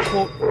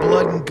quote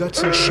blood and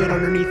guts and shit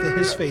underneath of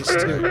his face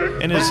too.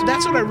 And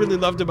that's what I really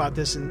loved about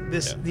this and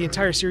the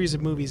entire series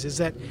of movies is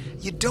that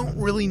you don't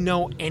really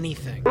know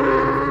anything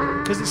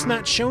because it's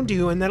not shown to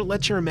you, and that it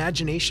lets your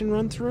imagination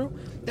run through.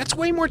 That's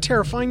way more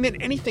terrifying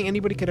than anything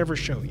anybody could ever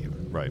show you.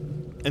 Right.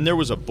 And there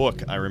was a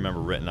book I remember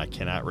written, I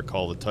cannot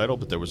recall the title,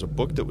 but there was a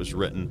book that was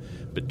written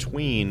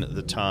between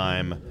the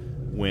time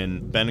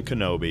when Ben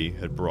Kenobi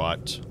had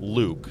brought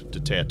Luke to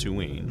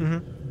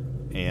Tatooine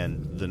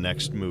and the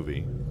next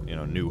movie,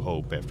 New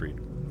Hope, after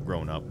he'd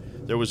grown up.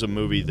 There was a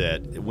movie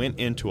that went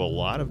into a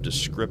lot of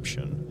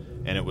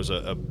description, and it was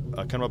a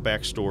kind of a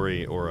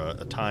backstory or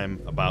a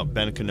time about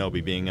Ben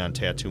Kenobi being on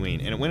Tatooine.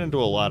 And it went into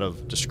a lot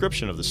of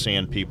description of the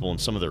Sand People and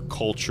some of their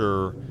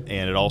culture,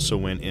 and it also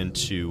went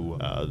into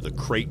the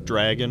Crate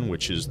Dragon,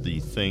 which is the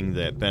thing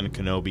that Ben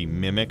Kenobi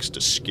mimics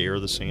to scare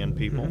the Sand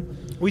People.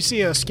 We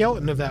see a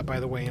skeleton of that, by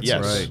the way. In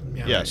Yes, some-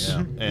 Yeah. yes,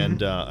 Yeah.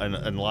 and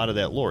a lot of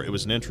that lore. It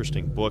was an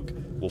interesting book.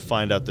 We'll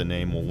find out the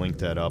name. We'll link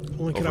that up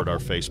We'll link it over up. at our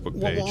Facebook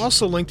Well, page. we'll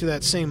also link to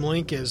that same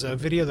link is a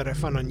video that I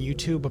found on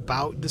YouTube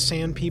about the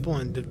Sand People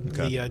and the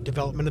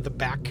development of the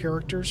back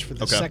characters for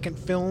the second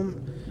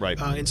film, Right.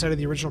 Inside of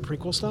the original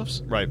prequel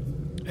stuffs. Right.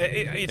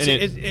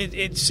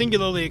 It's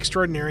singularly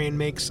extraordinary and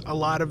makes a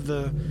lot of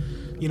the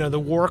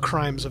war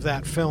crimes of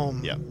that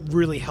film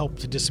really help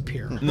to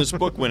disappear. And this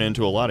book went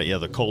into a lot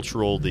of the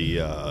cultural,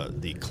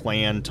 the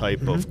clan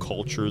type of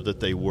culture that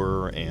they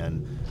were,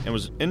 and it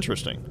was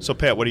interesting. So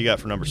Pat, what do you got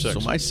for number 6? So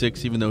my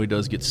 6, even though he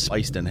does get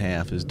sliced in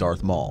half, is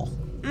Darth Maul.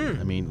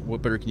 I mean,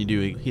 what better can you do?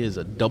 He has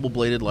a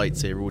double-bladed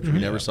lightsaber, which we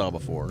never saw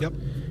before. Yep.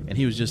 And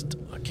he was just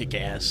a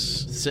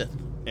kick-ass Sith.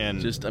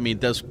 And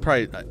that's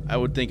probably, I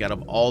would think, out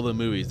of all the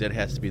movies, that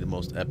has to be the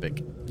most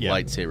epic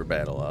lightsaber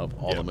battle out of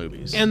all the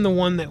movies. And the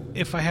one that,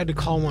 if I had to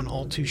call one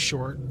all too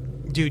short,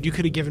 dude, you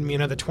could have given me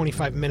another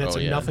 25 minutes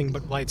of nothing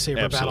but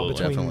lightsaber battle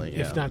between, Definitely,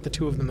 if not the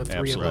two of them, the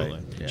three of Absolutely.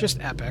 them. Yeah.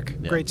 Just epic.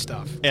 Yeah. Great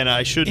stuff. And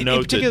I should In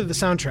note particular, that the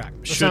soundtrack.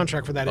 The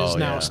soundtrack for that is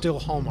now still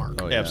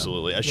Hallmark. Oh, yeah.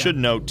 absolutely. I should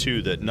note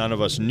too that none of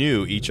us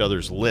knew each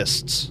other's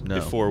lists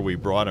before we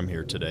brought him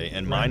here today.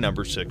 And my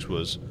number 6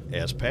 was,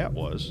 as Pat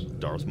was,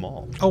 Darth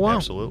Maul. Oh, wow.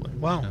 Absolutely.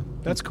 Wow.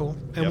 That's cool.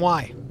 And Yep.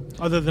 why?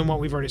 other than what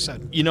we've already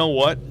said. You know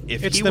what?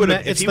 If It's he the would me-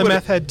 have, it's the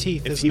meth head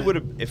teeth, If isn't he would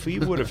have, if he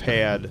would have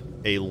had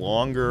a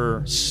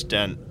longer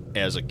stint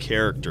as a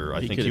character,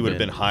 I think he would have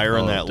been higher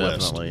on that list.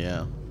 Definitely,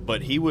 yeah.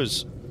 But he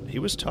was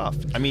tough.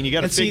 I mean, you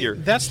got to figure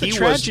that's the he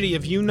tragedy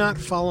of you not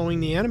following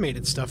the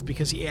animated stuff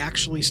because he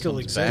actually still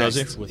exists.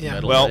 Does he? With Yeah.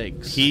 metal Well,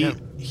 legs.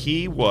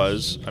 he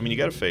was. I mean, you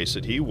got to face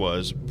it. He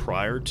was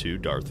prior to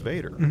Darth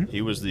Vader. Mm-hmm.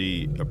 He was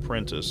the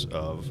apprentice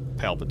of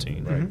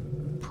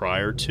Palpatine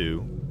prior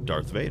to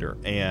Darth Vader,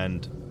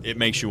 and it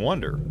makes you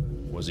wonder: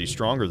 was he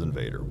stronger than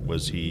Vader?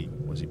 Was he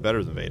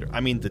better than Vader? I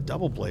mean, the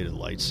double-bladed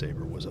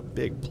lightsaber was a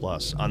big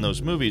plus on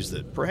those movies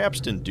that perhaps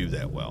didn't do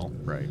that well,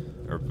 Right.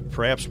 or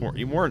perhaps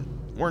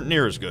weren't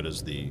near as good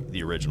as the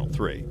original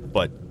three.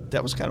 But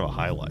that was kind of a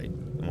highlight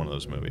in one of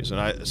those movies, and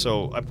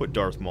I put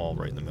Darth Maul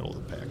right in the middle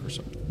of the pack or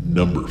something.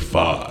 Number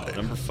 5.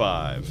 Number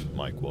 5,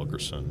 Mike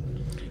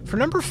Wilkerson. For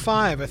number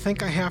 5, I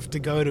think I have to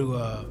go to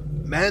a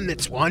man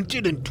that's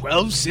wanted in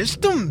 12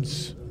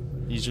 systems.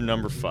 He's your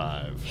number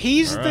 5.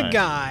 He's All the right.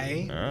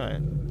 guy All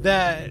right.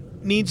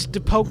 that needs to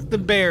poke the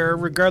bear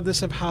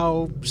regardless of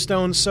how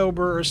stone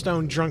sober or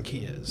stone drunk he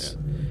is.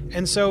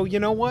 And so, you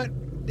know what?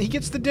 He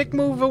gets the Dick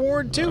Move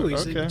Award, too.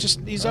 He's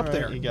All up right,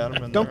 there. You got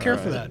him in Don't there. care All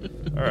for right.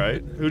 that. All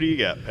right. Who do you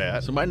got,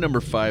 Pat? So my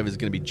number 5 is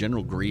going to be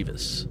General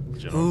Grievous.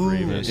 General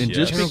Grievous. And yes.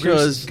 just General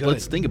Grievous is because, good.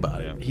 let's think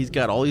about it. Yeah. He's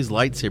got all these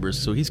lightsabers,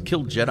 so he's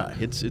killed Jedi.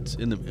 It's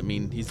in the. I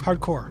mean, he's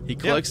Hardcore. He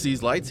collects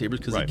these lightsabers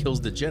because Right. he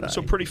kills the Jedi.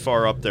 So pretty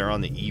far up there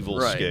on the evil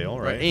scale,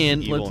 right?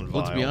 And evil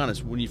let's be vile.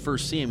 honest, when you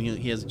first see him,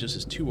 he has just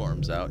his 2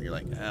 arms out, and you're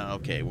like,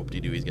 okay,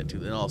 whoop-de-doo, he's got 2.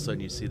 Then all of a sudden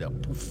you see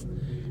that poof,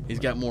 he's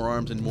got more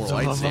arms and more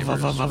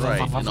lightsabers,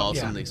 right? And all of a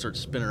sudden they start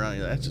spinning around.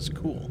 You're like, that's just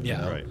cool.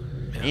 Yeah. Right.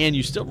 And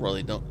you still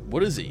really don't.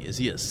 What is he? Is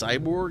he a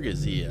cyborg?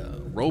 Is he a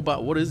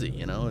robot? What is he?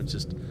 You know, it's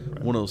just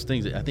one of those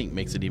things that I think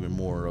makes it even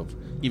more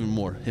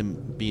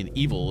him being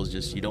evil is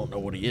just you don't know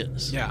what he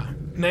is. Yeah.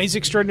 Now, he's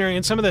extraordinary.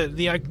 And some of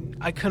the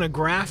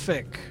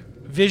iconographic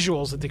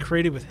visuals that they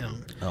created with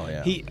him. Oh,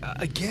 yeah. He,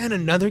 again,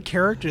 another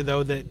character,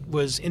 though, that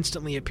was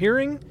instantly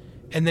appearing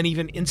and then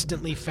even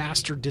instantly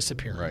faster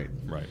disappearing. Right.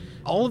 Right.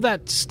 All of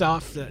that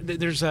stuff.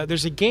 There's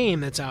a game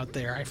that's out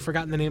there. I've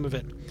forgotten the name of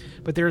it,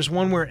 but there's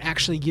one where it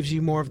actually gives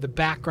you more of the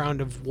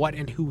background of what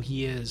and who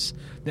he is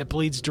that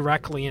bleeds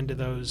directly into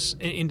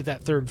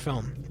that third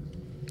film.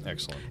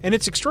 Excellent. And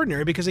it's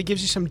extraordinary because it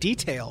gives you some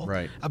detail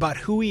about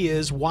who he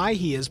is, why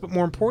he is, but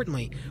more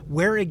importantly,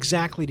 where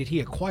exactly did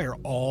he acquire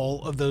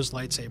all of those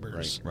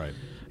lightsabers? Right.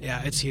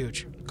 Yeah, it's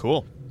huge.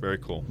 Cool. Very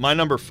cool. My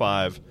number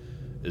 5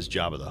 is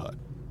Jabba the Hutt.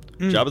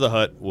 Jabba the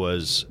Hutt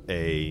was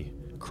a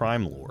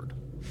crime lord.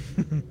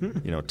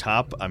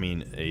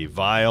 A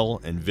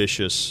vile and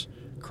vicious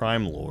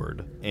crime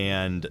lord.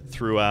 And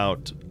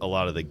throughout a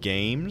lot of the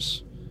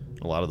games,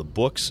 a lot of the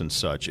books and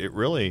such, it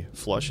really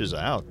flushes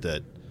out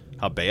that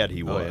how bad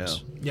he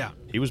was. Yeah.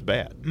 He was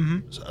bad.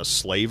 A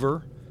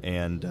slaver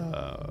and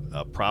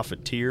a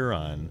profiteer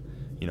on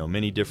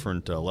many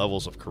different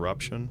levels of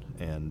corruption.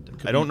 And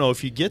I don't know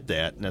if you get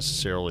that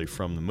necessarily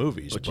from the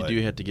movies. But you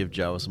do have to give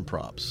Jawa some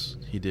props.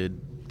 He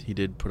did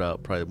put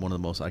out probably one of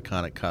the most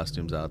iconic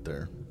costumes out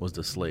there was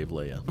the slave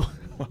Leia.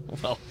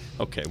 Well,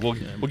 okay, we'll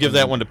give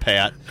that one to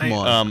Pat. Come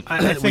on.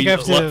 I think I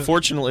have to.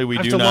 Fortunately, we I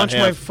have do to not launch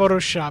have. my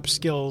Photoshop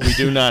skills. We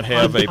do not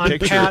have a on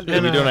picture. Pat We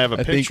and don't have a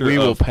I think picture. we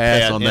will of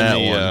pass Pat on in that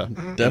the, one.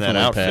 in Definitely that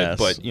outfit, pass.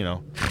 but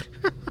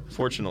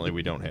fortunately,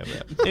 we don't have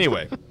that.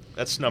 Anyway,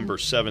 that's number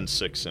 7,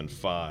 6, and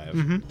 5,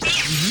 and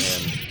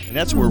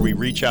that's where we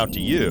reach out to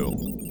you,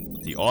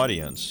 the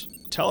audience.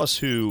 Tell us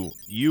who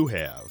you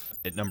have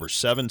at number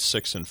 7,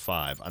 6, and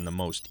 5 on the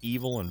most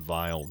evil and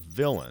vile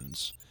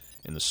villains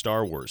in the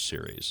Star Wars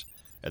series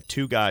at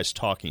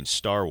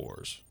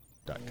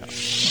 2GuysTalkingStarWars.com.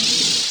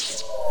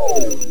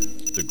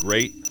 The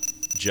Great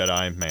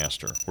Jedi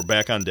Master. We're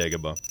back on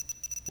Dagobah.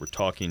 We're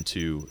talking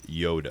to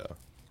Yoda.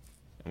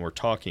 And we're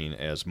talking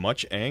as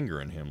much anger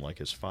in him like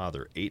his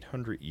father.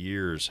 800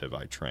 years have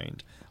I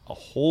trained. A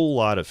whole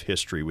lot of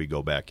history we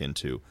go back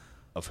into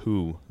of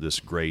who this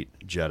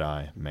great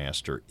Jedi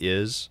Master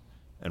is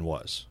and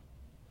was.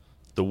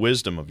 The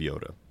wisdom of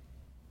Yoda.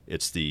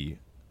 It's the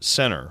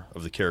center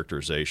of the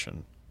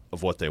characterization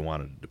of what they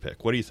wanted to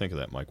depict. What do you think of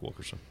that, Mike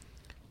Wilkerson?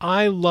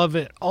 I love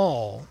it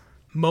all,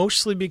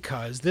 mostly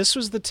because this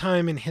was the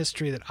time in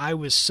history that I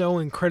was so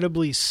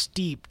incredibly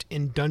steeped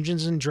in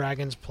Dungeons &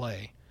 Dragons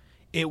play,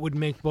 it would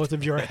make both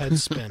of your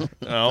heads spin.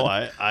 Oh,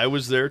 I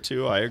was there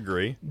too. I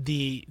agree.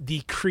 The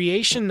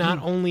creation not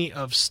only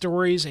of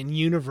stories and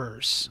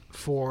universe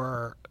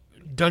for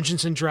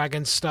Dungeons &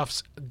 Dragons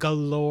stuffs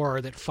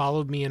galore that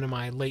followed me into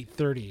my late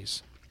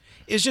 30s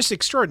is just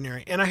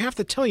extraordinary. And I have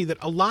to tell you that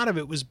a lot of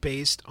it was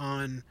based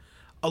on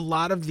a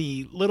lot of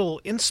the little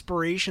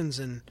inspirations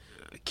and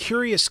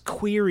curious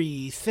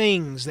query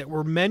things that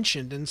were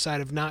mentioned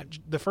inside of not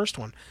the first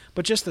one,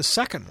 but just the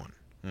second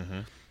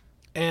one.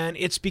 And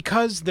it's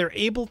because they're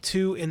able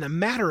to, in a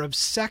matter of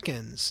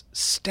seconds,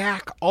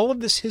 stack all of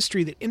this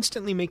history that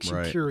instantly makes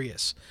you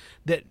curious,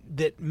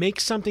 that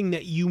makes something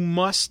that you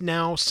must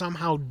now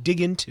somehow dig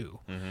into.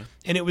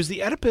 And it was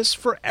the Oedipus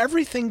for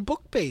everything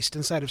book-based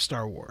inside of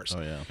Star Wars.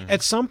 Oh, yeah.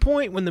 At some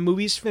point, when the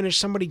movie's finished,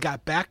 somebody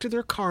got back to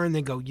their car and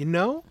they go,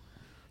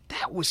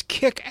 that was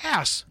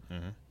kick-ass.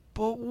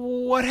 But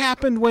what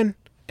happened when...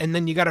 And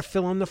then you got to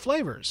fill in the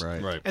flavors.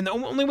 Right. And the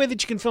only way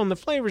that you can fill in the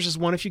flavors is,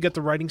 one, if you get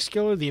the writing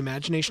skill or the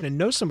imagination and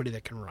know somebody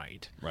that can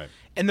write. Right.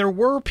 And there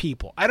were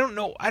people. I don't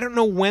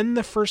know when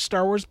the first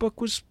Star Wars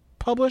book was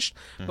published,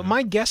 but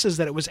my guess is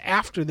that it was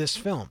after this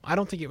film. I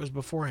don't think it was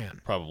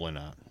beforehand. Probably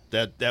not.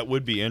 That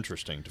would be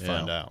interesting to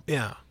find out.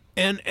 Yeah.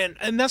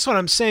 And that's what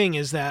I'm saying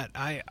is that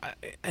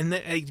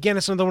again,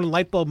 it's another one of the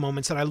light bulb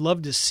moments that I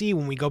love to see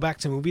when we go back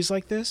to movies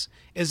like this,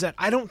 is that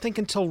I don't think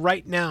until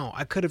right now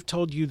I could have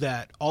told you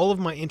that all of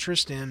my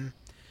interest in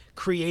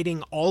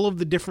creating all of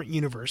the different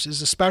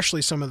universes,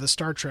 especially some of the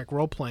Star Trek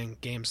role-playing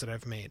games that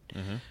I've made,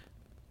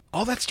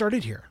 all that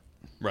started here.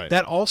 Right.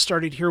 That all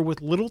started here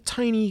with little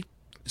tiny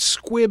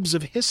squibs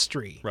of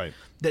history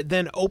that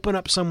then open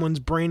up someone's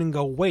brain and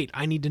go, wait,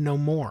 I need to know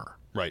more.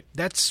 Right.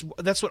 That's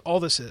what all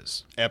this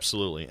is.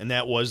 Absolutely. And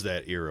that was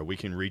that era. We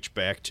can reach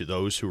back to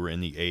those who were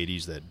in the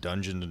 80s, that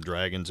Dungeons and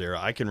Dragons era.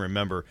 I can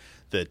remember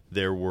that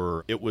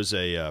it was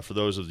for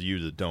those of you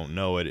that don't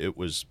know it, it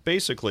was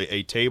basically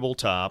a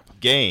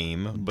tabletop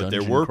game, but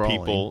there were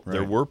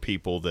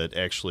people that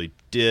actually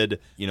did,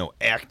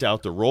 act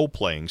out the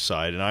role-playing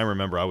side. And I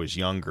remember I was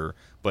younger,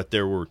 but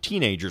there were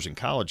teenagers and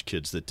college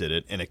kids that did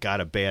it, and it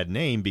got a bad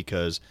name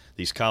because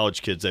these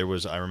college kids, I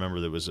remember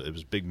it was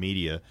big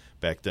media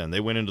back then. They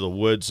went into the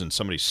woods and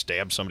somebody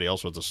stabbed somebody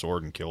else with a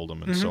sword and killed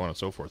them, and so on and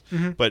so forth.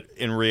 But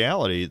in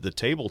reality, the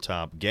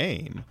tabletop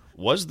game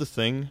was the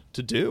thing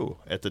to do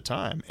at the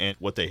time. And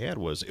what they had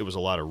was, it was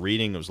a lot of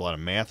reading, it was a lot of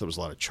math, it was a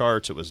lot of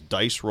charts, it was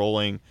dice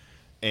rolling,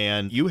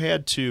 and you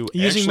had to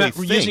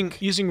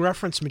using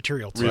reference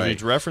material too.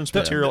 Reference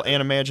material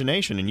and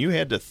imagination, and you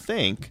had to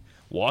think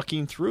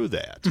walking through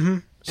that.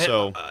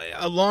 So,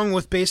 along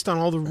with based on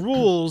all the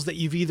rules that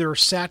you've either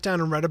sat down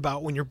and read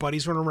about when your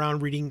buddies went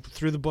around reading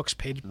through the books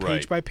page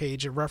by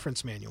page of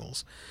reference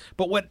manuals.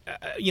 But what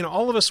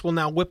all of us will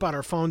now whip out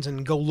our phones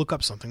and go look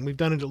up something. We've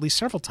done it at least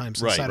several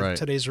times inside of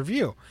today's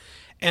review.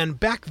 And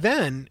back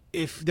then,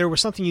 if there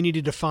was something you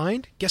needed to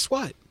find, guess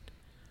what?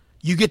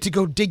 You get to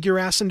go dig your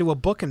ass into a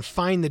book and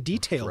find the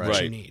detail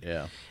that you need.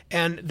 Yeah.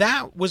 And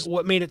that was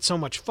what made it so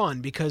much fun,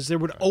 because there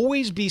would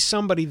always be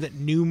somebody that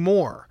knew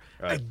more.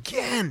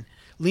 Again,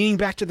 leaning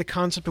back to the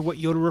concept of what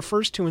Yoda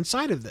refers to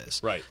inside of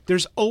this.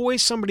 There's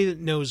always somebody that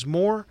knows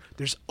more.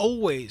 There's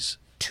always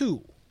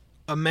two,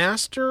 a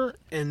master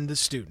and the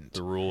student.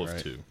 The rule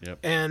of two. Yep.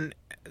 And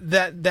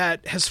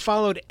that has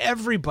followed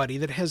everybody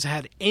that has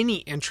had any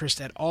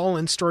interest at all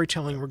in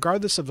storytelling,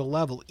 regardless of the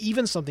level,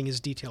 even something as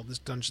detailed as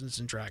Dungeons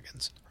and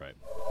Dragons. Right.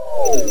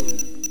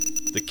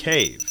 The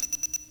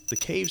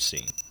cave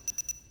scene.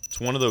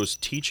 It's one of those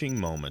teaching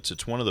moments.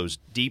 It's one of those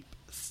deep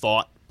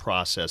thought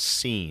process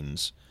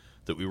scenes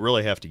that we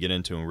really have to get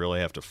into and really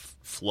have to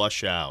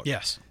flush out.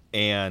 Yes.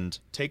 And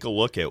take a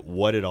look at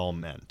what it all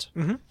meant.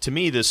 To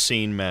me, this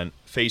scene meant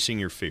facing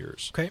your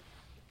fears. Okay.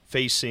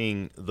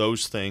 Facing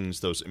those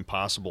things, those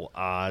impossible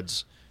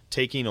odds,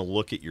 taking a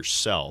look at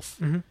yourself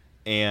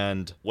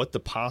and what the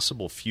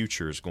possible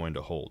future is going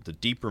to hold, the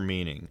deeper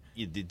meaning,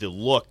 the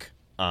look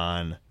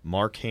on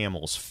Mark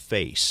Hamill's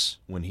face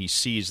when he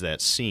sees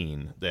that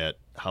scene,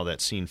 how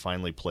that scene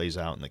finally plays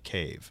out in the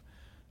cave.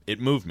 It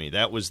moved me.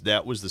 That was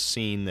the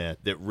scene that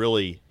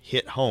really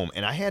hit home,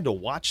 and I had to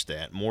watch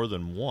that more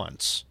than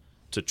once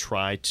to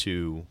try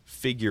to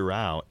figure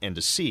out and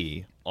to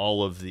see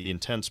all of the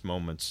intense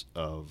moments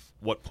of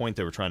what point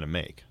they were trying to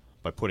make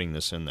by putting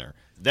this in there.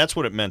 That's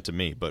what it meant to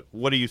me, but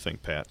what do you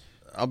think, Pat?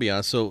 I'll be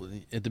honest. So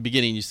at the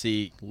beginning, you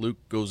see Luke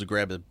goes to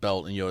grab his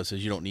belt, and Yoda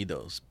says, "You don't need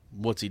those."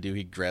 What's he do?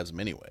 He grabs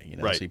them anyway.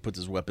 Right. So he puts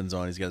his weapons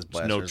on. He's got his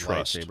blaster, no his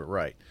trust. lightsaber.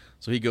 Right.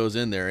 So he goes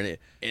in there, and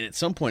at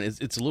some point,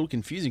 it's a little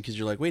confusing because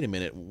you're like, wait a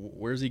minute,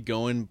 where's he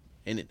going?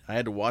 And I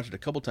had to watch it a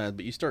couple times,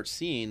 but you start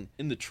seeing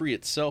in the tree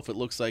itself, it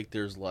looks like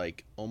there's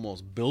like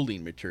almost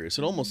building material.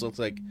 So it almost looks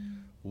like,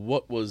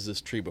 what was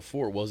this tree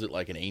before? Was it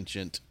like an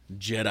ancient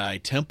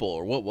Jedi temple,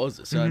 or what was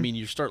it? So I mean,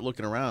 you start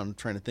looking around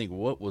trying to think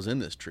what was in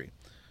this tree.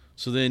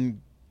 So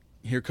then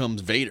here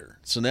comes Vader.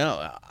 So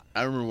now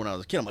I remember when I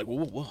was a kid, I'm like,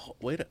 well,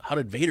 wait, how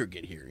did Vader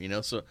get here?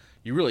 So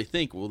you really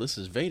think, well, this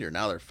is Vader.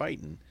 Now they're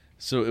fighting.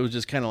 So it was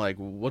just kind of like,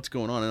 what's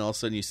going on? And all of a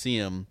sudden you see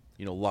him,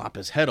 lop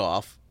his head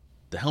off.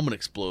 The helmet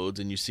explodes,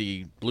 and you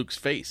see Luke's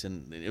face.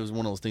 And it was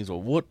one of those things,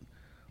 well, what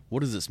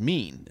does this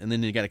mean? And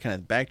then you got to kind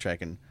of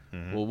backtrack and,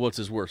 well, what's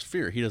his worst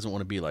fear? He doesn't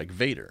want to be like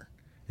Vader.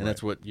 And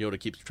that's what Yoda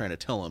keeps trying to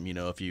tell him.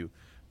 If you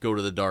go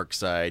to the dark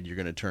side, you're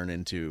going to turn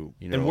into,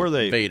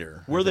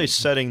 Vader. Were they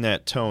setting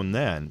that tone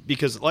then?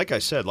 Because like I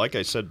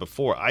said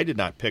before, I did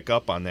not pick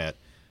up on that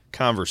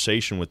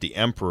conversation with the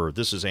Emperor.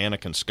 This is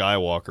Anakin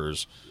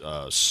Skywalker's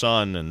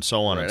son, and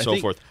so on and so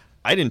forth.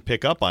 I didn't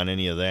pick up on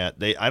any of that.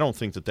 I don't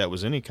think that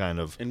was any kind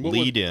of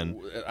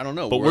lead-in. I don't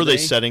know. But were they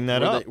setting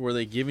that up? Were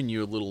they giving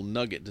you a little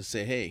nugget to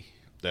say, hey,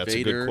 that's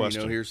Vader, a good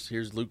question.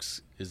 Here's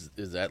Luke's.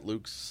 Is that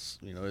Luke's?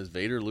 Is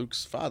Vader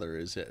Luke's father?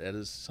 Is that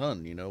his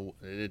son?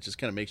 It just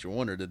kind of makes you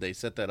wonder. Did they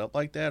set that up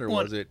like that, or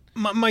was it?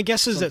 My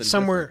guess is that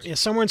somewhere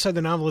different? inside the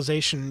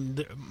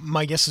novelization,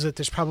 my guess is that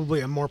there's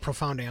probably a more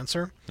profound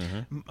answer.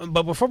 Mm-hmm.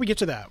 But before we get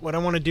to that, what I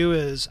want to do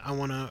is I'm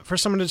going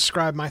to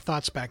describe my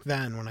thoughts back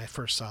then when I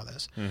first saw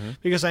this,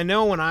 because I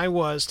know when I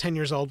was 10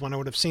 years old when I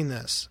would have seen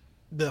this,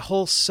 the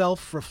whole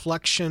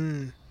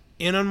self-reflection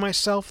in on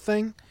myself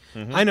thing.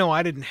 I know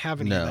I didn't have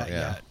any of that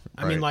yet.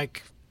 I mean,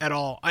 like, at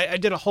all. I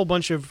did a whole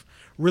bunch of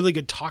really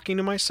good talking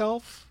to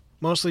myself,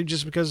 mostly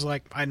just because,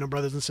 like, I had no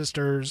brothers and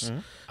sisters.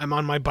 I'm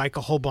on my bike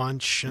a whole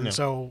bunch, and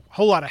so a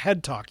whole lot of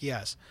head talk,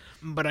 yes.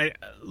 But I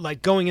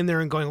like going in there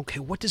and going,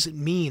 okay, what does it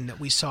mean that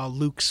we saw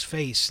Luke's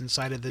face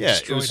inside of the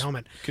destroyed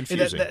helmet?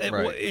 Confusing.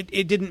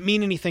 It didn't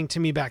mean anything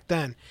to me back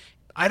then.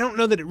 I don't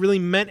know that it really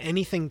meant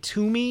anything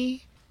to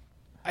me.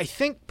 I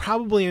think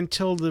probably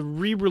until the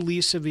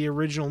re-release of the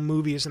original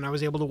movies, and I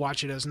was able to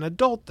watch it as an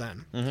adult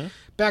then.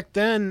 Back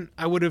then,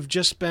 I would have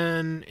just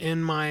been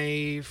in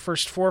my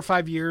first 4 or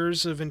 5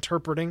 years of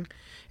interpreting.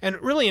 And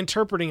really,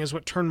 interpreting is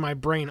what turned my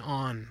brain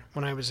on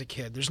when I was a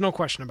kid. There's no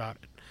question about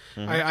it.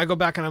 I go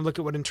back and I look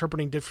at what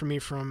interpreting did for me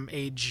from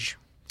age,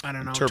 I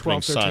don't know,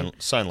 12, 13.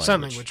 Sign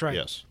language, right.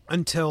 Yes.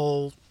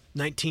 Until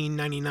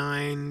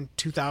 1999,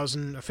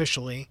 2000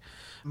 officially.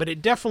 But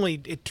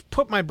it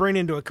put my brain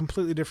into a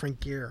completely different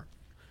gear.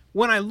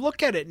 When I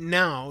look at it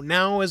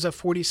now as a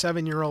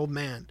 47-year-old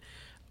man,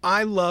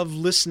 I love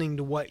listening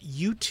to what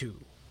you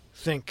two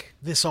think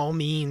this all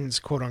means,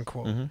 quote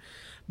unquote.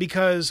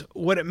 Because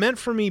what it meant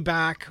for me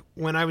back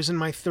when I was in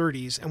my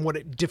 30s and what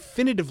it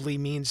definitively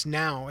means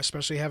now,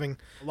 especially having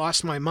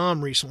lost my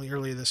mom recently,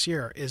 earlier this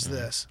year, is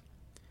this.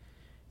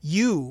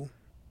 You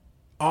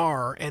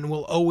are and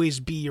will always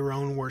be your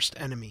own worst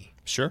enemy.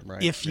 Sure.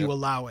 Right. If you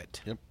allow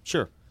it. Yep.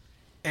 Sure.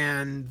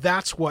 And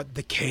that's what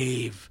the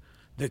cave,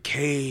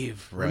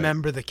 right.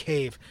 Remember the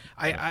cave.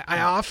 I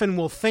often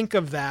will think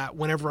of that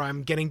whenever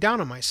I'm getting down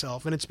on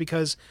myself, and it's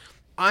because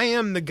I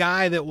am the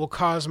guy that will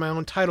cause my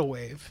own tidal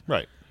wave.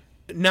 Right.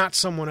 Not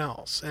someone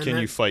else. And Can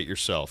you fight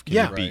yourself?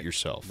 Can you beat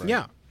yourself? Right.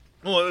 Yeah.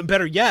 Well,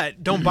 better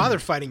yet, don't bother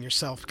fighting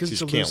yourself because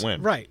you can't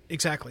win. Right,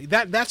 exactly.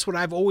 That's what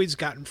I've always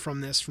gotten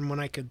from this, from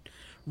when I could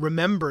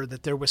remember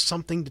that there was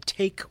something to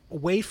take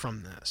away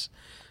from this.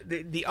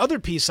 The other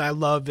piece I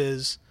love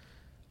is,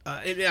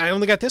 I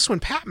only got this when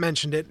Pat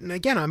mentioned it, and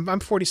again,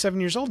 I'm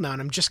 47 years old now,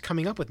 and I'm just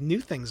coming up with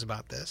new things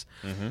about this.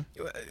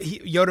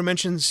 Yoda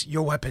mentions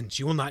your weapons;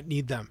 you will not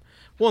need them.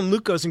 Well, and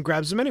Luke goes and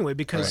grabs them anyway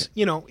because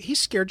he's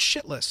scared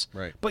shitless.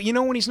 Right. But you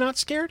know when he's not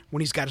scared?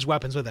 When he's got his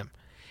weapons with him.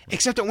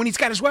 Except that when he's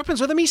got his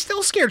weapons with him, he's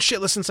still scared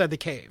shitless inside the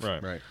cave.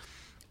 Right.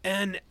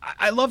 And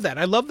I love that.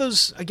 I love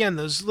those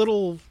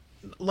little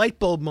light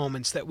bulb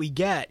moments that we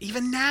get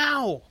even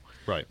now.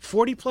 Right.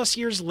 40 plus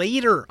years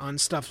later on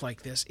stuff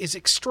like this is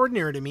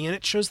extraordinary to me, and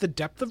it shows the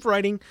depth of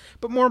writing,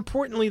 but more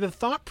importantly, the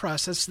thought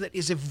process that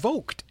is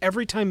evoked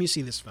every time you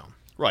see this film.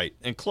 Right.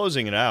 And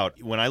closing it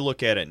out, when I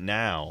look at it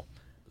now,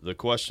 the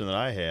question that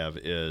I have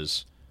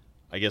is,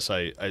 I guess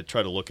I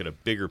try to look at a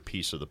bigger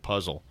piece of the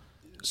puzzle.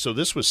 So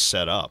this was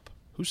set up.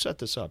 Who set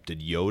this up? Did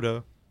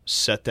Yoda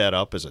set that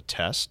up as a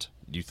test?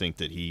 Do you think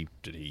that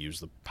did he use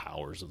the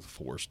powers of the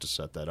Force to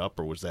set that up,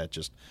 or was that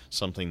just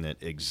something that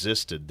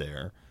existed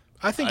there?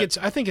 I think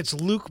it's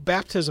Luke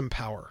baptism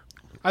power.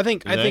 I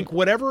think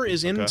whatever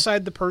is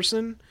inside the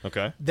person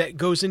that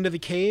goes into the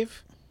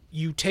cave,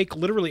 you take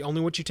literally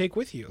only what you take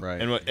with you.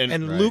 Right.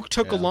 And Luke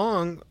took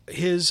along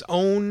his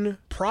own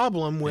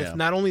problem with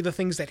not only the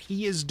things that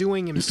he is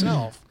doing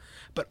himself,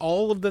 but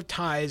all of the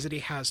ties that he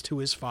has to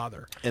his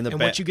father. And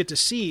what you get to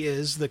see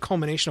is the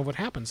culmination of what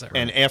happens there.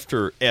 And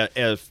after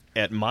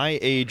at my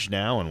age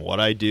now and what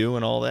I do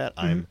and all that,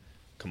 I'm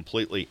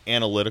completely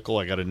analytical.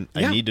 I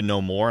need to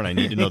know more, and I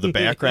need to know the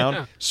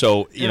background.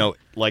 So,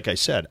 like I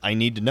said, I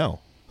need to know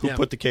who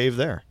put the cave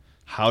there.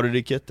 How did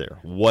it get there?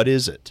 What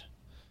is it?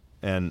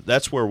 And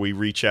that's where we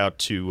reach out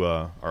to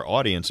our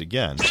audience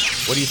again.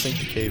 What do you think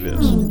the cave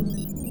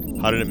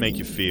is? How did it make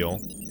you feel?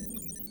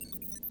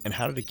 And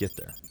how did it get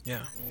there?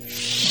 Yeah.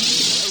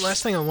 The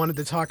last thing I wanted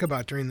to talk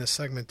about during this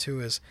segment, too,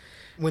 is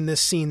when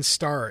this scene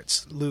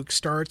starts, Luke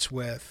starts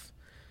with,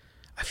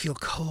 I feel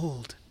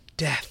cold,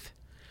 death.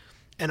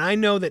 And I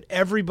know that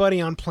everybody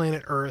on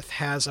planet Earth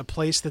has a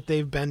place that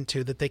they've been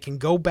to that they can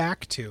go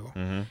back to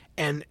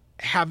and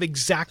have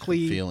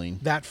exactly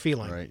that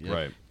feeling. Right. Yeah.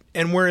 Right.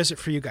 And where is it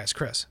for you guys,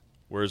 Chris?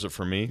 Where is it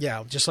for me?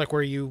 Yeah, just like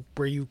where you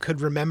could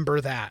remember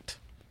that.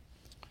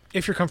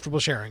 If you're comfortable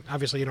sharing.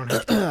 Obviously, you don't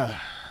have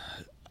to.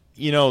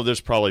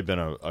 There's probably been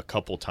a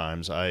couple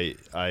times. I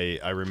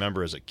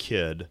remember as a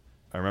kid,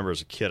 I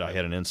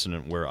had an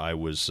incident where I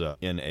was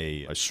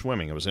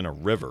swimming. I was in a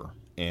river,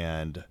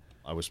 and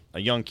I was a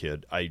young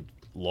kid. I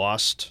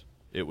lost.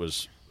 It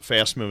was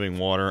fast-moving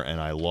water,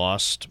 and I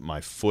lost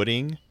my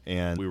footing,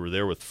 and we were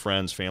there with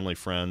friends, family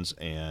friends,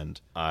 and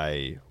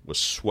I was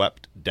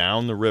swept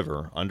down the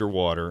river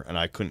underwater, and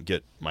I couldn't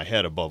get my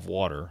head above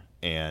water,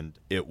 and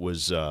I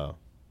was going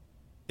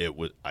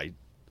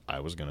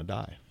to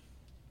die.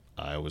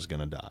 I was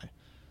going to die.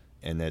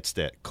 And that's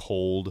that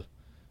cold,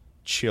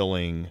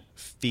 chilling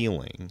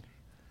feeling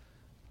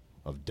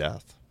of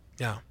death.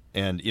 Yeah.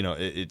 And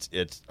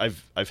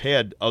I've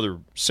had other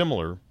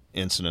similar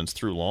incidents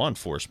through law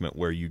enforcement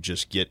where you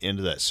just get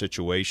into that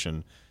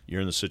situation.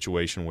 You're in the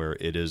situation where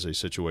it is a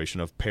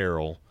situation of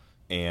peril,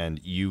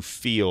 and you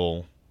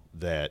feel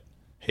that,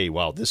 hey,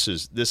 wow, this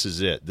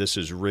is it. This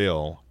is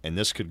real, and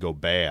this could go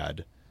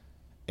bad,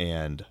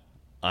 and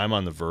I'm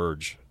on the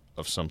verge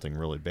of something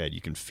really bad.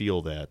 You can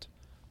feel that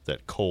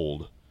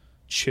cold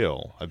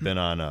chill. I've been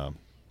on a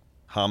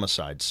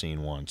homicide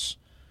scene once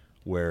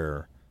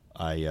where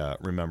I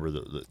remember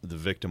the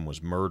victim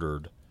was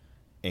murdered,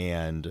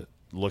 and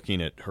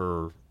looking at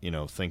her,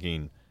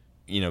 thinking,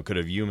 could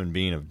a human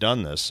being have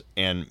done this?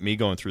 And me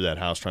going through that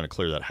house, trying to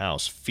clear that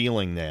house,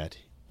 feeling that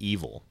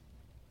evil,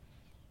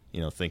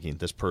 thinking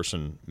this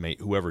person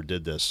whoever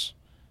did this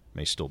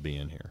may still be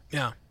in here.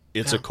 Yeah.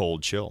 It's a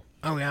cold chill.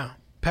 Oh, yeah.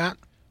 Pat?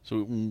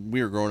 So when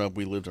we were growing up,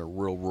 we lived in a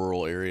real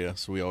rural area,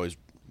 so we always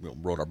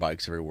rode our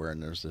bikes everywhere,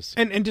 and there's this...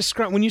 And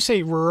describe, when you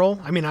say rural,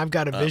 I mean, I've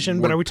got a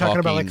vision, but are we talking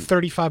about like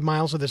 35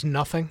 miles where there's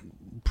nothing?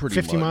 Pretty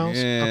 50 much. miles?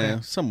 Yeah,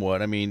 Okay.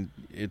 somewhat. I mean,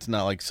 it's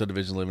not like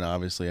subdivision living,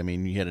 obviously. I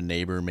mean, you had a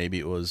neighbor, maybe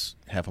it was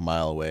half a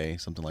mile away,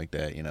 something like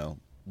that,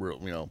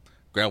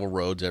 gravel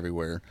roads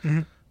everywhere.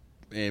 Mm-hmm.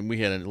 And we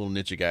had a little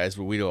niche of guys,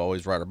 but we'd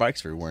always ride our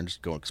bikes everywhere and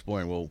just go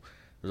exploring. Well,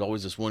 there's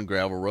always this one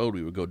gravel road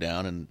we would go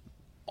down, and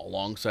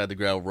alongside the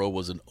gravel road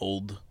was an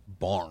old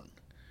barn.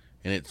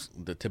 And it's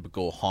the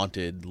typical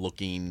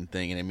haunted-looking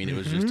thing. And, I mean, it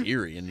was just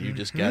eerie. And you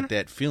just got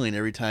that feeling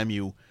every time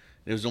it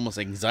was almost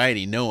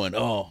anxiety knowing,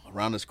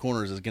 around this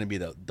corner is going to be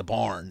the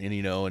barn. And,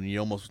 and you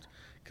almost,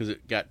 because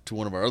it got to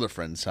one of our other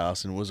friends'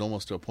 house, and it was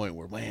almost to a point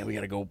where, man, we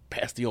got to go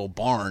past the old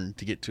barn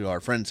to get to our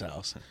friend's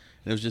house.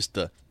 And it was just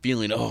the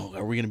feeling,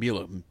 are we going to be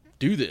able to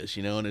do this?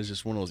 And it was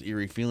just one of those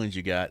eerie feelings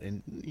you got.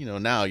 And,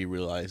 now you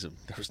realize that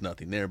there was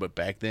nothing there. But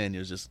back then, it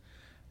was just...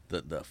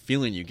 The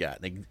feeling you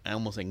got,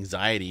 almost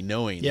anxiety,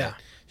 knowing that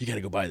you got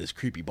to go by this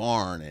creepy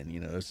barn, and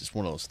it's just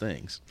one of those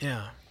things.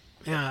 Yeah,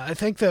 I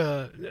think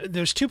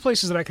there's two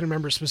places that I can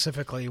remember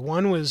specifically.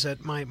 One was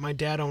that my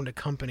dad owned a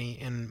company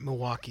in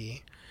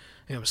Milwaukee,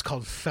 and it was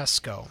called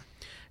Fesco.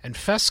 And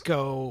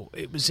Fesco,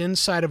 it was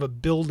inside of a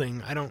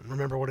building. I don't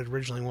remember what it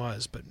originally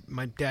was, but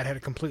my dad had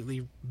it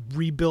completely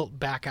rebuilt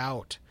back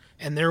out.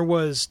 And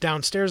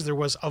downstairs there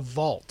was a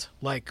vault,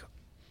 like.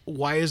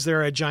 Why is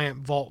there a giant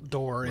vault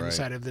door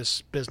inside of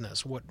this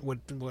business? What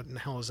in the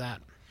hell is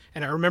that?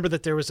 And I remember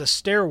that there was a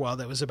stairwell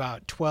that was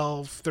about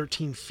 12,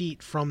 13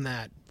 feet from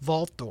that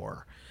vault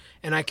door.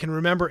 And I can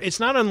remember, it's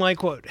not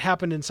unlike what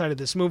happened inside of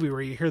this movie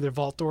where you hear the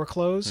vault door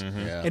close. Mm-hmm.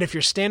 Yeah. And if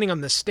you're standing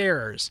on the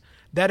stairs,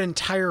 that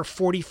entire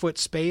 40-foot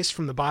space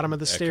from the bottom of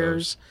the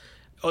stairs,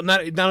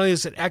 not only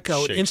does it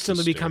echo, it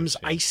instantly becomes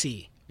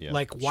icy.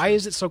 Yeah, why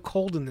is it so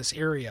cold in this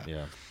area?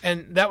 Yeah.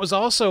 And that was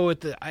also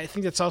I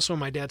think that's also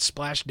when my dad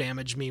splash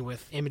damaged me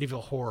with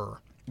Amityville Horror.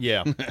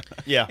 Yeah.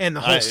 Yeah. And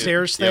the whole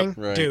stairs thing. Yep,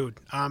 right. Dude,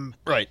 I'm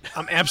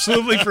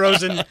absolutely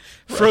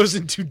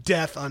frozen to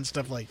death on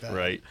stuff like that.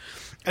 Right.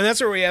 And that's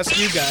where we ask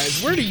you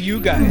guys, where do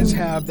you guys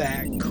have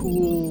that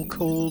cool,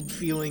 cold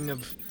feeling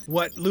of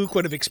what Luke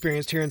would have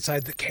experienced here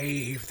inside the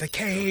cave? The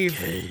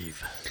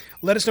cave.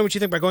 Let us know what you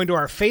think by going to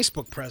our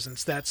Facebook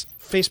presence. That's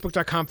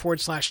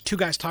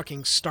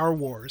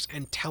facebook.com/2GuysTalkingStarWars,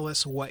 and tell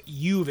us what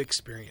you've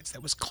experienced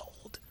that was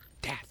cold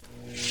death.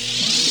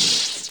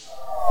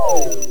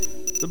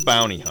 The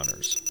bounty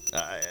hunters.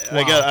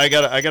 I've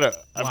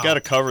got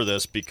to cover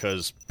this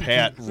because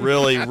Pat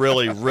really,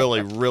 really,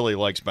 really, really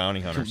likes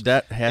bounty hunters.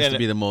 That has to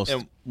be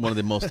one of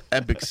the most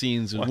epic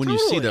scenes when you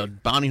see the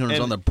bounty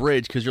hunters on the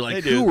bridge, because you're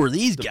like, who are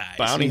these guys?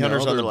 Bounty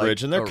hunters on the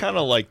bridge, and they're kind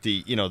of like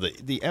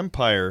the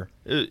Empire.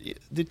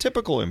 The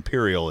typical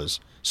Imperial is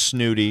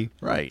snooty,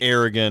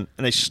 arrogant,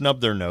 and they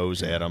snub their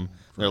nose at them.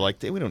 They're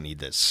like, we don't need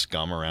this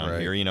scum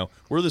around here.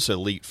 We're this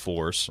elite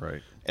force,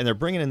 and they're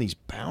bringing in these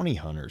bounty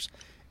hunters.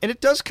 And it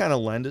does kind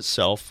of lend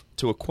itself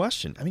to a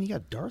question. I mean, you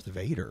got Darth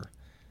Vader.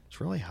 He's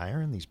really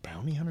hiring these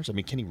bounty hunters. I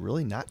mean, can he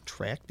really not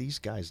track these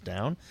guys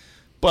down?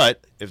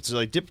 But if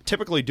they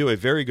typically do a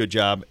very good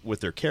job with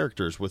their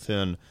characters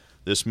within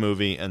this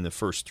movie and the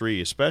first three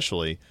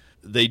especially,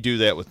 they do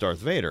that with Darth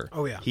Vader.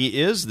 Oh, yeah.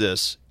 He is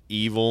this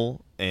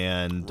evil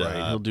and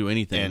he'll do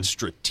anything, and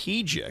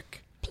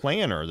strategic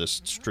planner,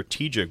 this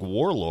strategic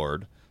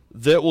warlord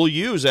that will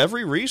use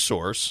every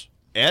resource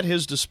at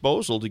his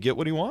disposal to get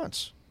what he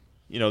wants.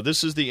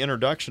 This is the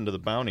introduction to the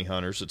bounty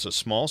hunters. It's a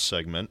small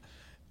segment,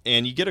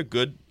 and you get a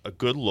good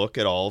look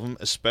at all of them,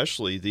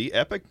 especially the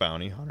epic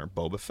bounty hunter,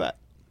 Boba Fett,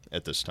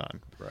 at this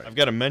time. Right. I've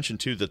got to mention,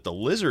 too, that the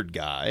lizard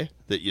guy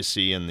that you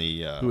see in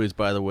the... Who is,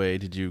 by the way,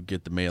 did you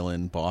get the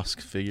mail-in Bosk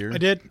figure? I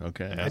did.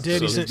 Okay. I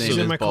did. He's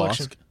in my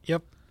collection.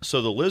 Yep.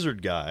 So the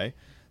lizard guy,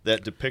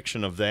 that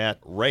depiction of that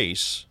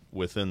race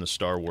within the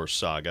Star Wars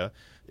saga.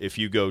 If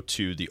you go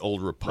to the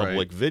Old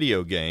Republic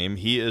video game,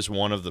 he is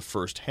one of the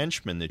first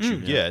henchmen that you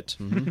get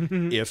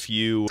if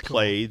you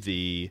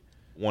play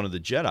one of the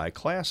Jedi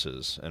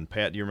classes. And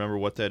Pat, do you remember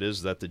what that is?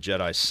 Is that the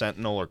Jedi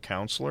Sentinel or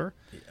Counselor?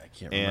 Yeah, I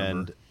can't remember.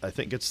 And I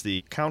think it's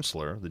the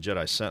Counselor, the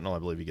Jedi Sentinel. I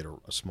believe you get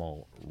a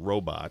small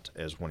robot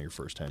as one of your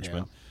first henchmen.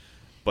 Yeah.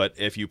 But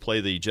if you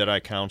play the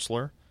Jedi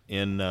Counselor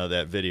in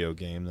that video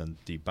game, then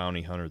the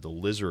bounty hunter, the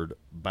lizard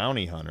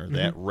bounty hunter,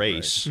 that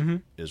race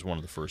is one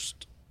of the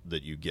first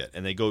that you get.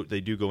 And they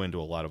do go into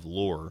a lot of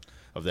lore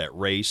of that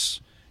race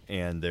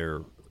and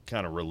their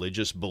kind of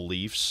religious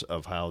beliefs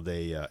of how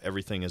they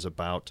everything is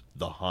about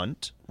the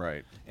hunt,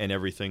 right? And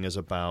everything is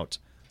about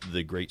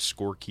the great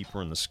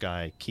scorekeeper in the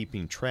sky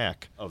keeping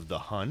track of the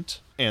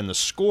hunt and the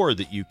score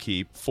that you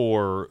keep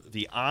for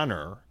the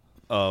honor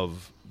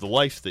of the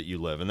life that you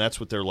live, and that's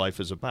what their life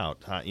is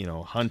about.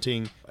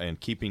 Hunting and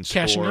keeping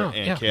score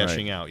and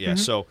cashing out. Yeah,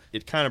 so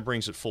it kind of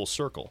brings it full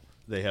circle.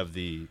 They have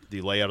the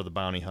layout of the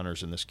bounty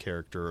hunters in this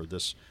character, or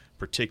this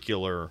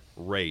particular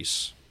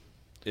race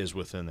is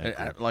within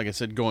that. Like I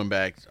said, going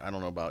back, I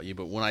don't know about you,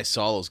 but when I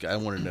saw those guys, I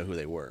wanted to know who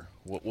they were.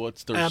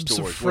 What's their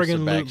story? What's their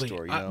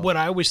backstory? You know? What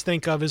I always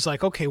think of is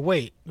like, okay,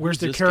 wait, where's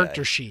the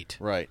character sheet?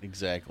 Right,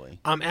 exactly.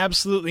 I'm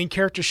absolutely in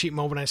character sheet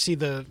mode when I see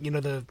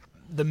the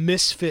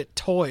misfit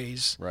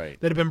toys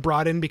that have been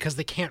brought in because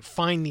they can't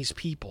find these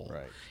people.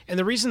 Right. And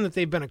the reason that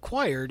they've been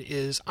acquired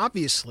is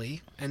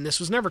obviously, and this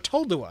was never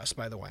told to us,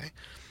 by the way,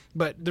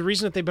 but the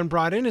reason that they've been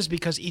brought in is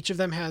because each of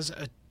them has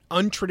an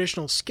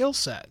untraditional skill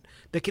set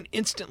that can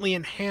instantly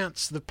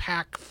enhance the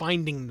pack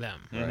finding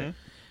them. Right.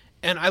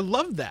 And I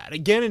love that.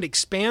 Again, it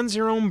expands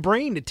your own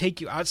brain to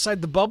take you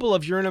outside the bubble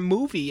of you're in a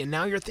movie, and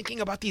now you're thinking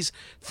about these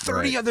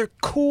 30 other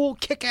cool,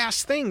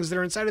 kick-ass things that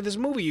are inside of this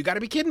movie. You got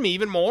to be kidding me.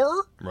 Even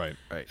more? Right.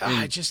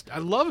 I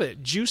love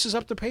it. Juices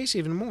up the pace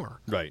even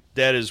more. Right.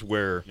 That is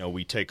where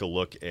we take a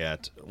look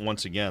at,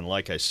 once again,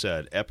 like I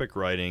said, epic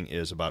writing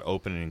is about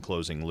opening and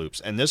closing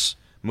loops. And this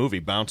movie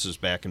bounces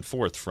back and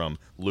forth from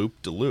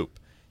loop to loop.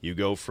 You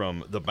go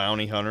from the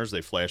bounty hunters,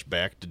 they flash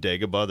back to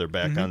Dagobah,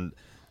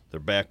 they're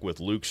back with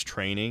Luke's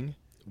training.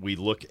 We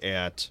look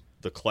at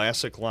the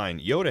classic line.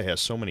 Yoda has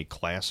so many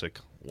classic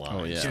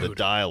lines, the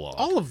dialogue.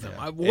 All of them.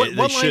 What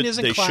line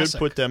isn't classic? They should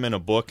put them in a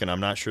book, and I'm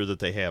not sure that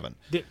they haven't.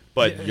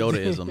 But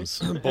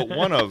Yoda-isms. But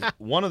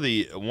one of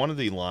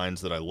the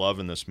lines that I love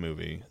in this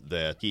movie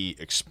that he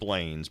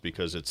explains,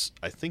 because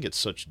I think it's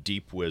such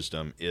deep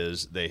wisdom,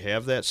 is they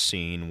have that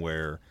scene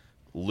where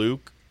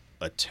Luke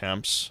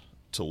attempts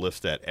to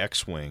lift that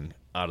X-Wing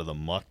out of the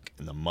muck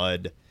and the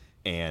mud,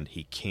 and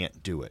he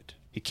can't do it.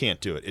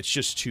 It's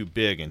just too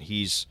big, and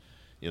he's,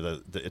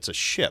 it's a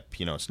ship.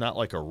 It's not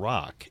like a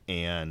rock.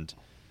 And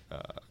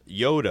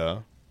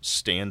Yoda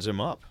stands him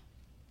up.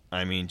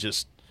 I mean,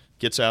 just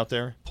gets out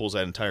there, pulls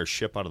that entire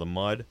ship out of the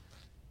mud,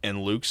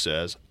 and Luke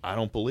says, "I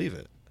don't believe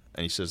it."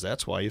 And he says,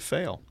 "That's why you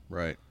fail."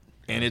 Right.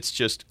 And it's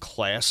just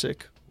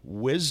classic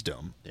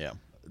wisdom. Yeah.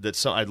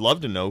 I'd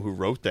love to know who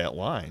wrote that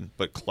line,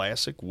 but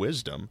classic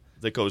wisdom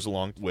that goes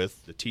along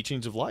with the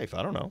teachings of life.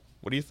 I don't know.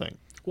 What do you think?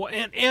 Well,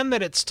 and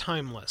that it's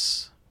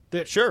timeless.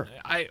 Sure.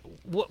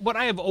 What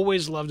I have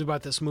always loved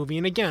about this movie,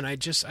 and again, I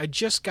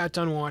just got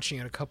done watching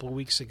it a couple of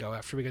weeks ago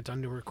after we got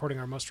done recording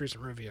our most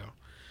recent review.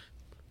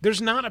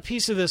 There's not a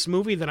piece of this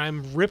movie that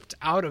I'm ripped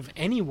out of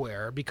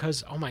anywhere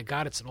because, oh my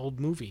God, it's an old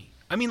movie.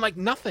 I mean, like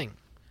nothing.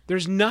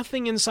 There's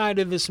nothing inside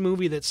of this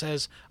movie that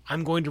says,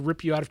 I'm going to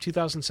rip you out of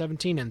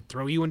 2017 and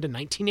throw you into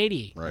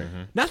 1980. Right.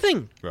 Mm-hmm.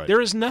 Nothing. Right.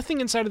 There is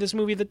nothing inside of this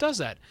movie that does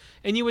that.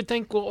 And you would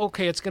think, well,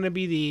 okay, it's going to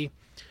be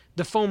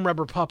the foam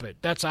rubber puppet.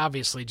 That's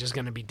obviously just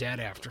going to be dead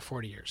after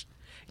 40 years.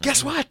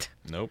 Guess what?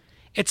 Nope.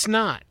 It's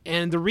not.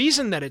 And the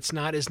reason that it's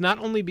not is not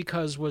only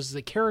because was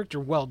the character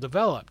well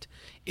developed,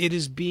 it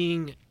is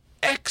being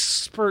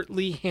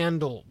expertly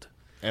handled.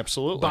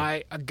 Absolutely.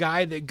 By a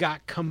guy that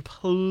got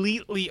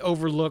completely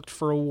overlooked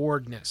for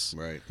awardness.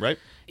 Right.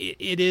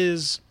 It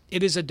is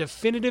a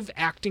definitive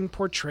acting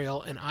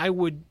portrayal, and I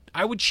would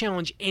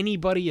challenge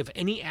anybody of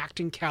any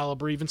acting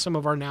caliber, even some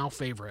of our now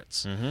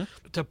favorites,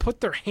 to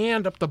put their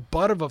hand up the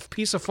butt of a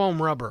piece of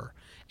foam rubber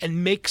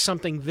and make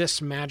something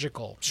this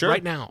magical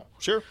right now.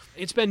 Sure.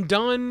 It's been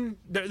done.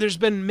 There's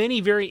been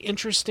many very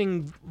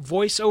interesting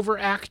voiceover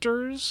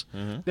actors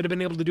that have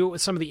been able to do it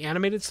with some of the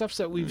animated stuff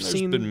that we've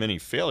seen. There's been many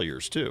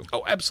failures, too.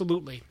 Oh,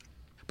 absolutely.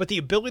 But the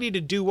ability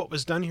to do what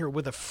was done here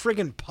with a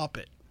friggin'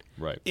 puppet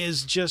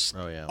is just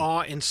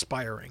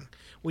awe-inspiring.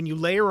 When you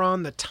layer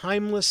on the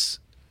timeless,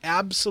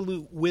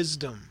 absolute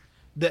wisdom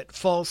that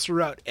falls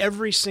throughout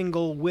every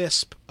single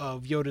wisp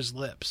of Yoda's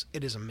lips,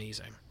 it is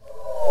amazing.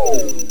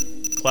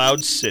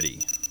 Cloud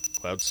City.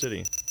 What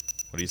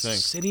do you think?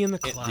 City in the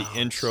Clouds. The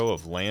intro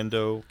of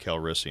Lando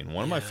Calrissian,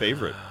 one of my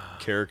favorite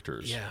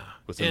characters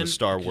within the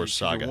Star Wars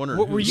saga.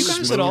 Were you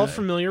guys at all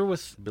familiar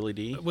with Billy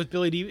D? With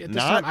Billy D at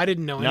this time? I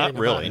didn't know anything Not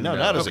really. about him. No,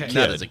 not as a kid.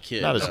 Not as a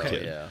kid. Not as a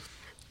kid. Yeah.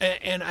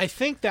 And I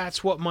think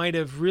that's what might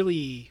have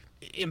really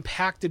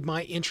impacted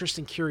my interest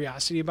and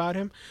curiosity about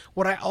him.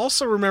 What I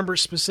also remember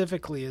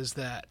specifically is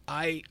that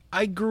I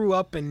grew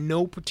up in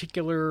no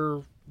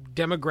particular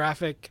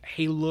demographic,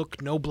 hey,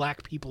 look, no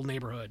black people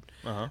neighborhood.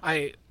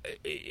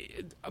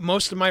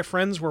 Most of my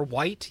friends were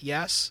white,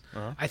 yes.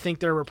 I think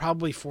there were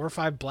probably 4 or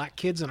 5 black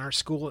kids in our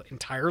school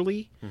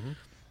entirely.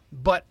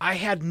 But I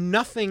had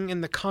nothing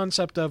in the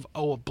concept of,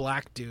 a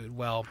black dude.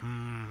 Well,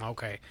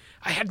 okay.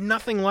 I had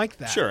nothing like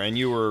that. Sure, and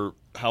you were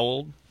how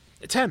old?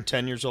 10.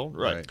 10 years old?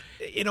 Right.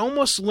 It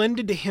almost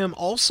lended to him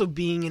also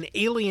being an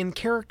alien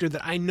character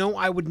that I know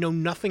I would know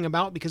nothing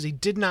about because he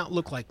did not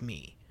look like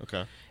me.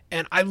 Okay.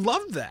 And I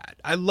love that.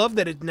 I love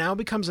that it now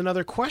becomes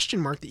another question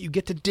mark that you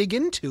get to dig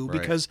into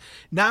because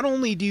not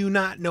only do you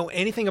not know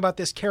anything about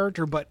this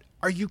character, but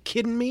are you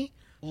kidding me?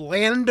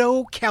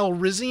 Lando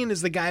Calrissian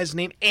is the guy's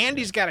name, and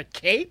he's got a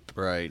cape?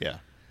 Right. Yeah.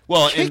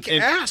 Well, Kick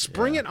ass.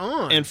 Bring it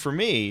on. And for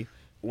me,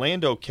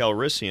 Lando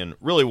Calrissian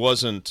really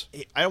wasn't,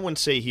 I wouldn't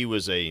say he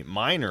was a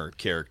minor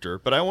character,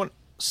 but I wouldn't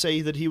say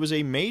that he was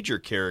a major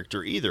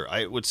character either.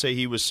 I would say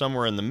he was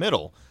somewhere in the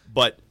middle,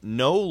 but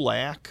no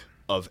lack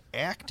of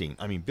acting.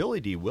 I mean,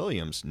 Billy D.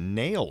 Williams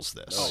nails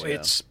this. Oh,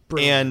 it's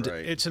brilliant.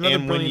 And it's another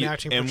brilliant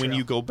acting portrayal. And when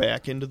you go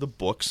back into the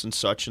books and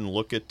such and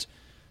look at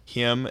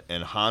him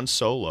and Han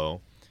Solo,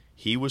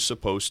 he was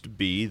supposed to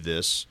be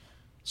this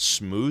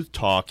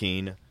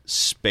smooth-talking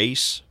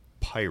space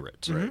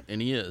pirate. Right.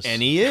 And he is.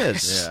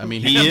 Yeah, I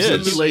mean, he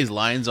absolutely lays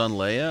lines on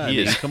Leia. He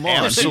is come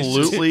on.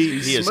 absolutely,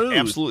 he is smooth.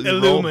 absolutely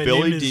Hello, wrong.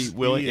 Billy D.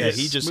 Williams.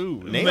 Yeah, he just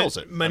nails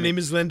it. My name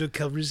is Lando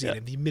Calrissian.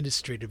 I'm the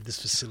administrator of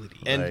this facility.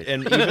 And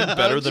even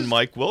better than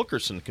Mike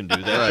Wilkerson can do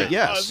that. Right. But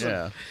yes.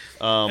 Yeah.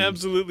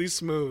 Absolutely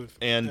smooth.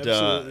 And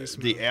Absolutely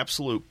smooth. the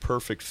absolute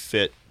perfect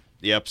fit,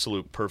 the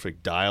absolute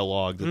perfect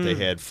dialogue that they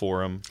had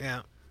for him.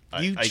 Yeah.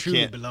 I You truly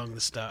can't- belong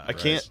to Star I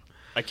Wars.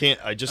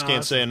 I just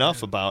can't say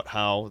enough about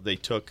how they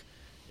took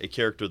a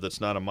character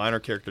that's not a minor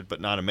character but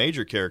not a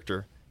major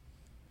character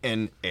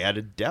and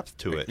added depth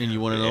to it. And you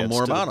want to know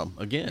more about him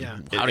again. Yeah.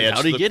 It How adds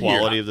did to he the get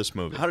quality here? of this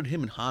movie. How did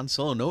him and Han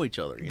Solo know each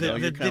other? You're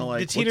kind of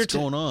like, what's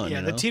going on? Yeah,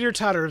 you the know?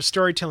 teeter-totter of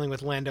storytelling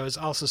with Lando is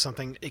also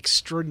something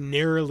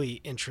extraordinarily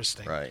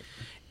interesting. Right.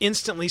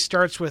 Instantly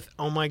starts with,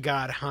 oh my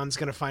God, Han's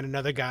going to find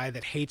another guy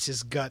that hates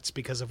his guts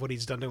because of what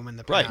he's done to him in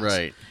the Right. past.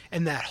 Right.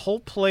 And that whole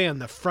play on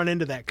the front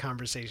end of that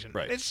conversation.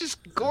 Right. It's just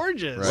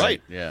gorgeous.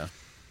 Right. Yeah.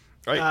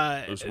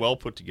 Right. It was well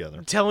put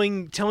together.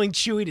 Telling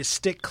Chewie to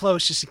stick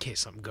close just in case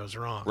something goes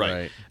wrong.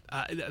 Right.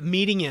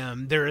 Meeting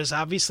him, there is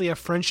obviously a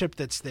friendship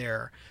that's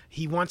there.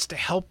 He wants to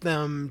help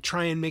them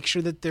try and make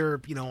sure that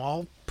they're,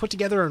 all put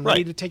together and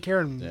ready to take care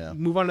and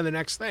move on to the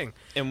next thing.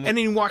 And then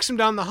he walks him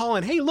down the hall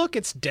and, hey, look,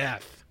 it's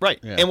death. Right.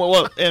 Yeah.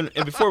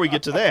 And before we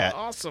get to that,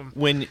 Awesome.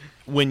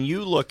 When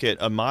you look at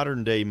a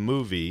modern day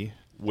movie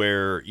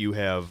where you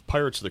have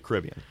Pirates of the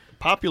Caribbean,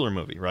 popular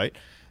movie, right?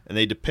 And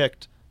they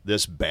depict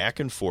this back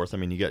and forth. I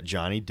mean, you got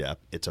Johnny Depp.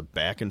 It's a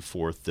back and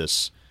forth,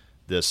 this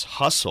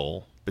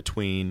hustle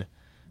between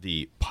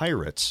the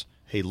pirates.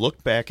 Hey,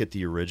 look back at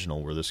the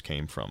original where this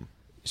came from.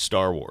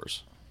 Star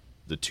Wars.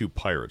 The two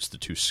pirates, the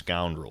two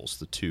scoundrels,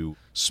 the two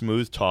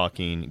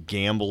smooth-talking,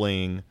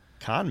 gambling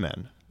con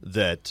men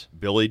that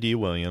Billy D.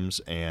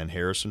 Williams and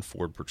Harrison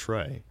Ford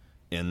portray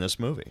in this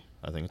movie.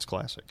 I think it's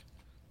classic.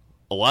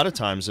 A lot of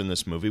times in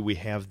this movie, we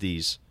have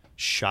these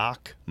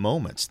shock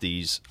moments,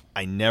 these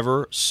I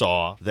never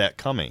saw that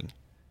coming.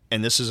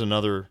 And this is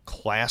another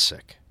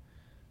classic.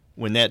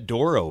 When that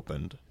door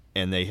opened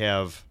and they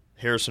have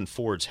Harrison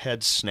Ford's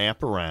head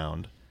snap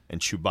around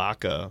and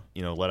Chewbacca,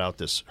 let out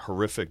this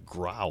horrific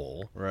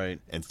growl. Right.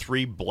 And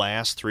 3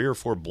 or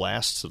 4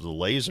 blasts of the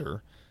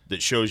laser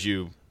that shows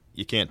you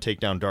can't take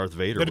down Darth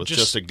Vader with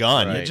just a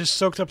gun. Right. It just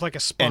soaked up like a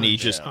sponge. And he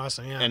just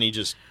awesome, yeah. and he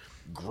just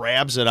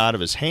grabs it out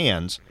of his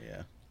hands.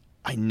 Yeah.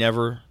 I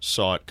never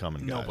saw it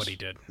coming, guys. Nobody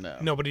did. No.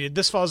 Nobody did.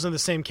 This falls in the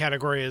same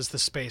category as the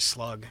space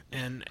slug.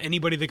 And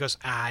anybody that goes,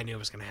 I knew it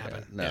was going to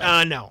happen.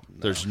 No.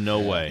 There's no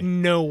way.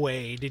 No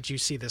way did you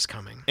see this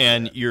coming.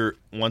 And you're,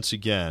 once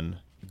again,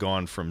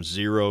 gone from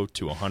 0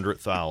 to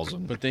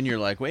 100,000. But then you're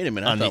like, wait a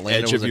minute, I On thought the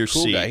Lando edge was of a your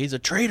cool seat. guy. He's a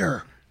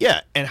traitor.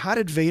 Yeah, and how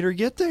did Vader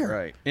get there?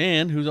 Right.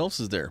 And who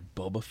else is there?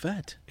 Boba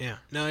Fett. Yeah.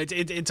 No,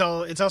 it's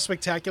all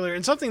spectacular.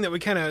 And something that we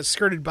kind of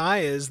skirted by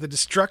is the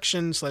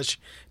destruction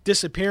 /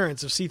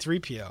 disappearance of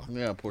C-3PO.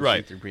 Yeah, poor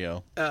Right.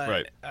 C-3PO.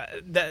 Right.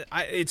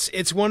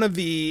 It's one of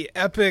the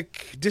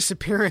epic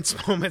disappearance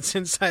moments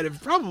inside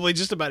of probably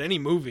just about any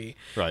movie.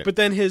 Right. But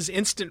then his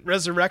instant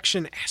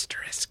resurrection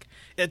asterisk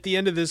at the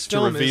end of this To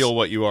film reveal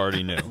what you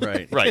already knew.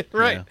 Right. Right.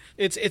 Right. Yeah.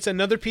 It's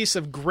another piece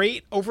of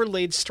great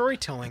overlaid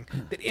storytelling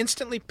that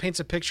instantly paints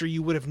a picture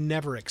you would have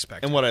never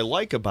expected. And what I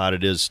like about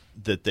it is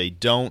that they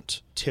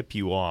don't tip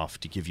you off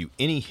to give you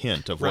any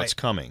hint of what's Right.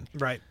 coming.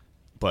 Right.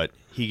 But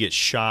he gets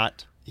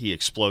shot, he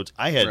explodes.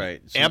 I had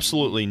Right. So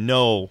absolutely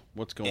no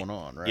What's going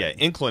on, right?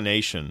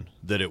 inclination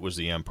that it was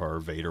the Empire.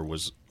 Vader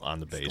was on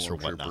the base or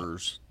whatnot.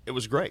 Stormtroopers. It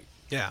was great.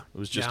 Yeah. It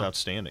was just Yeah.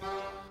 outstanding.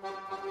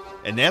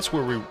 And that's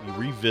where we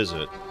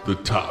revisit. The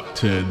top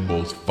 10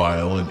 most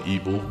vile and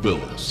evil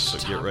villains. So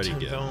get ready, Top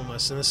 10 get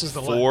villainous, and this is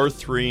the 4,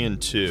 3,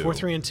 and 2. 4,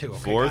 3, and 2. Okay,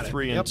 4, got it.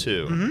 3, Yep. and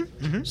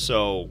 2.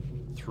 So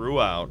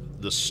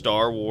throughout the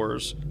Star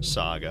Wars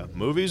saga,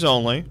 movies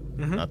only,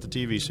 not the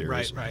TV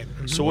series. Right.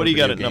 So what do you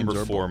got at Video number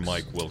games or 4, books.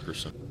 Mike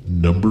Wilkerson?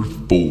 Number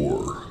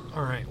 4.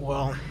 All right,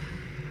 well,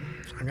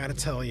 I got to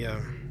tell you,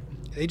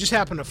 they just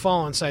happened to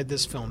fall inside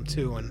this film,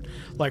 too. And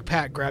like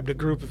Pat grabbed a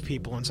group of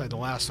people inside the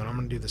last one, I'm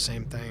going to do the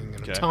same thing.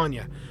 And I'm telling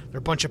you, they're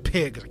a bunch of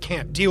pigs. I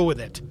can't deal with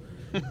it.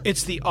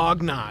 It's the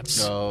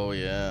Ognaughts. Oh,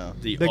 yeah.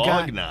 The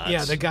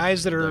Ognaughts. The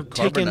guys that are The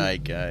taking...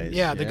 Carbonite guys.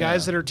 Yeah, the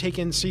guys that are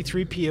taking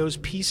C-3PO's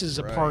pieces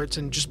apart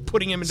and just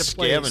putting them into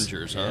place.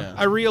 Scavengers, huh? Yeah.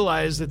 I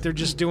realize that they're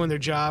just doing their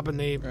job and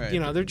they,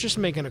 they're just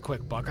making a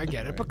quick buck. I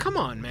get it. But come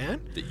on, man.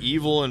 The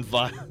evil and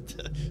vile...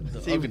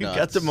 You've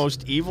got the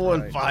most evil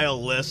and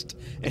vile list,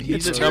 and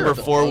he's at number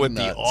 4 with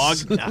the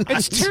Ognaughts.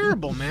 It's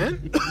terrible,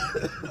 man.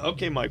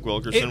 Okay, Mike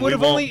Wilkerson. It would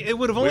have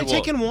only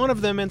taken one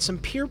of them and some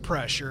peer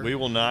pressure. We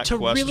will not to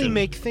question. really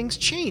make things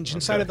change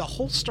inside of the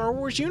whole Star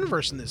Wars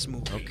universe in this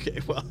movie. Okay,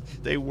 well,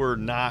 they were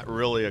not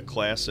really a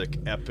classic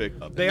epic.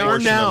 They are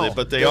now,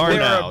 but they are now.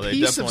 They are a They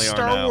piece of definitely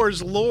Star are now.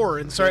 Wars lore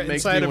inside It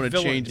makes of me want to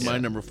villains. change my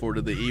number 4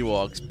 to the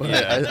Ewoks, but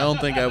Yeah. I don't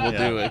think I will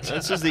do it.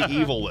 This is the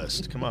evil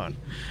list. Come on.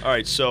 All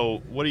right,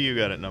 so what do you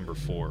got at number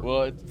 4?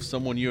 Well, if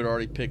someone you had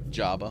already picked,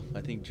 Jabba.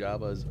 I think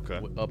Jabba is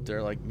Okay. up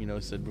there. Like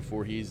said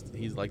before, he's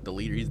like the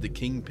leader. He's the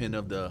kingpin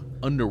of the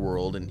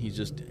underworld, and he's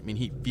just. I mean,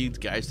 he feeds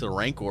guys to the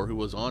Rancor who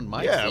was on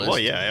my list. Well,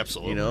 yeah,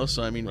 absolutely.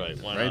 So I mean, Right,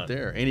 why right not?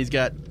 there, and he's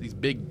got these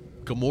big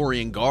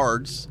Gamorrean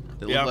guards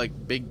that Yeah. look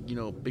like big,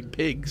 big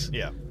pigs.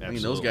 Yeah, I mean, those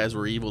absolutely. guys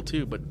were evil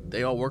too, but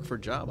they all work for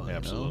Jabba.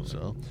 Absolutely.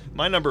 So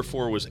My number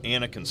 4 was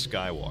Anakin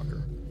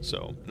Skywalker.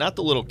 So not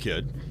the little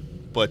kid,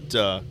 but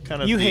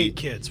kind of. You hate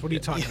kids. What are you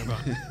talking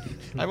about?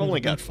 I've only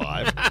got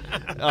 5.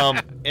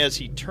 As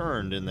he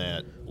turned in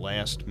that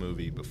last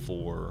movie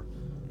before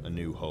A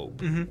New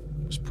Hope, it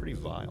was pretty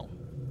vile.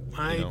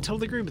 I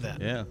totally agree with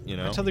that. yeah,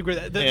 I totally agree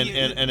with that.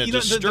 And a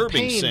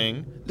disturbing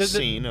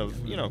scene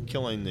of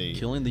killing the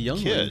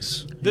younglings.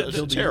 kids. Killed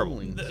the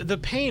terrible. younglings. The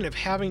pain of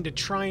having to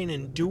try and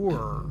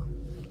endure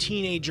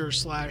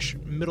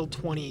teenager/middle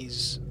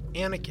 20s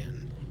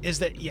Anakin is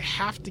that you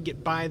have to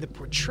get by the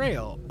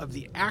portrayal of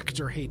the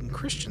actor Hayden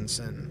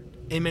Christensen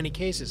in many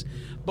cases.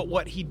 But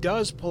what he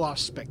does pull off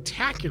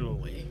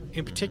spectacularly,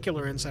 in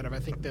particular inside of, I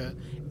think,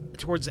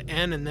 towards the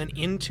end and then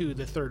into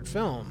the third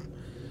film,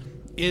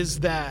 is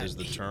that Is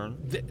the turn?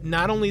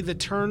 not only the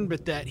turn,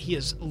 but that he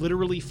has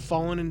literally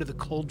fallen into the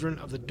cauldron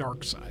of the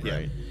dark side.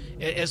 Right.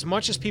 As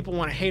much as people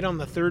want to hate on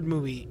the third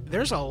movie,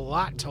 there's a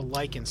lot to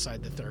like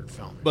inside the third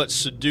film. But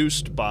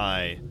seduced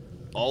by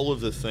all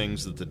of the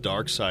things that the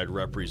dark side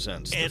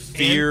represents: And- the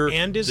fear,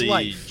 and his the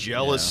life.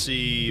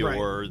 jealousy, Right.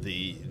 or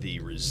the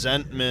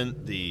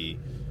resentment, the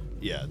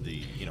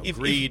If-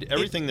 greed, if-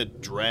 everything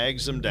that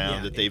drags them down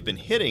Yeah. that they've been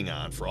hitting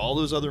on for all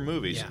those other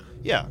movies.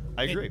 Yeah.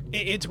 I agree.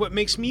 It's what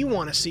makes me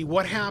want to see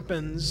what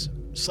happens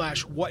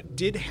 / what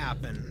did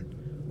happen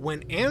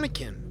when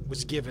Anakin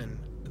was given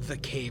the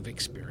cave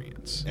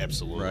experience.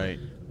 Absolutely. Right.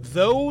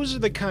 Those are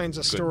the kinds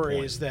of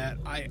stories point. that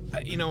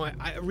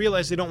I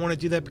realize they don't want to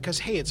do that because,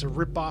 hey, it's a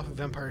rip-off of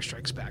Empire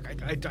Strikes Back.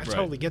 I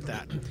totally get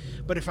that.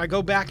 But if I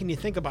go back and you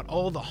think about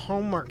all the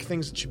hallmark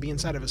things that should be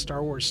inside of a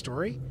Star Wars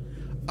story,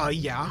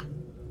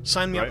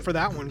 sign me up Right. for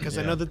that one because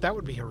I know that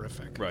would be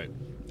horrific. Right.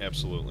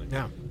 Absolutely.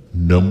 Yeah.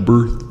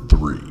 Number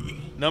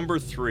 3. Number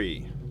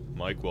 3,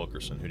 Mike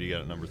Wilkerson. Who do you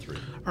got at number 3?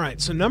 All right,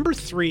 so number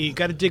 3, you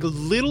got to dig a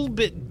little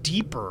bit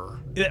deeper.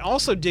 It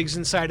also digs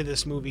inside of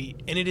this movie,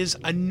 and it is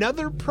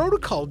another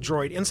protocol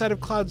droid inside of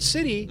Cloud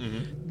City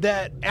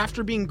that,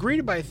 after being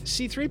greeted by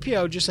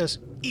C-3PO, just says,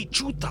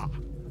 Ichuta,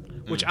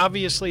 which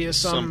obviously is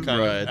some kind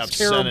Right. of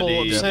terrible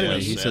obscenity.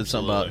 obscenity. He said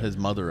something about his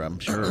mother, I'm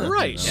sure.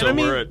 Right, So and I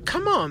mean, we're at-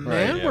 come on,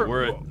 man. Yeah,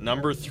 we're at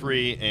number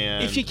 3,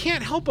 and if you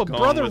can't help a going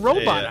brother with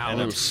robot an out,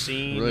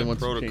 obscene Really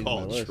wants to change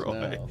protocol my list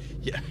droid. now.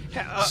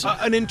 Yeah.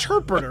 an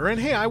interpreter, and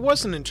hey, I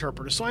was an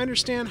interpreter, so I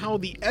understand how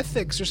the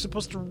ethics are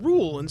supposed to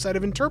rule inside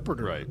of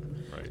interpreter. Right.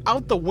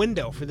 Out the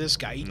window for this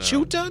guy.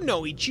 Ichuta?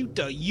 No,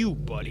 Ichuta, you,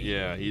 buddy.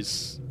 Yeah, he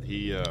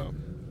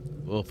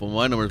Well, for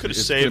my numbers, could have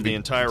it's gonna saved be- the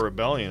entire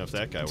rebellion if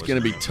that guy was. It's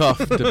going to be tough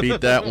to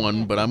beat that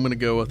one, but I'm going to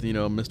go with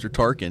Mr.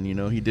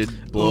 Tarkin. He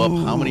did blow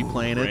up how many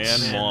planets?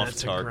 Grand Moff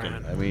that's a Tarkin.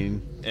 grand- I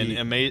mean, And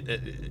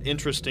and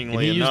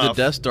interestingly he used enough,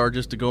 the Death Star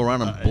just to go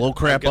around and blow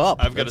crap up.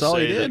 I've got That's to all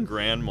he say that did.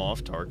 Grand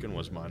Moff Tarkin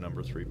was my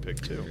number 3 pick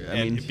too.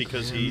 I mean,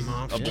 because he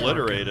Grand Moff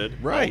obliterated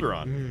Right.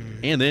 Alderaan.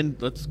 And then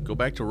let's go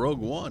back to Rogue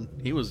One.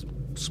 He was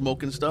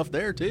smoking stuff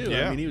there too.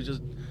 Yeah. I mean, he was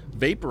just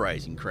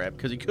vaporizing crap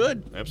because he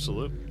could.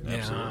 Absolutely.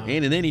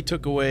 And then he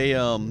took away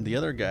the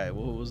other guy.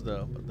 What was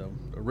the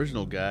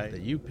original guy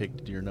that you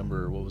picked? Your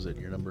number? What was it?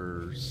 Your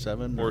number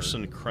 7?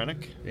 Orson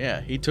Krennic.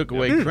 Yeah, he took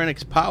away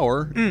Krennic's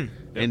power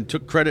and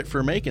took credit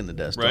for making the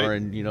Death Star, Right.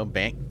 and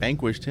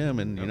vanquished him.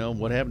 And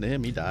what happened to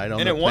him? He died on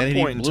And the at one planet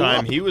he point in blew time,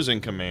 up. he was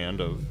in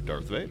command of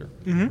Darth Vader.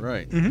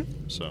 Right.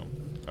 So,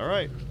 all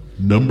right.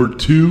 Number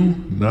 2,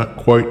 not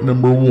quite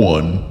number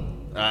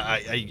 1.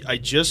 I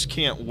just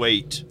can't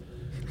wait.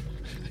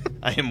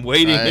 I am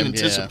waiting in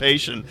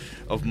anticipation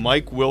of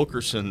Mike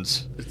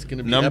Wilkerson's It's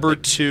gonna be number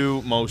epic.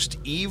 2 most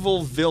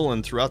evil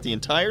villain throughout the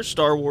entire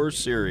Star Wars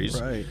series.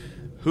 Right.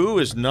 Who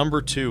is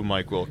number 2,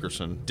 Mike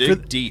Wilkerson?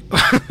 Dig deep.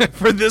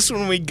 For this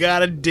one, we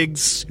gotta dig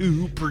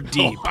super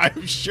deep. Oh,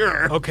 I'm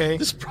sure. Okay.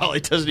 This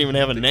probably doesn't even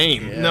have a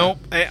name. Yeah. Nope.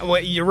 Well,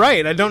 you're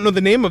right. I don't know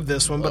the name of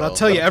this one, but I'll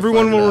tell you,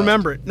 everyone will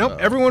remember it. Nope,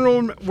 everyone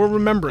will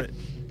remember it.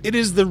 It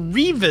is the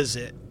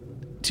revisit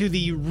to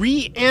the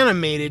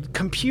reanimated,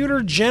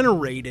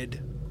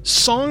 computer-generated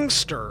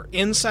songster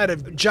inside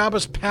of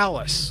Jabba's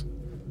palace.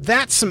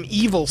 That's some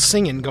evil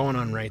singing going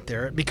on right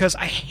there, because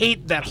I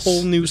hate that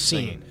whole new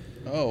scene.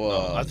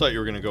 I thought you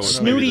were going to go with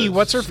Snooty,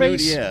 what's her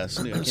face?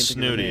 Snooty, yeah.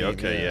 Snooty,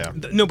 okay, yeah.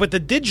 No, but the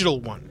digital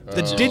one.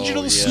 The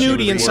digital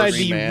Snooty She was inside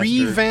the remastered,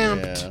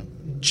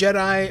 revamped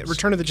Jedi,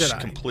 Return of the It's Jedi.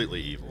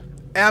 completely evil.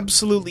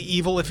 Absolutely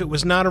evil. If it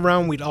was not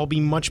around, we'd all be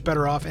much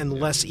better off and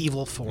less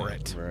evil for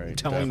it. Right, I'm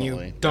telling you.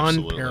 definitely. Done.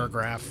 Absolutely.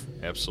 Paragraph.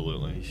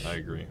 Absolutely. I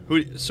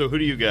agree. So who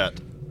do you got,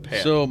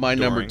 Pat? So my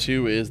number Doring?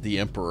 2 is the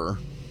Emperor.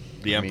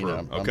 The I mean, Emperor.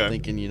 I'm Okay.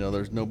 thinking,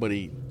 there's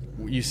nobody.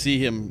 You see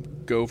him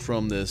go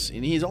from this,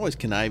 and he's always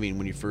conniving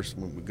when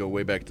we go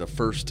way back to the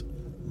first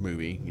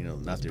movie,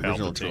 not the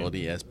original Palpatine.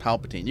 trilogy, as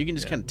Palpatine. You can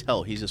just kind of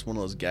tell he's just one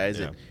of those guys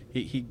that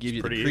he gives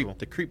you pretty evil.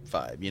 the creep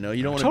vibe. You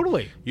don't wanna,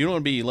 Totally. You don't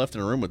want to be left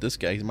in a room with this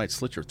guy. He might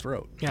slit your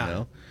throat. Yeah. Not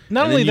Not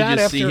and only then you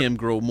that, just see after- him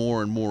grow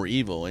more and more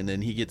evil, and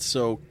then he gets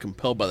so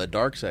compelled by the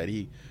dark side,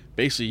 he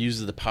basically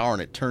uses the power,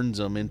 and it turns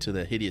him into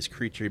the hideous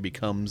creature he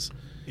becomes.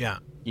 Yeah.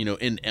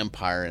 In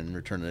Empire and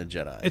Return of the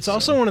Jedi. It's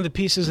also one of the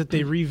pieces that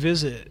they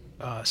revisit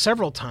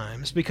several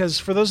times, because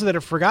for those that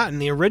have forgotten,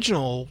 the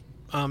original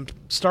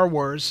Star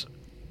Wars,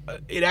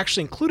 it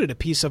actually included a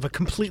piece of a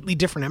completely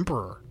different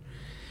Emperor.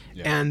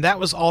 Yeah. And that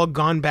was all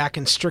gone back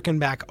and stricken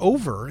back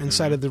over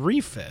inside of the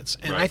refits.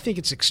 And I think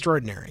it's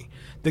extraordinary.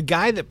 The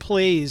guy that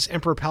plays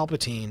Emperor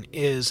Palpatine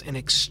is an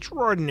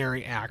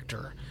extraordinary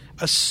actor,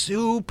 a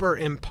super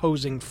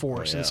imposing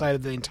force inside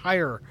of the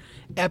entire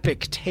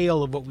epic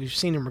tale of what we've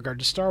seen in regard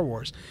to Star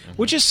Wars,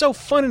 which is so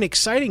fun and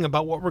exciting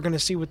about what we're going to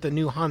see with the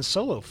new Han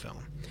Solo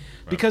film.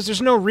 Because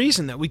there's no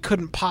reason that we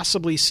couldn't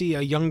possibly see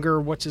a younger,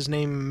 what's his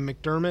name,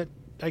 McDermott,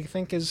 I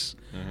think is,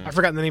 I've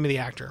forgotten the name of the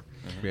actor.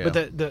 Yeah.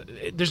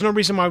 But there's no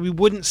reason why we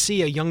wouldn't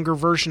see a younger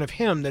version of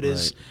him that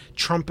is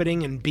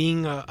trumpeting and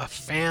being a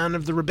fan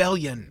of the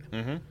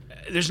rebellion.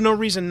 There's no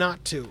reason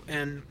not to.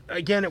 And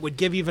again, it would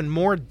give even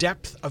more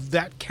depth of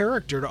that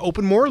character to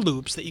open more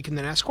loops that you can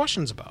then ask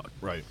questions about.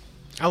 Right.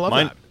 I love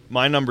that.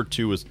 My number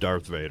 2 was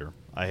Darth Vader.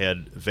 I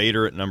had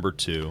Vader at number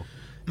 2,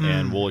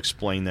 and we'll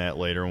explain that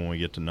later when we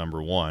get to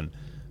number 1.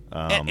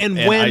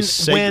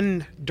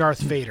 When Darth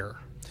Vader?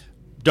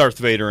 Darth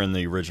Vader in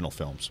the original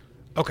films.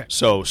 Okay.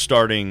 So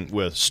starting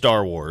with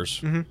Star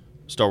Wars,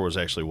 Star Wars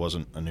actually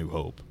wasn't A New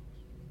Hope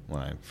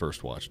when I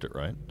first watched it,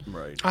 right?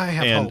 Right. I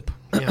have And- hope.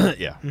 Yeah.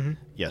 Yeah.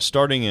 Yeah,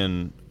 starting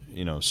in,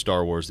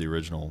 Star Wars, the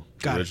original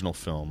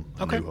film,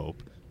 A Okay. New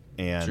Hope.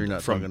 And So you're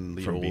not from talking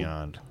the from old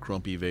beyond.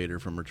 Grumpy Vader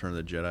from Return of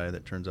the Jedi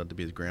that turns out to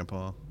be his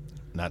grandpa?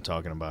 Not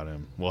talking about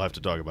him. We'll have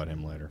to talk about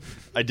him later.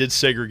 I did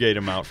segregate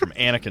him out from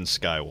Anakin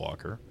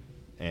Skywalker,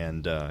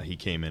 and he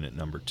came in at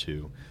number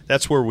 2.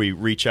 That's where we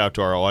reach out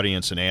to our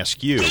audience and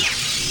ask you,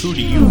 who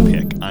do you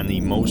pick on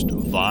the most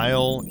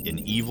vile and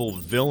evil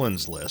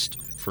villains list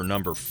for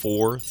number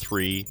 4,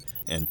 3,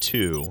 and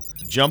 2?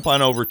 Jump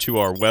on over to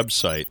our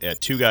website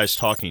at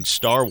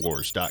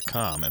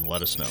 2GuysTalkingStarWars.com and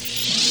let us know.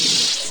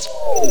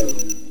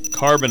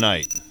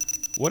 Carbonite.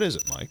 What is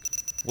it, Mike?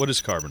 What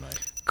is Carbonite?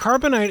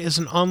 Carbonite is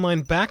an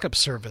online backup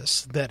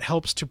service that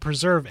helps to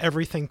preserve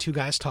everything Two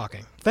Guys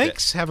Talking.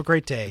 Thanks. Have a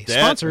great day.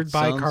 Sponsored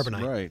by Sounds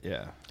Carbonite. Right.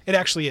 Yeah. It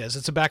actually is.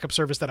 It's a backup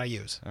service that I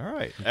use. All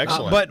right.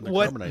 Excellent. But The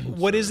what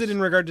Carbonite is it service.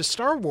 in regard to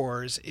Star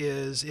Wars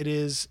is it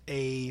is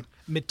a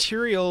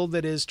material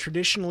that is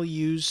traditionally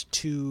used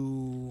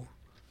to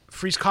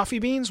freeze coffee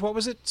beans. What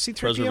was it? C-3PO?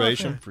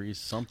 Preservation? Freeze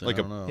something. Like I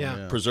don't know.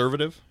 yeah.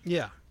 Preservative?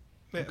 Yeah.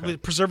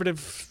 With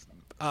preservative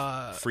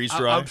Freeze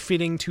dry?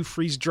 outfitting to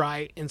freeze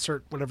dry,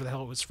 insert whatever the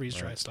hell it was freeze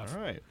dry stuff.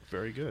 All right.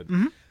 Very good.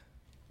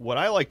 What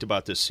I liked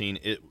about this scene,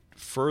 it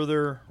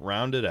further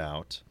rounded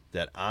out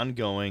that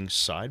ongoing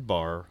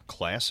sidebar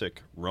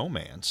classic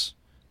romance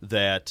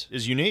that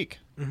is unique.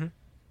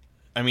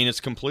 I mean,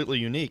 it's completely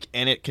unique,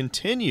 and it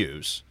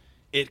continues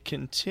to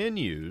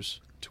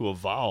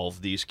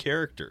evolve these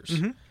characters,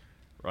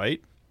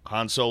 right?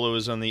 Han Solo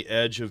is on the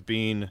edge of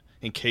being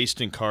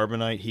encased in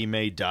carbonite. He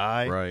may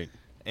die. Right.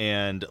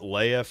 And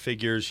Leia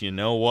figures, you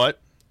know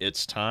what?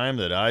 It's time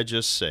that I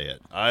just say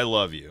it. I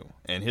love you.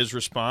 And his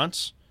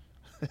response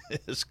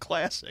is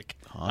classic.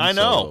 I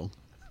know. Solo.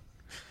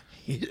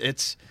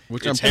 It's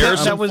Which it's I'm,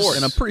 Harrison that was- Ford.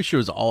 and I'm pretty sure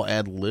it was all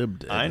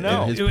ad-libbed. I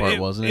know. His part,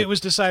 wasn't it? It was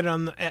decided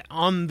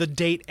on the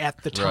date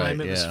at the time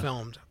Right, it was yeah.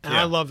 filmed, and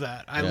Yeah. I love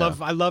that. I Yeah.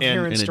 love And-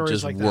 hearing and it stories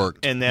just like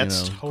worked. And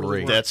that's Totally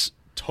great. that's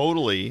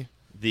totally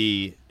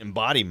the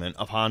embodiment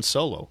of Han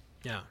Solo.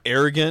 that. Yeah.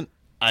 Arrogant.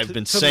 I've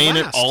been to the saying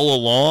it last. all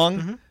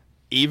along,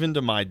 even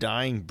to my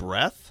dying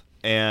breath.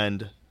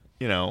 And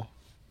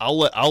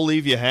I'll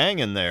leave you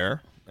hanging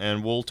there,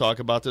 and we'll talk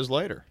about this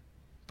later.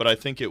 But I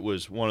think it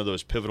was one of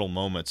those pivotal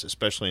moments,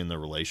 especially in the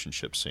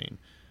relationship scene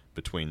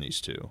between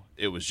these two.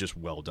 It was just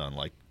well done,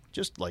 like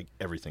just like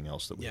everything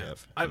else that we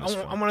have. I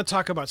want to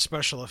talk about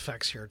special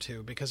effects here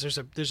too, because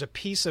there's a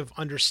piece of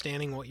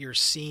understanding what you're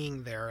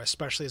seeing there,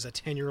 especially as a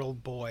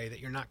 10-year-old boy, that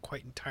you're not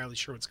quite entirely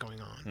sure what's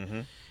going on. Mm-hmm.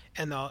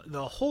 And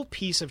the whole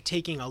piece of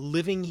taking a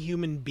living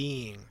human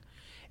being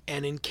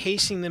and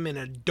encasing them in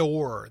a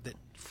door that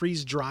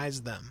freeze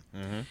dries them,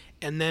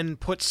 and then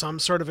put some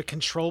sort of a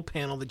control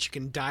panel that you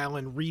can dial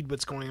and read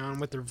what's going on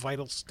with their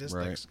vital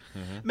statistics.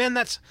 Right. Mm-hmm. Man,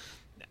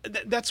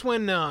 that's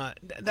when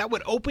that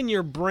would open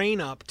your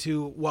brain up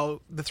to,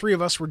 well, the three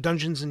of us were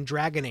Dungeons and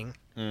Dragoning.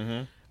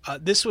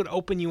 Mm-hmm. This would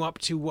open you up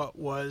to what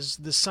was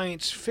the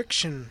science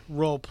fiction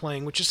role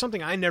playing, which is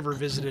something I never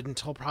visited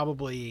until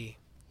probably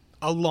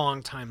a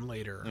long time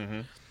later.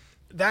 Mm-hmm.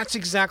 That's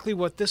exactly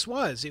what this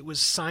was. It was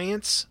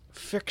science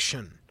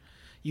fiction.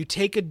 You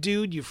take a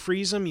dude, you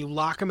freeze him, you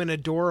lock him in a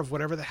door of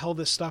whatever the hell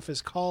this stuff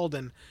is called,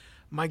 and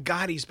my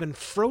God, he's been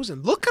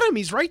frozen. Look at him.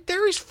 He's right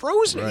there. He's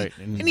frozen. Right.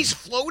 And he's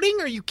floating.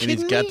 Are you kidding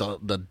me? And he's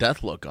got the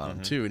death look on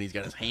him, too. And he's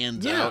got his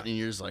hands out. And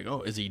you're just like,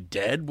 oh, is he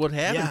dead? What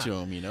happened to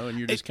him? And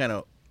you're just kind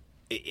of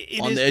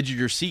on the edge of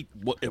your seat.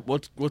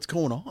 What's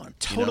going on?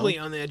 Totally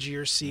on the edge of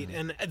your seat.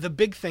 And the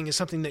big thing is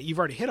something that you've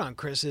already hit on,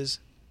 Chris, is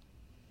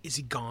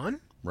he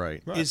gone?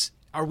 Right.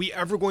 Are we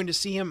ever going to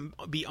see him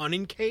be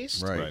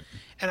unencased? Right.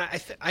 And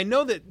I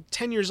know that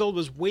 10 years old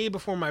was way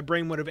before my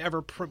brain would have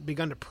ever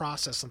begun to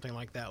process something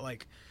like that.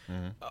 Like,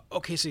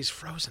 okay, so he's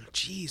frozen.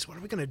 Jeez, what are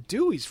we going to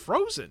do? He's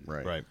frozen.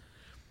 Right.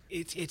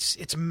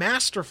 It's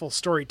masterful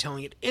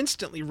storytelling. It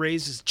instantly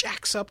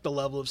jacks up the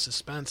level of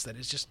suspense that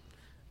is just,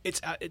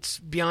 it's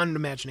beyond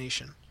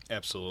imagination.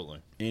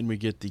 Absolutely. And we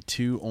get the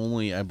two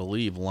only, I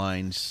believe,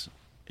 lines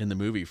in the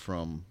movie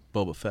from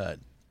Boba Fett.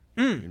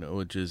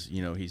 Which is,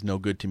 he's no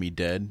good to me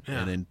dead,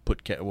 and then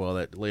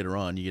that later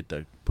on you get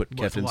to put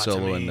Captain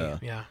Solo in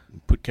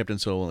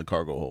the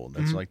cargo hold.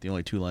 That's like the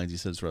only two lines he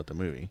says throughout the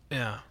movie.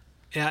 Yeah.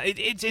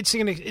 It's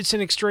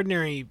an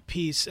extraordinary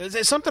piece.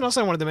 Something else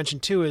I wanted to mention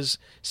too is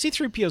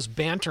C-3PO's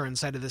banter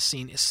inside of this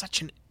scene is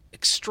such an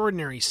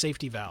extraordinary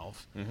safety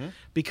valve,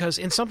 because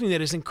in something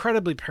that is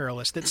incredibly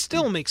perilous, that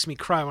still makes me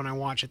cry when I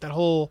watch it. That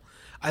whole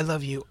 "I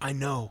love you, I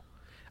know."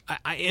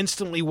 I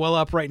instantly well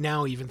up right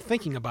now even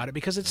thinking about it,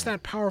 because it's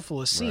that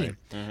powerful a scene. Right.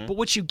 Mm-hmm. But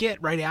what you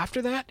get right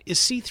after that is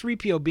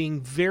C-3PO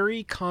being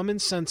very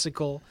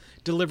commonsensical,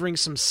 delivering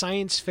some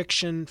science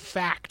fiction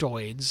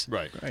factoids.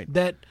 Right.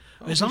 That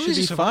as long as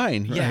he's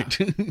fine. Yeah.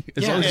 Right.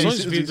 As long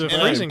as he's the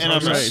freezing.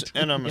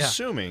 And I'm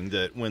assuming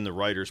that when the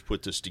writers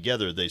put this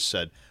together, they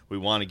said, we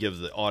want to give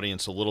the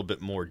audience a little bit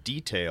more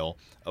detail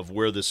of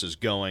where this is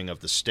going,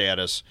 of the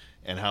status,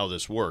 and how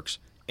this works.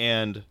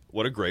 And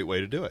what a great way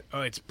to do it.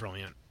 Oh, it's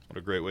brilliant. What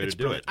a great way to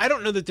do it. I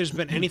don't know that there's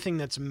been anything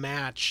that's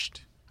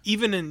matched,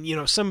 even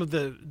in some of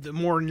the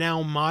more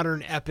now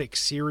modern epic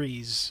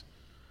series,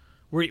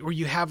 where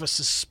you have a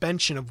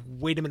suspension of,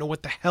 wait a minute,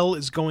 what the hell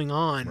is going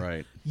on?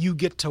 Right. You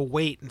get to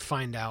wait and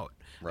find out.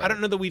 Right. I don't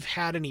know that we've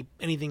had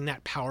anything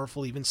that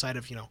powerful, even inside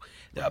of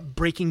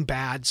Breaking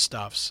Bad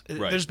stuffs.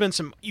 Right. There's been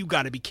some you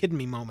got to be kidding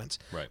me moments,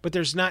 right. But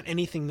there's not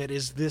anything that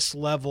is this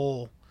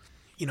level.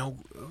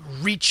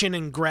 Reach in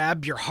and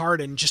grab your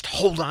heart and just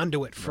hold on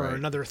to it for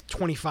another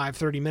 25,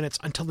 30 minutes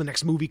until the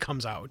next movie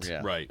comes out.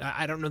 Yeah. Right.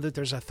 I don't know that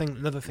there's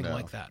another thing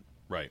like that.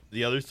 Right.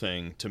 The other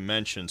thing to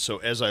mention, so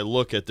as I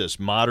look at this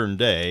modern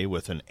day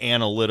with an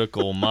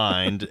analytical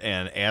mind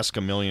and ask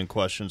a million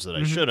questions that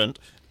I shouldn't,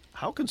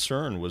 how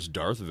concerned was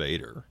Darth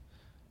Vader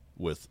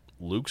with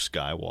Luke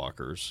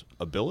Skywalker's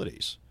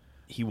abilities?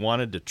 He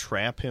wanted to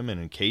trap him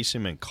and encase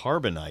him in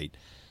carbonite.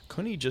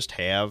 Couldn't he just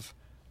have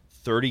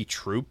 30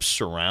 troops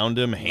surround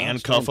him,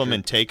 handcuff him,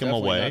 and take him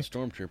away? Not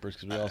stormtroopers,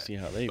 because we all see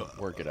how they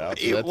work it out.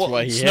 So that's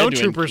why he had to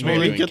snowtroopers.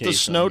 Maybe get the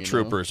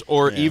snowtroopers,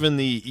 or even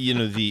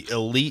the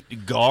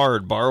elite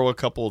guard. Borrow a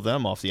couple of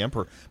them off the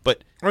Emperor,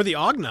 or the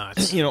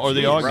Ugnaughts, or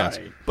the Ugnaughts.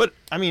 Right. But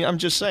I mean, I'm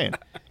just saying,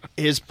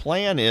 his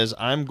plan is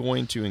I'm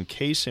going to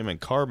encase him in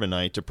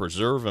carbonite to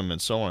preserve him, and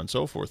so on and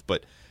so forth.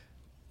 But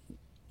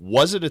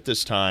was it at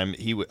this time?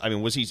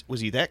 Was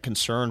he that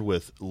concerned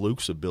with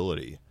Luke's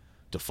ability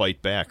to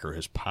fight back, or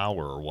his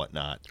power, or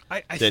whatnot?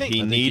 I think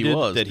he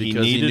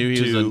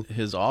knew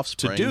his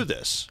offspring to do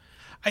this.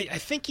 I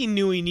think he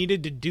knew he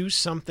needed to do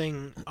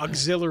something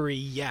auxiliary,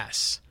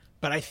 yes.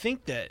 But I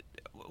think that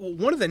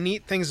one of the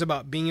neat things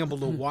about being able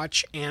to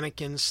watch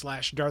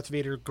Anakin / Darth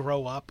Vader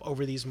grow up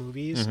over these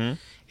movies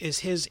is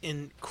his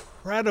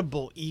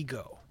incredible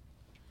ego.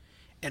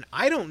 And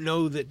I don't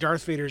know that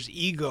Darth Vader's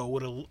ego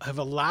would have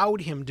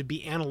allowed him to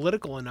be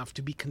analytical enough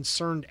to be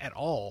concerned at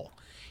all.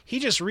 He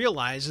just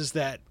realizes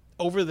that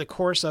over the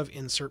course of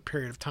insert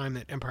period of time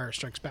that Empire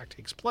Strikes Back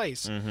takes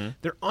place,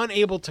 they're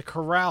unable to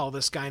corral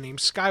this guy named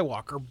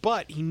Skywalker,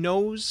 but he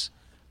knows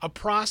a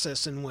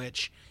process in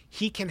which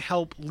he can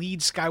help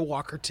lead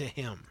Skywalker to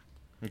him.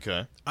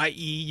 Okay. I.e.,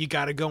 you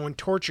got to go and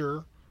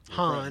torture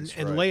Han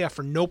and Leia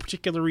for no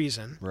particular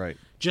reason. Right.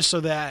 Just so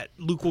that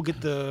Luke will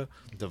get the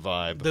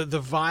vibe.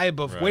 The vibe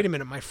of, wait a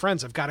minute, my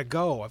friends, I've got to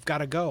go.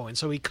 And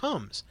so he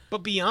comes. But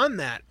beyond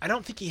that, I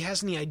don't think he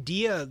has any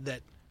idea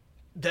that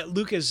that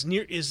Luke is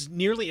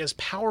nearly as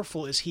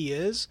powerful as he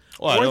is,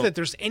 Well, or that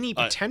there's any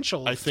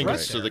potential I think threat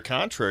it's there. to the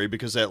contrary,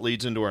 because that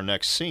leads into our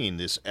next scene,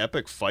 this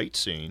epic fight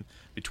scene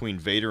between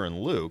Vader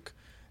and Luke,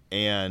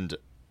 and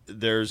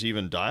there's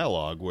even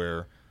dialogue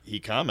where he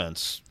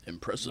comments,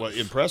 Impressive. Well,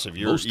 impressive.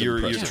 Most You're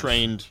impressive.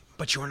 trained.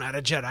 But you're not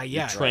a Jedi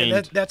yet.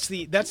 trained- That's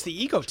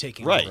the ego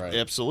taking Right, over.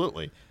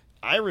 absolutely.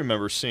 I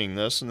remember seeing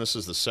this, and this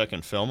is the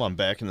second film. I'm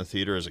back in the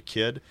theater as a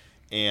kid,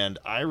 and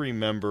I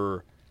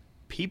remember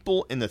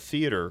people in the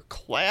theater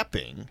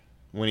clapping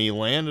when he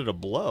landed a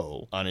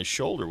blow on his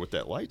shoulder with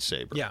that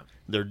lightsaber. Yeah.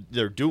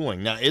 They're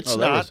dueling. Now it's Oh,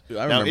 that not. was- I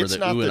now remember it's the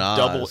not ooh the and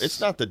double. ahs. It's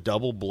not the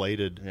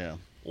double-bladed Yeah.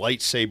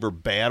 lightsaber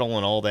battle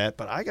and all that.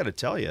 But I got to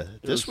tell you,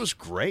 this was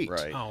great.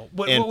 Right. Oh,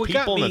 And what got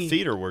people in me, the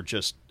theater were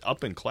just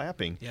up and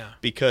clapping. Yeah.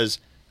 Because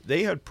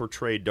they had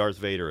portrayed Darth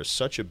Vader as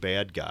such a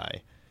bad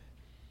guy,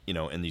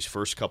 in these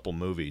first couple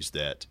movies,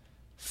 that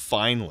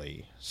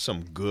finally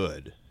some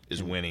good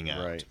is winning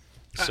out. Right.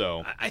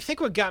 So I think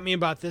what got me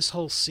about this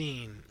whole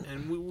scene,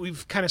 and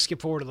we've kind of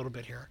skipped forward a little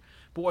bit here,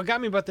 but what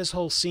got me about this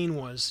whole scene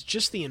was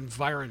just the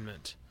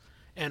environment.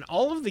 And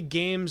all of the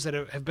games that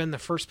have been the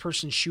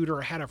first-person shooter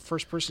or had a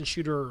first-person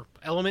shooter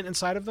element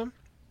inside of them,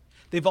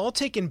 they've all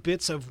taken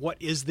bits of what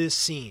is this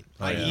scene.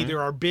 I.e.,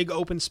 there are big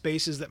open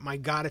spaces that, my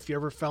God, if you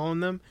ever fell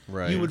in them,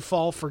 Right. you would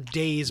fall for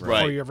days before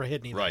Right. you ever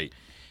hit anything. right.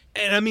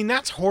 And, I mean,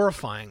 that's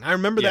horrifying. I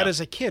remember that Yeah. as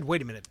a kid.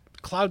 Wait a minute.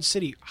 Cloud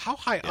City, how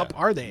high up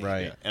are they?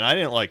 Right. And I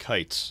didn't like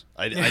heights.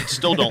 I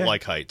still don't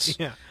like heights.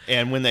 Yeah.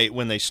 And when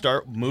they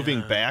start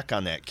moving back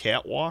on that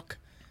catwalk,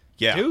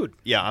 yeah, Dude.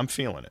 yeah, I'm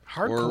feeling it.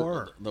 Hardcore.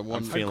 Or the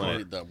one feeling where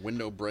it. the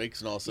window breaks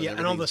and all of a sudden Yeah,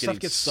 and all the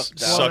everything's stuff getting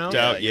gets Sucked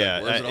out, You're yeah.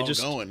 like, where's it I all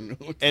just-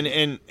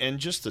 going? And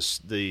just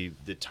the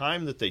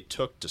time that they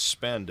took to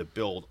spend to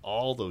build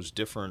all those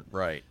different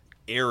Right.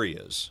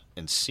 areas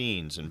and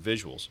scenes and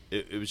visuals,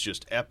 it was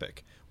just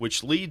epic.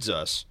 Which leads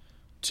us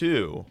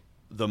to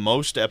the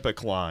most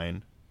epic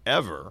line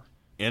ever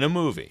in a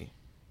movie.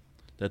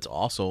 That's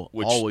also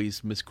Which-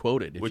 always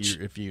misquoted.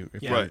 If you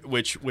Right,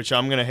 which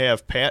I'm going to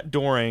have Pat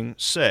Doring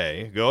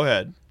say. Go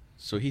ahead.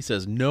 So he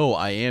says, "No,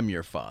 I am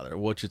your father,"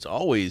 which is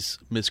always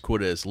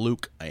misquoted as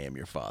 "Luke, I am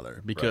your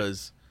father,"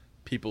 because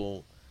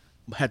people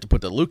had to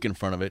put the Luke in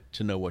front of it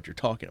to know what you're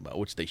talking about,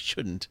 which they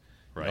shouldn't.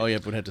 Right. All you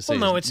would have to say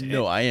Well, no, is,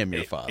 "No, I am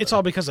your father." It's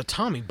all because of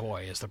Tommy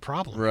Boy is the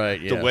problem. right.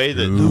 Yeah. The way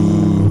that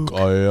Luke,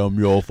 I am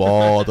your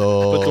father.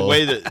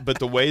 but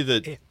the way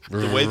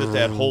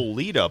that whole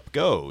lead up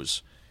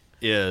goes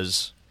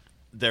is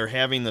they're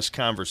having this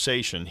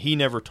conversation. He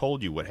never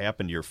told you what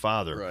happened to your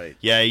father. Right.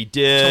 Yeah, he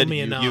did. Told me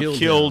enough. You You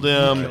killed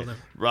him. killed him.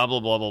 Blah blah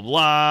blah blah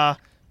blah.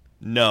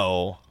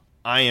 No,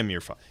 I am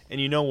your father. And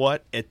you know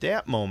what? At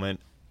that moment,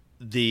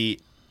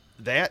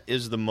 that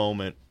is the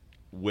moment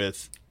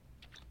with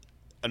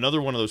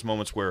another one of those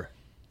moments where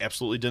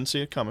absolutely didn't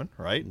see it coming.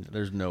 Right.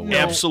 There's no way. No.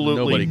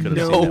 Absolutely Nobody could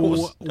have no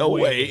seen that. no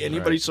way way.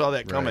 anybody Right, saw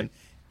that coming.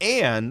 right.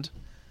 And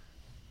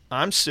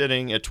I'm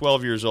sitting at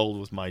 12 years old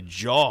with my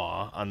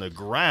jaw on the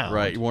ground,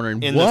 Right, you're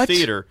wondering, in what? the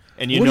theater,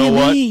 and you What do know you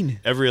what? mean?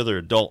 Every other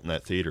adult in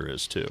that theater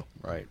is too.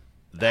 Right.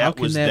 That How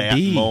can was that that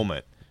be?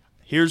 moment.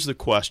 Here's the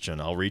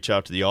question. I'll reach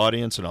out to the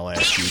audience and I'll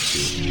ask you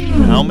too.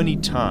 How many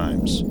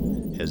times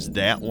has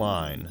that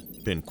line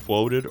been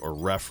quoted or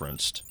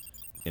referenced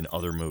in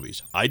other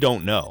movies? I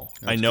don't know.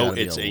 I That's know gotta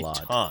be it's a a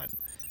lot. ton.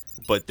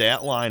 But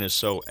that line is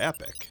so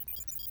epic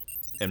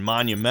and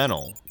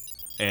monumental,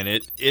 and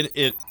it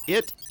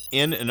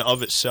in and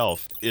of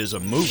itself is a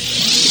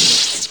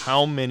movement.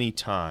 How many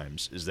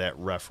times is that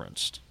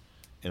referenced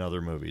in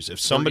other movies? If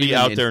somebody even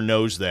out in- there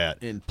knows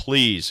that, in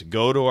please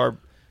go to our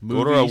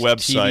Movies,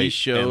 website TV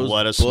shows, and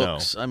let us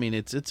books. know. I mean,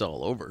 it's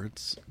all over.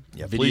 It's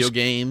Yeah, video please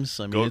games.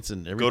 I mean, Go, it's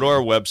in everything. go to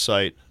our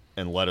website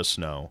and let us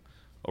know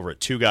over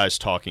at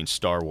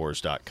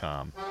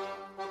 2GuysTalkingStarWars.com.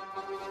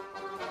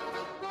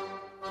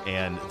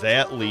 And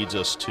that leads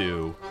us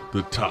to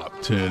The top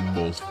 10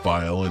 most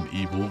vile and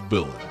evil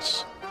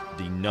villains.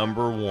 the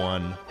number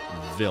one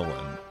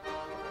villain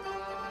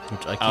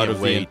Which I can't out of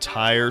the wait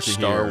entire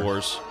Star hear.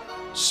 Wars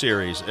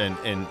series.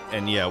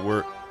 And yeah,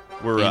 we're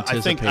I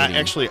think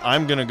Anticipating.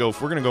 I'm gonna go.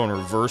 We're gonna go in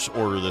reverse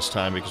order this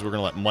time because we're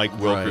gonna let Mike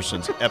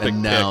Wilkerson's epic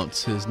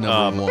announce his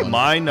number one.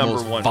 my number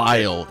most one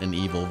vile and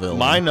evil villain.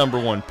 My number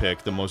one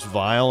pick, the most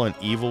vile and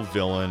evil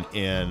villain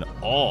in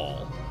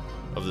all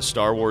of the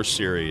Star Wars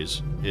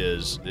series,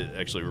 is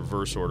actually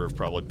reverse order of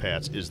probably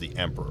Pat's, is the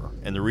Emperor.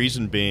 And the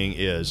reason being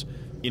is,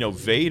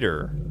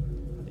 Vader,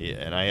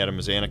 and I had him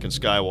as Anakin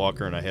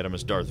Skywalker and I had him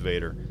as Darth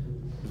Vader.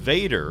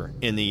 Vader,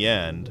 in the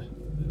end,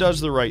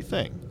 does the right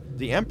thing.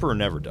 The Emperor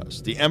never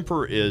does. The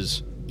Emperor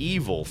is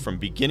evil from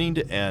beginning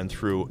to end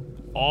through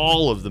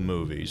all of the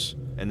movies,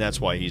 and that's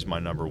why he's my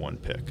number one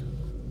pick.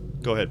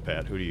 Go ahead,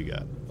 Pat. Who do you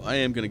got? I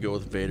am going to go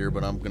with Vader,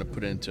 but I'm going to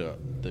put into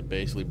the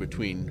basically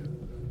between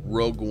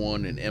Rogue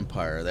One and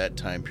Empire. That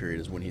time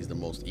period is when he's the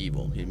most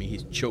evil. I mean,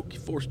 he's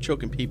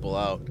choking people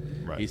out.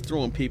 Right. He's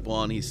throwing people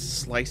on. He's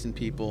slicing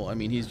people. I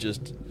mean, he's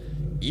just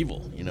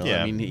evil.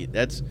 Yeah. I mean,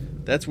 that's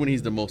when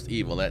he's the most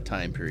evil. That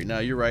time period. Now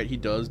you're right. He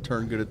does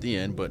turn good at the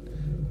end, but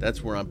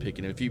That's where I'm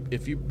picking him.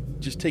 If you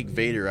just take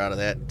Vader out of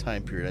that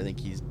time period, I think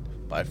he's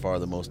by far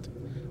the most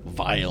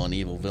vile and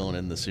evil villain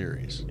in the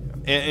series.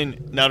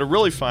 And now to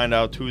really find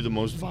out who the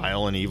most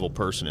vile and evil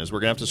person is, we're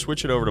going to have to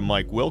switch it over to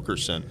Mike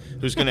Wilkerson,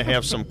 who's going to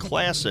have some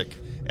classic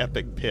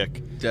epic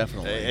pick.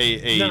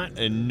 Definitely.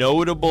 A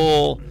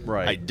notable,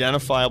 Right.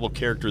 identifiable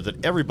character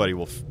that everybody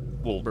will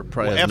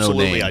probably has no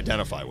absolutely name.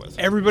 identify with.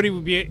 Everybody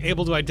will be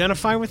able to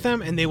identify with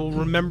them, and they will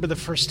remember the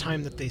first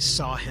time that they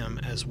saw him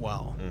as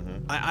well.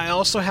 I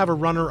also have a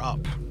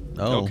runner-up.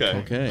 Oh,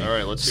 Okay. All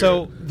right, let's hear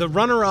So it. the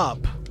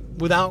runner-up,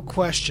 without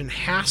question,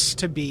 has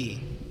to be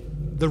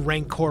the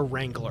Rancor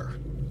Wrangler.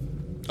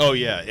 Oh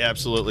yeah,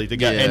 absolutely. The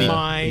guy, Yeah. and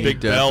My-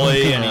 big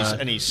belly,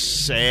 and he's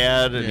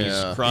sad, and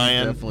he's crying.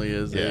 He definitely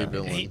is a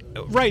villain.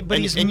 Right, but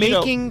And- he's and you know-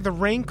 making the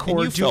Rancor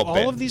you do felt all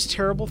bad. of these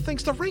terrible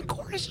things. The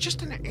Rancor is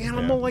just an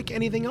animal like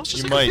anything else,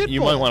 just You like a might pit you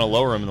bull. might want to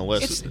lower him in the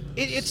list.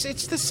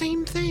 It's the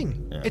same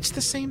thing. Yeah. It's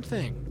the same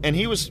thing. And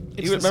he the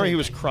remember he same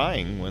was thing.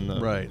 crying when the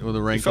Right. Well,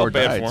 the Rancor felt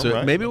bad died. for him, So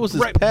right? maybe it was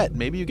his Right. pet.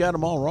 Maybe you got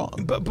them all wrong.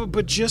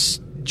 But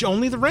just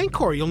only the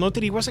Rancor. You'll note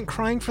that he wasn't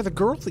crying for the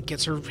girl that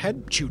gets her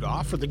head chewed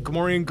off, or the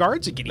Gamorrean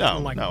guards that get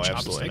eaten like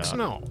absolutely chopsticks.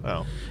 not.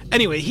 No.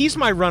 Anyway, he's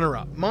my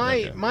runner-up.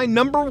 My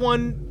number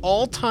one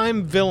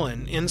all-time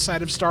villain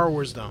inside of Star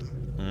Wars Dome.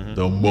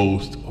 The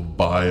most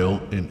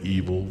vile and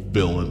evil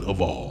villain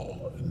of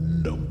all.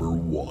 Number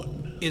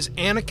 1. Is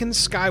Anakin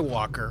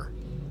Skywalker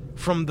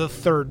from the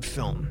third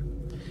film.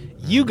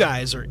 You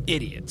guys are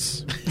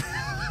idiots.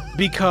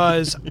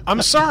 Because,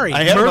 I'm sorry.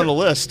 I had him on the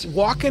list.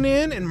 Walking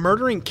in and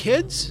murdering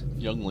kids?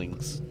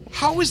 Younglings.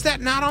 How is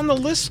that not on the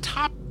list,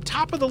 top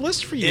of the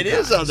list for you It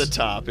guys? is on the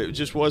top. It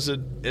just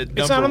wasn't at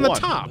It's not number on the one.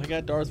 top. I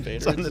got Darth Vader.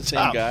 It's on the the same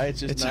top. guy. It's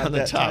just It's not on the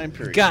that top. time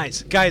period.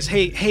 Guys,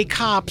 hey,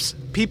 cops,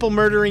 people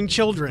murdering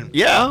children.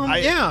 Yeah,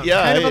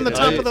 kind of on the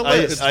top of the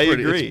list. I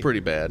agree. It's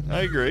pretty bad.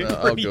 I agree.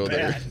 I'll go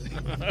there.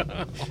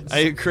 I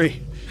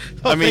agree.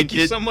 Oh, I mean, thank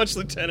you so much,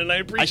 Lieutenant. I I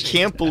appreciate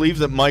can't believe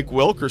that Mike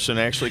Wilkerson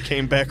actually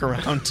came back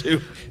around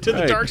to the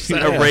Right. dark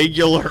side. a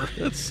regular,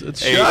 It's a-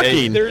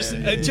 shocking. There's you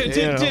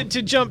know.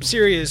 to jump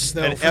serious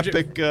though. an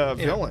epic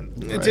villain.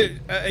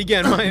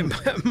 Again,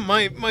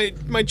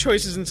 my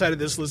choices inside of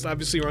this list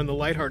obviously are on the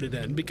lighthearted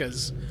end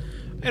because,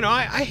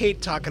 I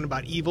hate talking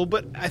about evil,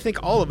 but I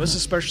think all of us,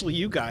 especially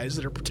you guys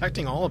that are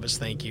protecting all of us,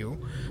 thank you,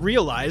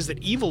 realize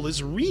that evil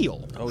is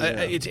real. Oh,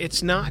 yeah.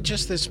 It's not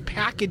just this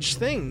packaged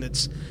thing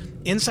that's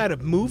inside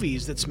of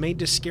movies that's made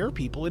to scare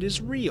people. It is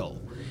real,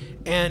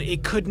 and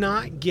it could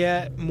not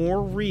get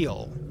more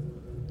real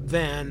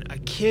than a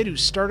kid who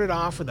started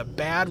off with a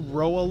bad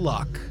row of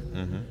luck,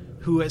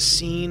 who has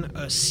seen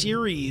a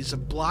series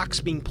of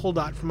blocks being pulled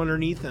out from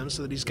underneath him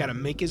so that he's got to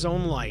make his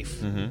own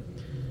life.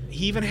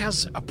 He even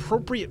has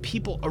appropriate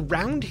people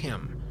around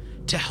him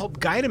to help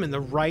guide him in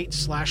the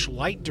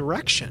right/light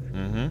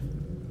direction.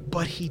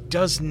 But he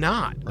does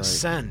not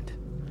ascend.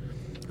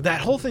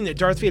 That whole thing that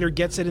Darth Vader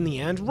gets it in the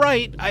end,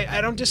 right,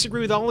 I don't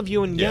disagree with all of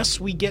you, and yes,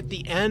 we get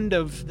the end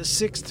of the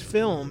 6th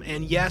film,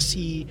 and yes,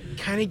 he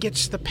kind of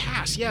gets the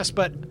pass, yes,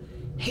 but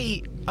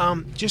hey,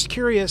 just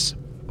curious,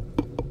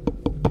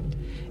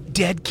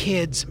 dead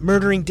kids,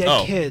 murdering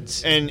dead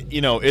kids. And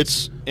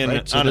it's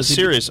Right, so on does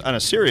a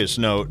serious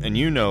note,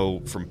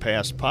 and from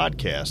past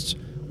podcasts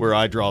where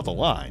I draw the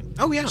line.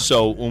 Oh, yeah.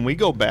 So when we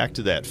go back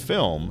to that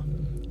film,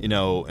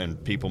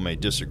 and people may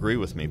disagree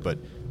with me, but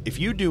if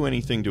you do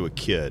anything to a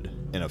kid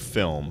in a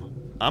film,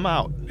 I'm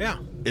out. Yeah.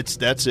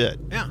 That's it.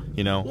 Yeah.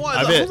 Well,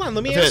 hold on.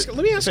 Let me ask you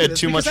I've had this,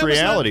 too because much that was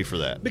reality not- for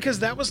that. Because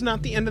that was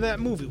not the end of that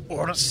movie.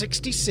 Order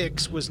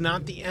 66 was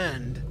not the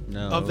end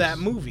of that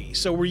movie.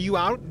 So were you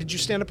out? Did you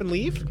stand up and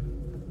leave?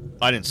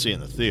 I didn't see it in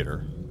the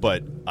theater,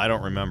 but I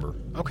don't remember.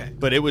 Okay.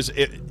 But the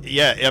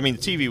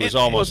TV was It-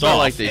 almost It's not off.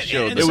 like they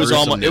showed it was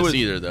almost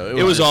either, though.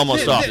 It was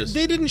almost off.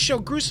 They didn't show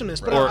gruesomeness,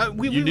 but Or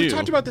we you knew.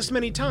 talked about this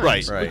many times.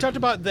 Right. We Right. talked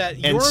about that.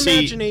 And Your see-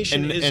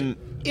 imagination is and-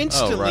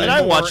 instantly. right. And I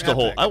more watched the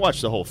whole. epic. I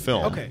watched the whole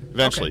film. Okay.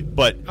 Eventually, Okay.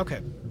 but Okay.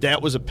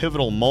 that was a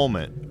pivotal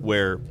moment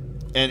where,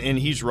 and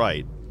he's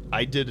right.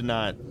 I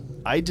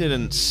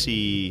didn't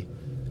see.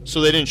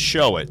 So they didn't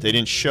show it. They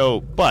didn't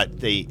show, but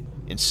they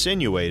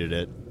insinuated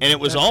it, and it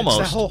was It's almost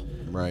that whole.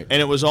 Right.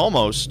 And it was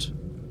almost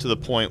to the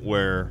point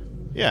where,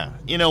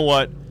 you know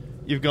what?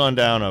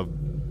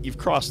 You've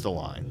crossed the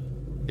line.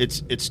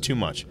 It's too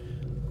much.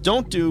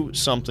 Don't do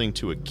something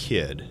to a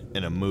kid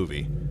in a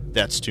movie.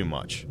 That's too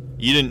much.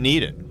 You didn't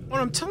need it. What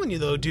I'm telling you,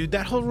 though, dude,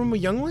 that whole room of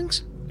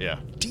younglings, Yeah.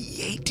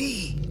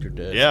 D-A-D. You're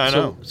dead. Yeah, I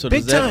know. So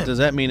Big does that time. does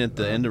that mean at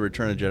the end of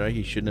Return of the Jedi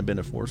he shouldn't have been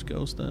a Force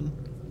ghost then?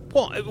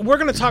 Well, we're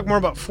going to talk more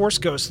about Force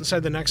Ghosts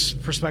inside the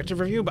next perspective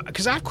review,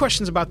 because I have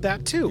questions about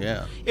that, too.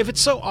 Yeah. If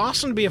it's so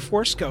awesome to be a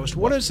Force Ghost,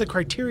 what is the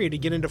criteria to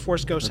get into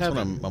Force Ghost That's what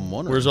heaven? I'm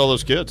wondering. Where's all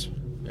those kids?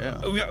 Yeah.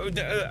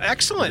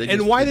 Excellent. Did they And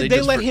just- why did did they they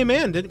just let for- him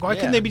in? Why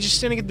couldn't Yeah. they be just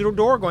standing at the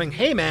door going,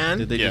 hey, man,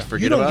 Did they Yeah. just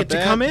forget you don't about get to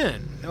that? come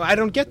in? I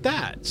don't get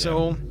that.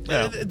 So,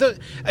 Yeah.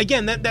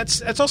 Again,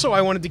 that's also why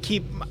I wanted to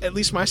keep at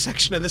least my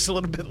section of this a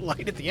little bit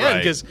light at the end, Right.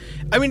 because,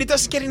 it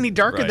doesn't get any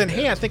darker Right. than,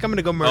 hey, I think I'm going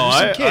to go murder Oh,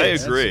 some I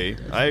kids. agree.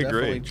 I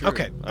definitely agree. true.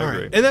 Okay, I all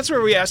agree. right. And that's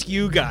where we ask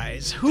you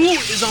guys, who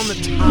is on the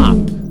top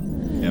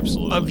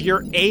Absolutely. of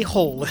your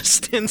a-hole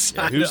list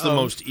inside. Who's the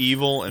most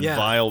evil and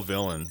vile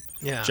villain?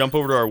 Yeah. Jump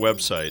over to our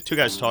website,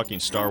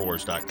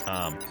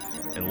 2GuysTalkingStarWars.com,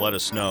 and let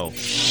us know.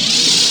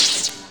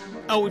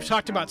 Oh, we've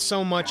talked about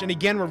so much, and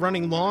again, we're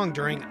running long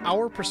during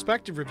our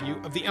perspective review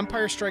of The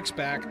Empire Strikes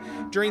Back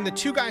during the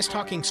Two Guys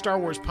Talking Star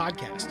Wars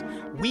podcast.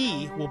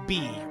 We will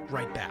be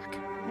right back.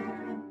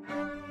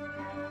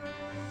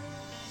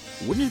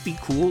 Wouldn't it be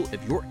cool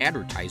if your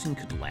advertising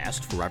could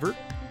last forever?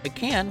 It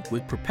can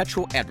with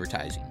perpetual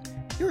advertising.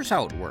 Here's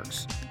how it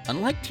works.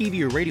 Unlike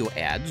TV or radio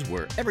ads,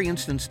 where every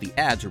instance the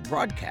ads are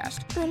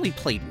broadcast, they're only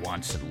played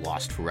once and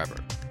lost forever.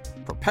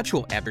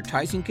 Perpetual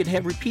advertising could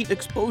have repeat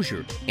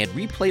exposure and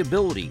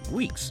replayability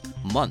weeks,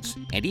 months,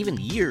 and even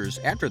years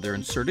after they're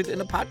inserted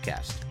in a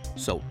podcast.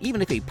 So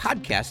even if a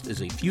podcast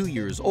is a few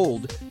years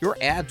old, your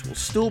ads will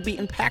still be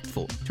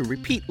impactful to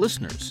repeat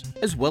listeners,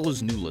 as well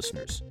as new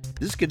listeners.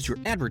 This gives your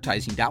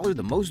advertising dollar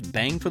the most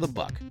bang for the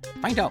buck.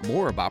 Find out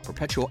more about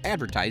perpetual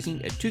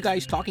advertising at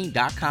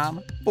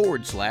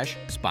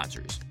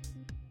 2guystalking.com/sponsors.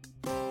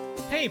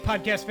 Hey,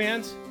 podcast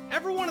fans.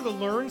 Ever wanted to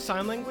learn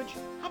sign language?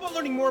 How about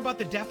learning more about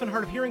the deaf and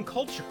hard of hearing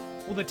culture?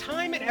 Well, the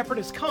time and effort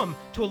has come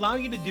to allow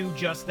you to do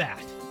just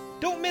that.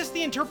 Don't miss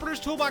the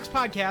Interpreter's Toolbox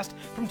podcast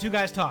from Two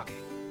Guys Talking.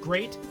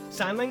 Great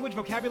sign language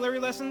vocabulary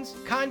lessons,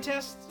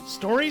 contests,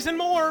 stories, and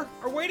more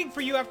are waiting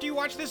for you after you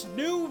watch this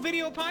new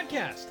video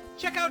podcast.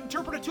 Check out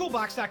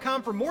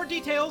InterpreterToolbox.com for more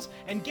details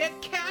and get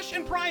cash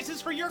and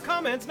prizes for your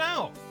comments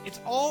now.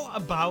 It's all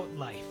about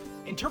life.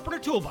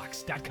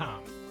 InterpreterToolbox.com.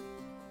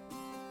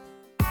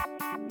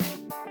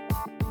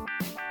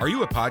 Are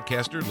you a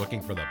podcaster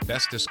looking for the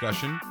best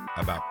discussion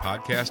about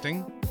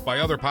podcasting by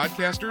other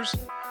podcasters?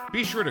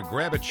 Be sure to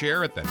grab a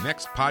chair at the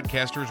next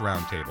Podcasters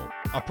Roundtable,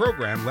 a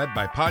program led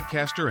by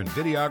podcaster and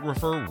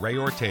videographer Ray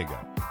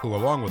Ortega, who,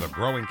 along with a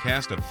growing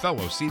cast of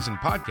fellow seasoned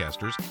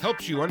podcasters,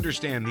 helps you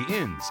understand the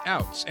ins,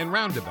 outs, and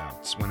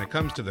roundabouts when it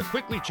comes to the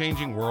quickly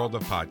changing world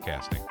of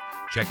podcasting.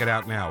 Check it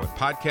out now at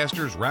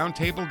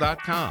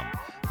podcastersroundtable.com.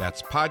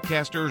 That's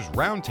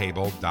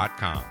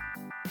podcastersroundtable.com.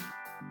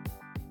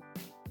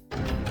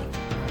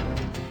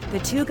 The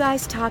Two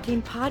Guys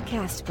Talking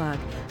podcast bug,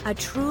 a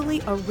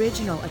truly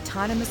original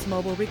autonomous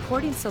mobile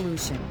recording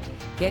solution.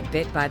 Get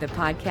bit by the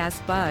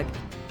podcast bug.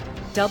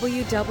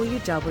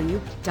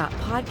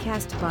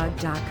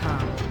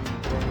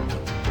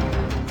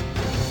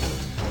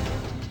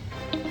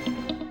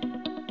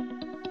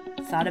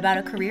 www.podcastbug.com. Thought about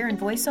a career in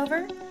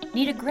voiceover?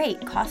 Need a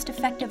great,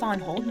 cost-effective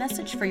on-hold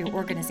message for your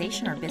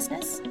organization or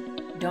business?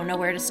 Don't know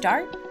where to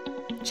start?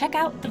 Check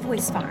out The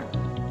Voice Farm,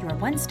 your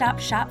one-stop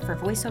shop for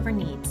voiceover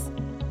needs.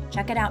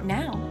 Check it out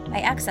now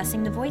by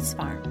accessing The Voice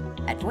Farm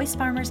at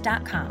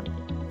voicefarmers.com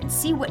and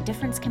see what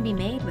difference can be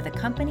made with a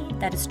company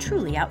that is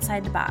truly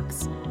outside the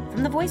box.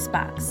 From the Voice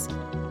Box,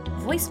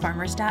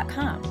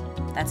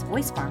 voicefarmers.com. That's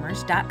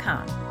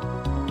voicefarmers.com.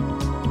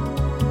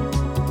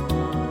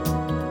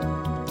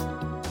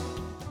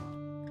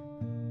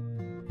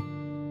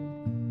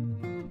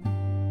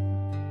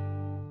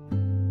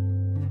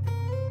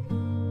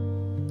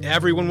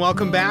 Everyone,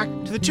 welcome back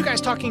to the Two Guys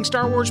Talking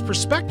Star Wars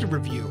perspective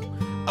review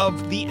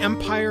of The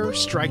Empire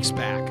Strikes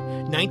Back,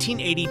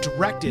 1980,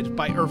 directed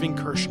by Irving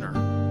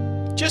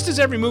Kershner. Just as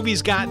every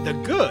movie's got the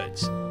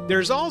goods,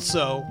 there's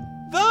also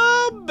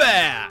the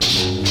bad.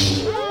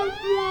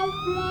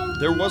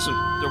 There wasn't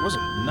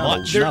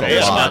much not bad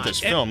a lot. about this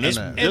film. This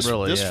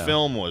really, yeah.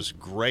 film was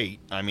great.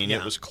 I mean,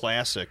 it was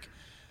classic.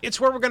 It's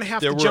where we're going to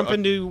have to jump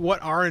into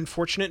what are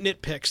unfortunate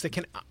nitpicks that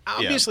can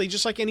obviously,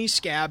 just like any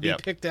scab, be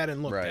picked at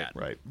and looked at.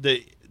 Right.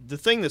 The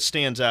thing that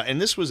stands out, and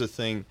this was a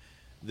thing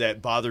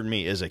that bothered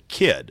me as a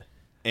kid,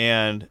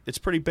 and it's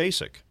pretty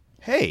basic.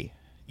 Hey,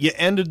 you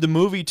ended the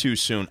movie too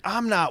soon.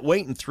 I'm not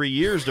waiting 3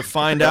 years to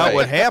find out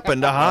what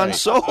happened to Han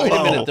Solo. Wait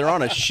a minute, they're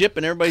on a ship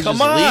and everybody's Come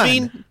just on.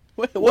 leaving?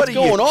 What's What are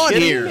going you on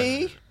kidding here?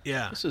 me?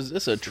 Yeah. This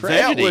is a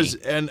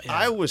tragedy.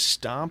 I was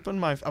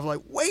stomping I was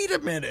like, wait a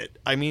minute.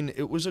 I mean,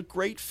 it was a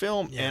great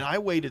film, and I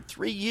waited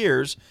 3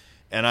 years,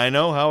 and I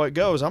know how it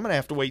goes. I'm going to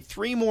have to wait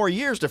 3 more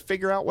years to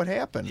figure out what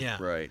happened. Yeah.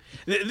 Right.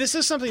 This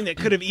is something that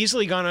could have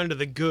easily gone under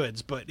the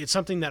goods, but it's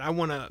something that I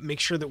want to make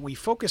sure that we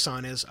focus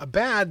on as a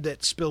bad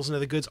that spills into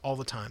the goods all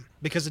the time,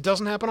 because it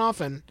doesn't happen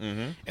often,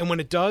 and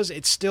when it does,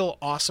 it's still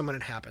awesome when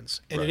it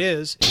happens. And it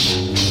is.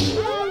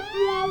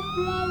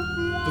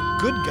 The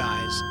good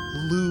guys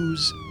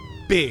lose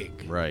big.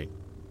 Right.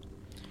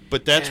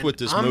 But that's what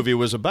this movie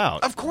was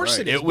about. Of course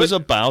it is. It was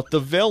about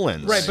the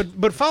villains. Right,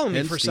 but follow me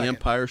Hence for a The second.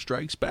 Empire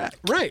Strikes Back.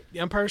 Right, The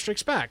Empire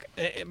Strikes Back.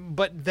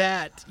 But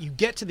that you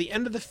get to the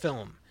end of the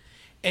film,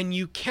 and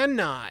you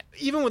cannot,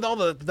 even with all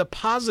the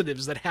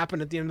positives that happen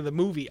at the end of the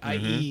movie,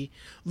 i.e.,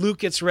 Luke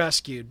gets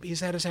rescued.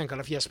 He's had his hand cut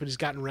off, yes, but he's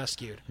gotten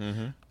rescued.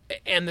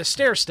 And the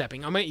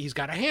stair-stepping. I mean, he's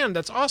got a hand.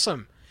 That's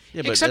awesome.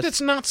 Yeah, but Except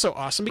it's not so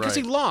awesome because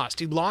he lost.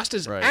 He lost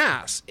his Right.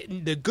 ass.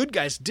 The good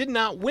guys did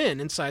not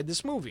win inside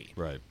this movie.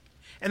 Right.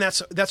 And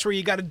that's where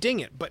you got to ding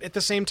it. But at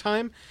the same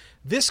time,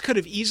 this could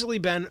have easily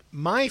been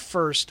my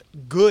first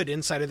good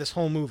inside of this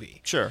whole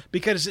movie. Sure.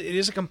 Because it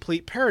is a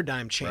complete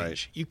paradigm change.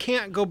 Right. You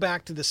can't go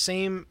back to the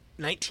same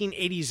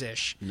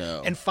 1980s-ish,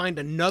 No. and find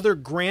another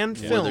grand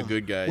film Where the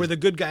good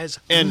good guys- guys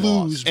and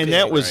lose big.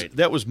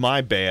 that was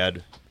my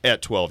bad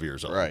at 12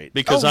 years old, Right.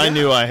 Because Oh, I yeah.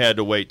 knew I had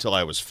to wait till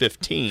I was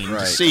 15 to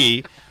Right.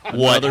 see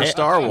what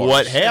Star Wars.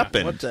 what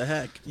happened. What the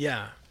heck?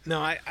 Yeah. No,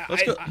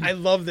 Let's go. I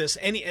love this.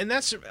 And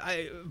that's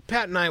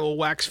Pat and I will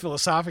wax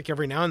philosophic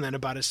every now and then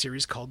about a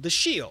series called The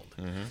Shield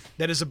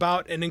that is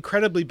about an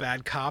incredibly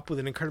bad cop with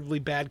an incredibly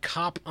bad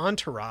cop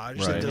entourage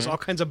that Right. does all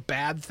kinds of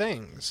bad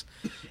things.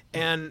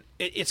 And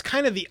it's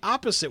kind of the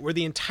opposite, where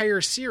the entire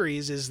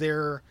series is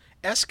their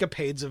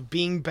escapades of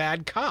being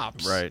bad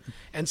cops. Right.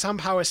 And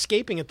somehow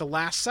escaping at the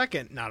last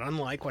second, not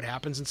unlike what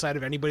happens inside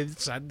of anybody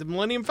inside the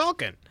Millennium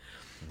Falcon.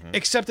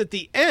 Except at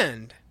the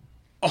end,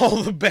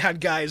 all the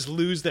bad guys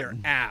lose their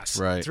ass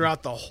Right.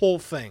 throughout the whole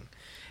thing.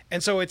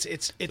 And so it's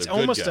good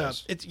almost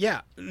guys.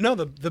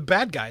 the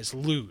bad guys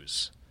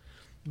lose.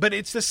 But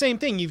it's the same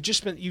thing. You've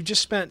just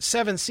spent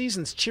 7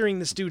 seasons cheering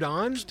this dude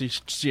on.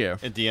 Yeah.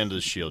 At the end of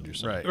the Shield, you're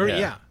saying. Right.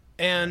 Yeah.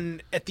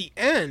 And at the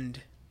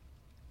end,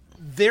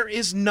 there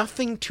is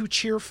nothing to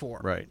cheer for.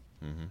 Right.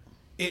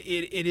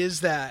 It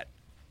is that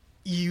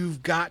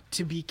you've got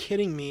to be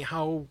kidding me.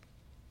 How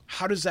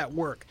does that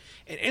work?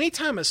 And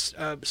anytime a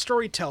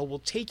storyteller will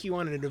take you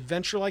on an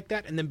adventure like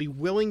that and then be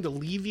willing to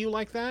leave you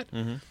like that,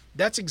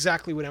 that's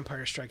exactly what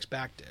Empire Strikes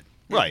Back did.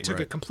 Right. It took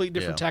a complete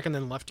different tack and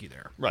then left you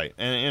there. Right.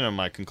 And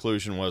my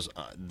conclusion was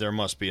there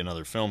must be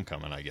another film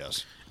coming, I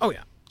guess. Oh,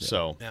 yeah.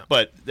 So, Yeah.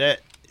 but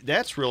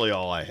that's really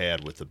all I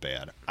had with the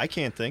bad. I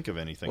can't think of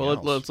anything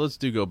else. Well, let's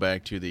go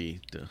back to the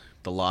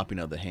lopping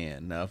of the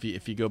hand. Now,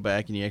 if you go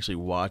back and you actually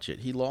watch it,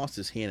 he lost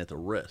his hand at the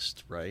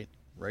wrist, right?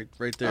 Right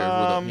there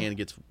where the hand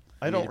gets.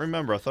 I don't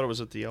remember. I thought it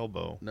was at the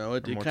elbow. No,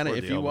 it Or more kind of. toward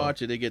If the you elbow.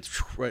 watch it, it gets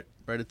right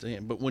at the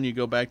hand. But when you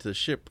go back to the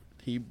ship,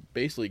 he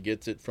basically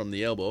gets it from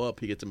the elbow up.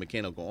 He gets a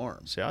mechanical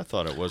arm. See, I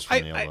thought it was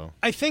from the elbow.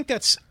 I think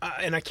that's,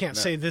 and I can't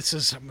say this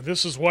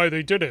is why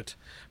they did it,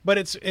 but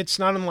it's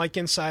not unlike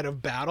inside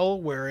of Battle,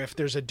 where if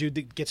there's a dude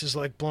that gets his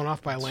leg blown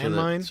off by a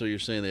landmine. So you're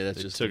saying that's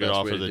They just took the it best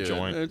off way of to the do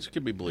joint. It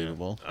could be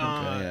believable. Okay,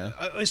 yeah.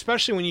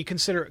 Especially when you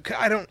consider,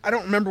 I don't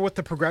remember what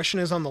the progression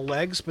is on the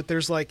legs, but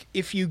there's like,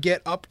 if you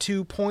get up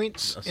to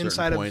points A certain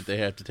inside point, of, they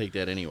have to take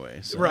that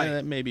anyway. So Right.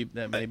 That may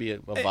be a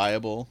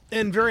viable.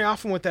 and very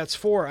often what that's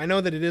for, I know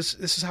that this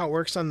is how it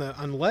works on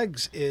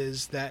legs,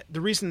 is that the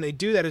reason they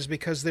do that is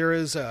because there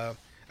is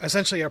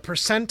essentially a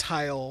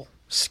percentile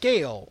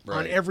scale on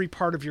Right. every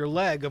part of your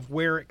leg of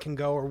where it can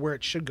go or where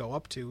it should go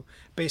up to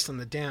based on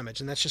the damage,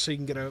 and that's just so you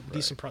can get a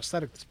decent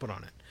prosthetic that's put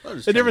on it. Well,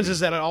 just The trying difference to is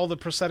that all the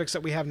prosthetics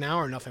that we have now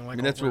are nothing like. I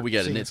mean, that's what we got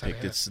to seeing inside nitpick.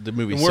 of it. It's the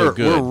movie's We're so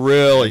good. we're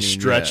really I mean,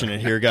 stretching yeah.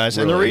 it here, guys.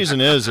 And the Really.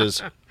 reason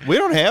is we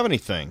don't have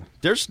anything.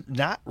 There's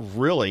not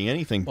really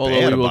anything Although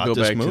bad we will about go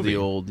this back movie. to the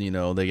old,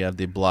 they have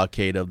the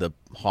blockade of the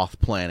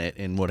Hoth planet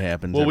and what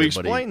happens. Well, we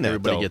everybody, explained that,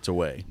 everybody though. gets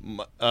away.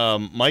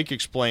 Mike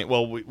explained.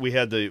 Well, we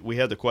had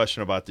the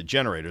question about the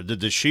generator. Did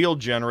the shield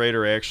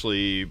generator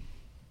actually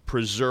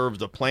preserve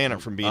the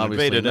planet from being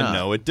Obviously invaded? not. And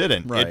no, it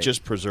didn't. Right. It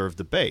just preserved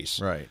the base.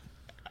 Right.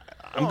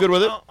 I'm good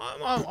with it.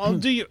 I'll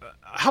do you.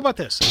 How about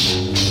this?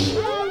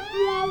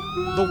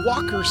 The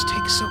walkers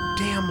take so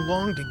damn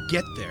long to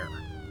get there.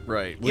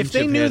 Right. If Wouldn't they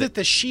you have knew had that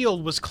the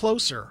shield was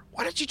closer,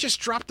 why didn't you just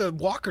drop the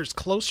walkers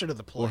closer to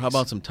the place? Or how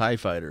about some TIE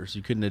fighters?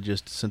 You couldn't have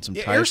just sent some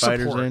Yeah, TIE air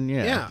fighters support. in?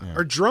 Yeah.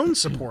 Or drone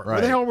support. Where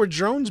the Right. hell were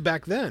drones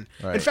back then?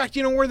 In Right. fact,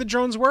 you know where the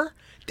drones were?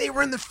 They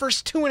were in the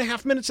first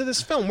 2.5 minutes of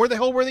this film. Where the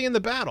hell were they in the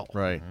battle?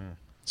 Right.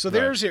 So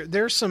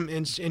there's some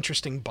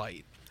interesting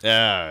bite.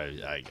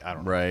 I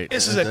don't know. Right.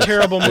 This is a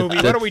terrible movie.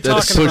 What are we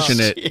That's talking pushing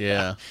about? it.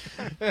 Yeah.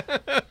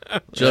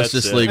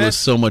 Justice it. League was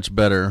so much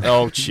better.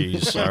 Oh,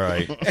 jeez. All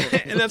right.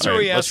 And that's All where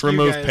right, we ask let's you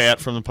remove guys.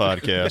 Pat from the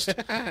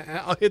podcast.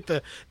 I'll hit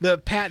the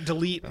Pat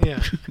delete.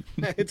 Yeah,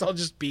 it's all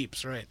just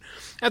beeps, right?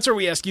 That's where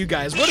we ask you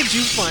guys, what did you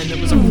find that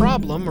was a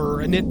problem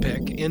or a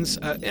nitpick,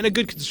 and a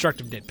good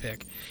constructive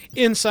nitpick,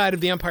 inside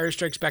of The Empire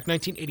Strikes Back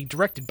 1980,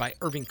 directed by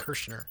Irving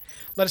Kershner?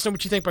 Let us know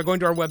what you think by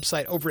going to our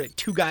website over at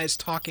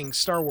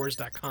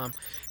 2GuysTalkingStarWars.com.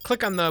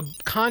 Click on the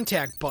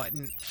contact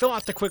button, fill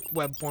out the quick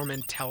web form,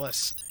 and tell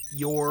us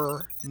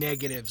your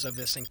negatives of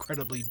this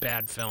incredibly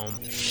bad film.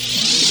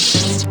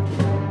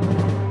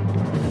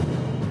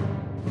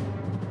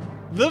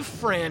 The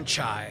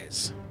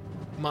franchise.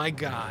 My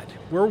God,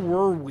 where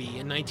were we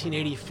in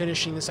 1980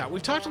 finishing this out?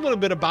 We've talked a little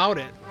bit about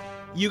it.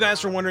 You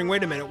guys are wondering,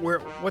 wait a minute,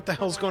 what the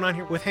hell's going on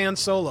here with Han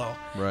Solo?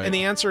 Right. And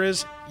the answer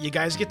is, you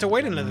guys get to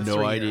wait another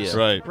 3 idea. years.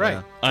 Right. Right.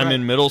 Yeah. I'm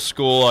in middle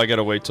school. I got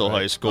to wait till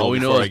high school All we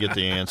know before is I get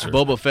the answer.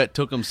 Boba Fett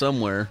took him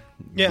somewhere.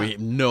 Yeah. We have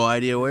no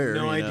idea where.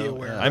 No you idea know?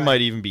 where. I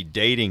might even be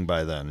dating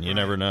by then. You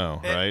never know,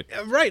 right?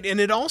 Right, and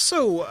it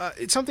also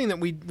it's something that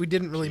we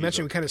didn't really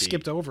mention. We kind of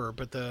skipped over,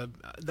 but the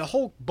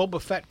whole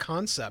Boba Fett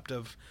concept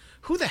of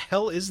who the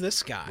hell is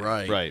this guy?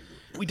 Right. Right.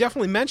 We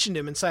definitely mentioned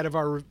him inside of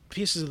our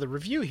pieces of the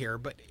review here,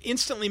 but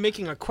instantly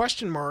making a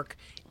question mark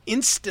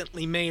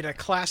instantly made a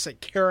classic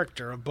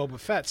character of Boba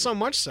Fett. So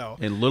much so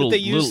And that they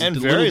used and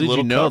little very did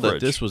little you know coverage.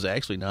 that this was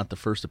actually not the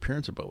first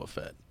appearance of Boba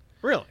Fett.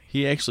 really.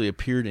 He actually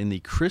appeared in the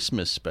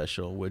Christmas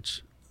special,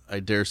 which I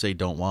dare say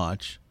don't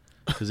watch.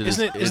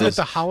 Isn't it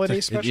the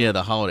holiday special? Yeah,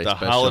 the holiday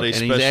special. Holiday and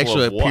special he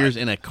actually of what? appears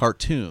in a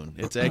cartoon.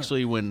 It's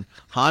actually when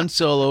Han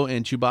Solo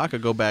and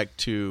Chewbacca go back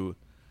to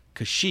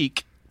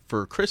Kashyyyk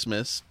for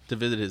Christmas to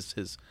visit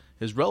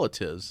his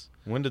relatives.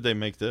 When did they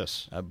make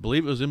this? I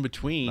believe it was in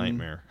between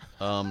Nightmare.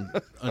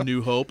 A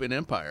New Hope and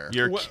Empire.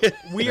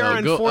 We are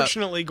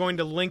unfortunately going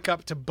to link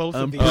up to both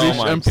of these.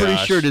 I'm pretty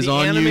sure it is the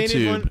on animated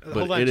YouTube,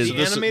 one, but it is the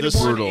animated this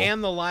one brutal.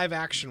 and the live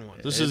action one.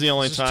 This is the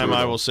only time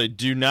I will say,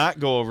 do not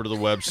go over to the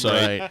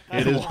website. Right.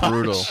 It is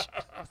brutal.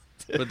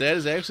 But that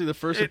is actually the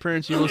first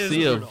appearance you will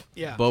see of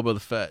Boba the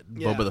Fett.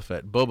 Yeah.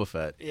 Boba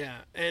Fett. Yeah,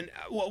 and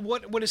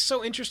what is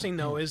so interesting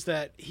though is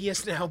that he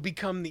has now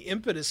become the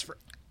impetus for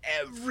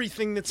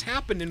everything that's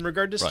happened in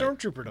regard to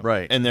Stormtrooper.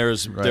 Right. And there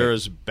is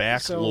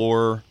back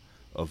lore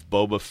of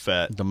Boba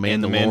Fett, the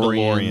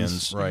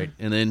Mandalorians, right?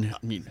 And then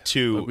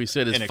to like we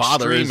said, his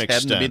father is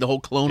having to be the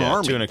whole clone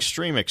army to an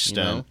extreme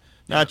extent.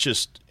 Not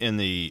just in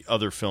the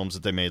other films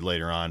that they made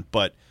later on,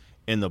 but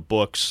in the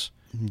books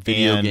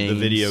the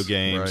video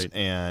games,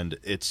 and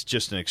it's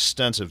just an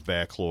extensive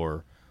back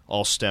lore,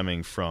 all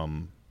stemming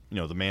from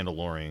the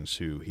Mandalorians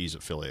who he's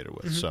affiliated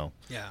with. So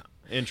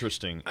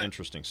interesting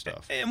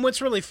stuff. And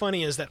what's really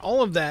funny is that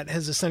all of that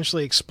has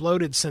essentially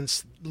exploded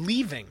since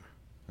leaving.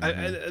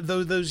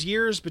 Those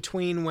years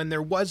between when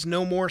there was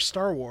no more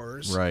Star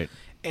Wars,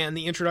 and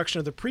the introduction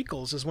of the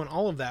prequels is when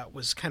all of that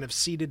was kind of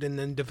seeded and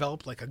then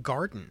developed like a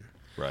garden.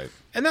 Right.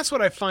 And that's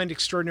what I find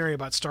extraordinary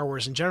about Star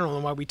Wars in general,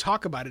 and why we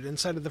talk about it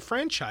inside of the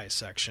franchise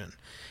section,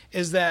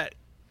 is that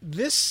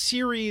this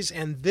series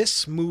and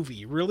this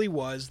movie really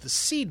was the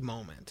seed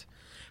moment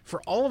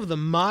for all of the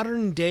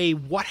modern day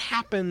what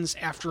happens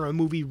after a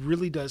movie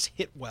really does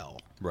hit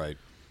well. Right.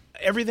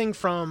 Everything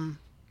from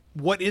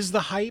what is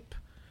the hype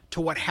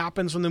to what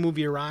happens when the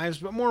movie arrives,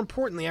 but more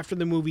importantly, after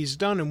the movie's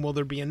done and will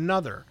there be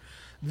another.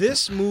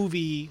 This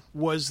movie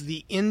was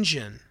the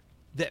engine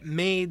that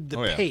made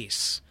the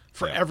pace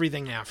for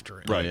everything after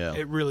it. Right.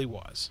 It really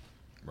was.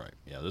 Right.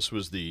 Yeah, this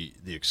was the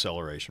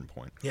acceleration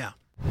point. Yeah.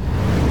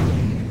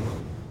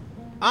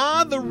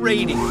 The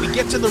rating. We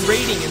get to the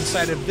rating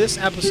inside of this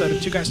episode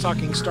of Two Guys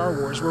Talking Star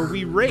Wars, where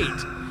we rate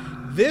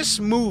this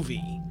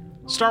movie,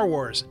 Star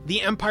Wars,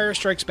 The Empire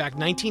Strikes Back,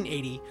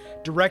 1980,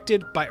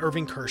 directed by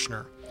Irving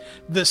Kershner.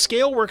 The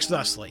scale works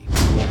thusly.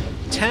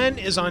 10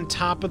 is on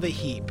top of the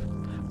heap.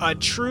 A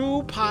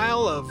true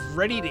pile of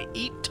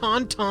ready-to-eat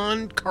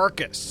tauntaun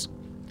carcass.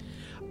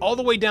 All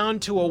the way down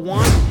to a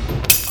 1,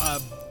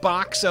 a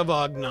box of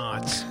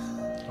Ugnaughts.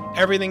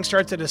 Everything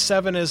starts at a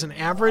 7 as an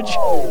average.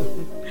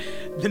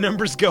 The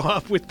numbers go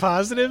up with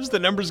positives. The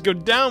numbers go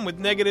down with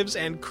negatives.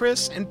 And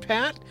Chris and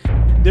Pat,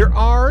 there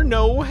are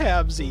no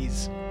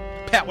halvesies.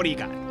 Pat, what do you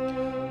got?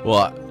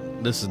 Well,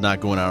 this is not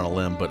going out on a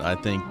limb, but I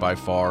think by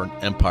far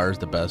Empire's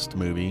the best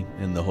movie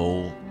in the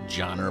whole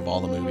genre of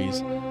all the movies.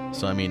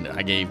 So, I mean,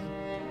 I gave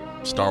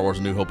Star Wars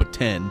A New Hope a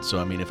 10. So,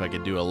 I mean, if I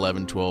could do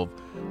 11, 12,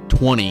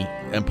 20,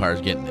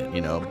 Empire's getting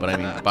it, But, I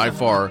mean, by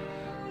far,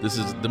 this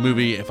is the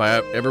movie. If I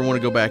ever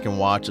want to go back and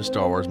watch a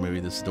Star Wars movie,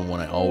 this is the one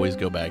I always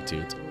go back to.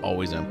 It's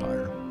always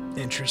Empire.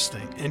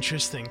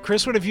 Interesting.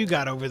 Chris, what have you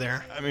got over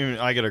there? I mean,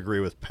 I got to agree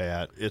with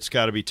Pat. It's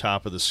got to be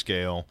top of the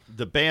scale.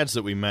 The bads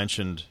that we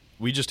mentioned,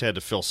 we just had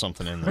to fill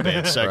something in the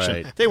bad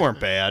section. They weren't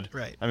bad.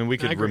 Right. I mean, we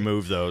could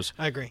remove those.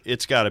 I agree.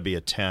 It's got to be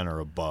a 10 or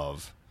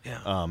above.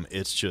 Yeah.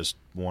 It's just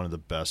one of the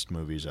best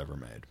movies ever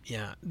made.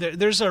 Yeah.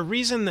 There's a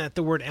reason that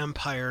the word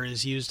empire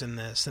is used in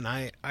this, and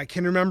I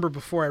can remember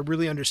before I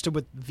really understood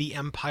what the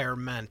empire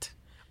meant.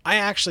 I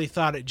actually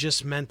thought it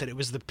just meant that it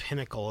was the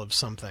pinnacle of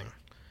something.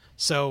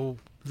 So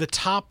the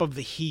top of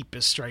the heap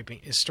is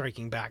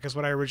striking back, is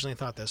what I originally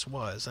thought this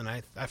was, and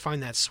I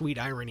find that sweet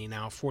irony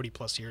now,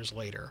 40-plus years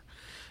later.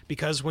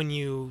 Because when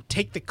you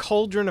take the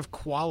cauldron of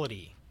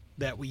quality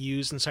that we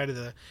use inside of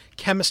the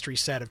chemistry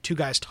set of Two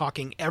Guys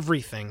Talking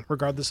Everything,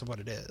 regardless of what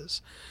it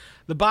is,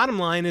 the bottom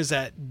line is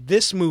that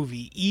this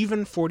movie,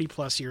 even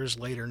 40-plus years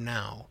later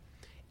now,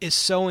 is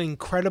so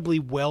incredibly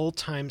well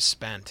time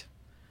spent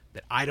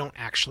that I don't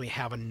actually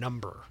have a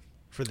number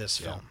for this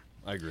film.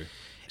 I agree.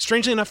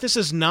 Strangely enough, this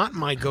is not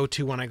my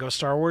go-to when I go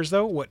Star Wars,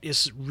 though. What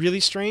is really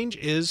strange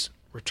is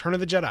Return of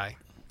the Jedi.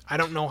 I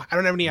don't know. I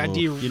don't have any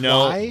idea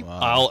why.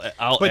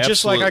 I'll but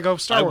just like I go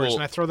Star Wars,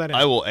 and I throw that in.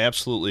 I will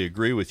absolutely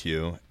agree with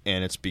you,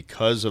 and it's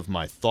because of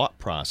my thought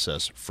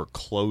process for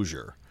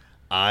closure.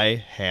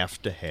 I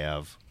have to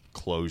have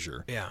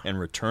closure. Yeah. And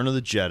Return of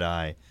the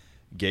Jedi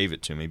gave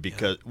it to me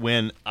because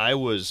when I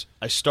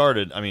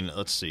started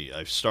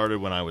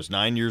when I was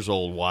 9 years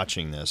old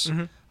watching this.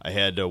 Mm-hmm. I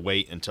had to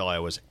wait until I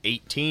was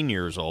 18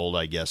 years old,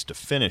 I guess, to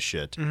finish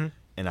it, and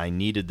I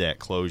needed that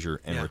closure.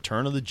 And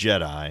Return of the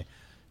Jedi,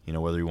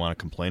 whether you want to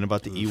complain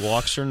about the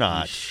Ewoks or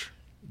not,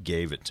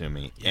 gave it to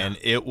me. Yeah. And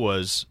it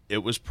was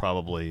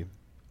probably,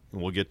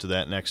 we'll get to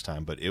that next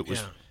time, but it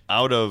was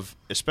out of,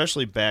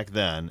 especially back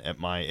then at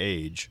my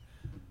age,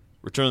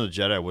 Return of the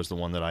Jedi was the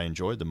one that I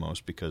enjoyed the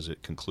most because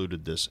it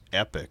concluded this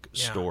epic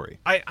story.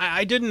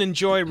 I didn't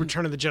enjoy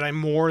Return of the Jedi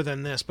more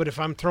than this, but if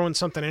I'm throwing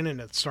something in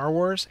at Star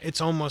Wars,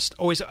 it's almost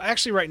always...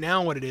 Actually, right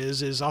now what it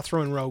is I'll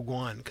throw in Rogue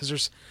One,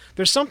 because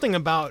there's something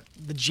about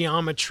the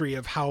geometry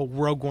of how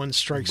Rogue One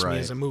strikes me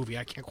as a movie.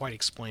 I can't quite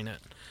explain it.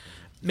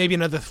 Maybe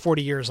another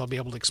 40 years I'll be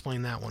able to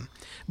explain that one.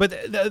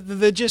 But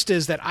the gist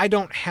is that I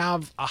don't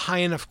have a high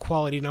enough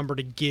quality number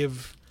to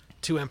give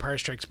to Empire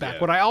Strikes Back.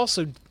 Yeah. What I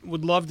also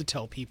would love to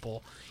tell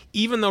people,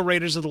 even though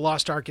Raiders of the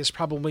Lost Ark is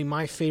probably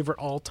my favorite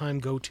all-time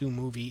go-to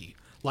movie,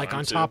 like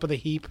on top of the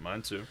heap.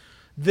 Mine too.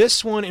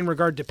 This one, in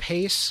regard to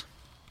pace,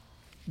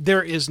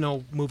 there is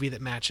no movie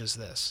that matches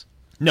this.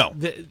 No.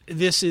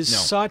 This is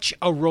such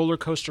a roller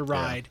coaster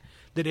ride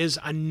that is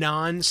a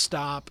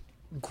non-stop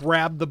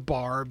grab the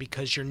bar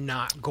because you're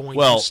not going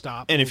to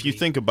stop. And if you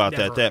think about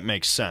Never. that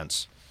makes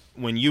sense.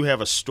 When you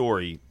have a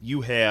story,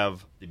 you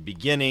have the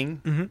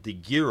beginning, the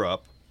gear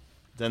up,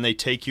 then they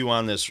take you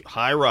on this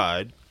high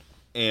ride,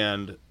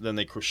 and then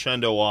they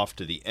crescendo off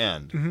to the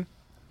end.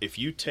 If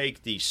you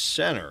take the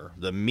center,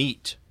 the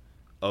meat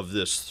of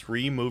this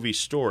 3-movie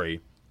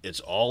story, it's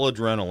all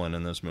adrenaline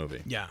in this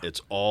movie. Yeah.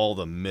 It's all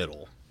the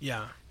middle.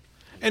 Yeah.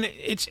 And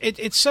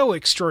it's so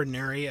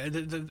extraordinary.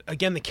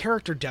 Again, the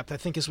character depth, I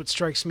think, is what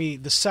strikes me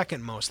the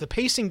second most. The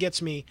pacing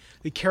gets me.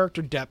 The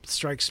character depth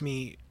strikes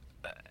me.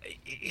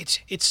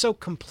 It's so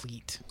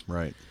complete.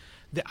 Right.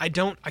 That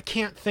I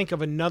can't think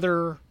of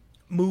another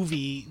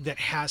movie that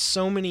has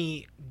so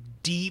many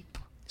deep,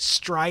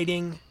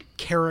 striding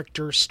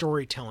character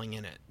storytelling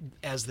in it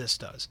as this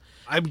does.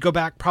 I would go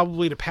back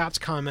probably to Pat's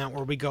comment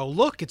where we go,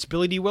 look, it's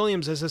Billy D.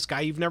 Williams as this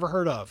guy you've never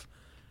heard of,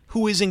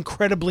 who is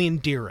incredibly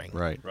endearing.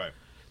 Right.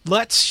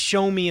 Let's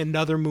show me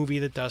another movie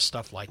that does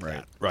stuff like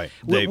that. Right.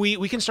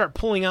 We can start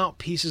pulling out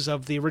pieces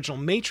of the original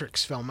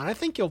Matrix film, and I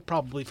think you'll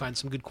probably find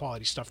some good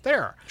quality stuff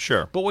there.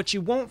 Sure. But what you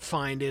won't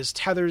find is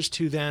tethers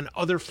to then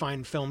other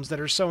fine films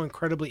that are so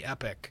incredibly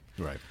epic.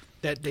 Right.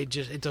 That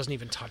it doesn't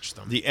even touch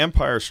them. The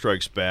Empire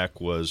Strikes Back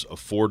was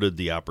afforded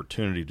the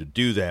opportunity to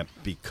do that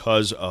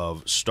because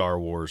of Star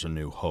Wars: A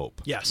New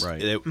Hope. Yes. Right.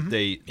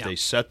 They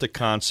set the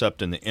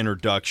concept in the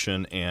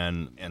introduction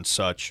and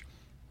such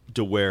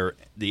to where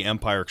the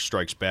Empire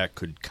Strikes Back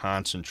could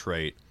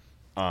concentrate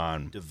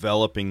on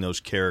developing those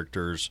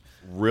characters,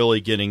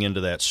 really getting into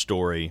that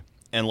story.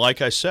 And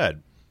like I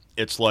said,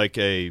 it's like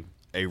a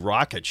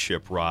rocket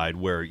ship ride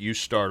where you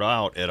start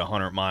out at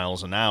 100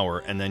 miles an hour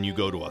and then you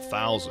go to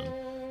 1,000.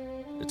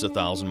 It's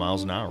 1,000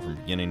 miles an hour from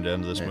beginning to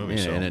end of this movie.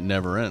 And it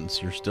never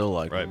ends. You're still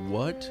like,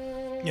 what?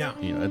 Yeah.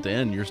 At the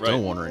end, you're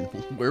still wondering,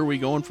 where are we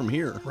going from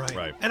here?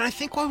 Right. And I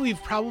think why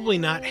we've probably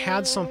not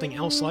had something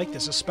else like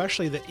this,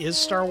 especially that is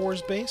Star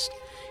Wars based,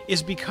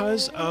 is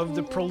because of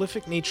the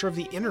prolific nature of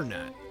the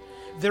internet.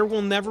 There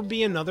will never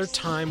be another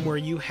time where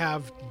you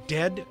have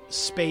dead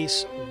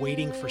space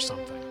waiting for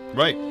something.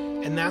 Right.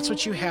 And that's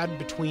what you had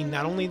between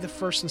not only the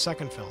first and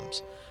second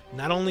films,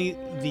 not only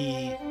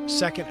the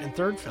second and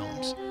third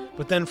films,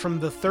 but then from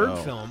the third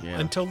film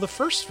until the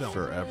first film.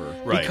 Forever.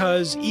 Right.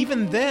 Because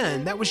even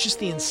then, that was just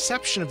the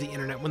inception of the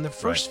internet when the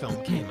first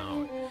film came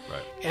out.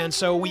 Right. And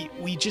so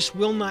we just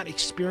will not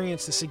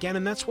experience this again.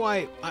 And that's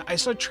why I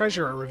so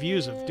treasure our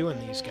reviews of doing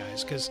these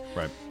guys, because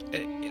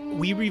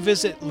we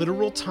revisit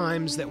literal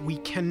times that we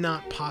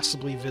cannot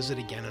possibly visit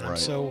again. And I'm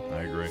so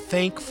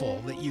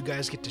thankful that you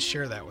guys get to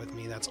share that with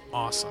me. That's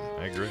awesome.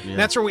 I agree. Yeah.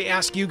 That's where we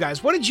ask you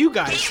guys, what did you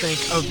guys think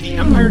of The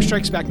Empire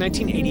Strikes Back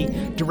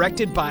 1980,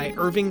 directed by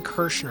Irving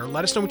Kershner?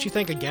 Let us know what you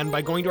think, again,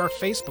 by going to our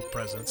Facebook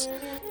presence.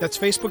 That's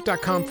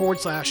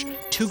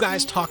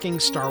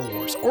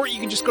facebook.com/2GuysTalkingStarWars. Or you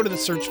can just go to the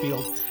search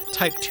field,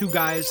 type 2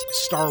 Guys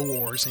Star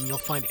Wars, and you'll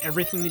find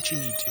everything that you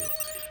need to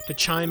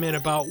chime in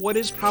about what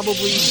is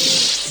probably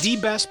the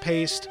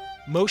best-paced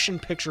motion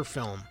picture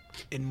film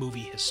in movie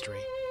history.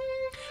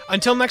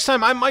 Until next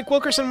time, I'm Mike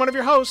Wilkerson, one of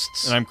your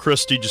hosts. And I'm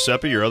Chris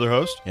DiGiuseppe, your other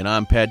host. And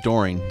I'm Pat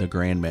Doring, the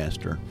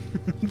Grandmaster.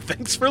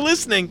 Thanks for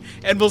listening,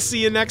 and we'll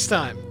see you next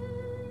time.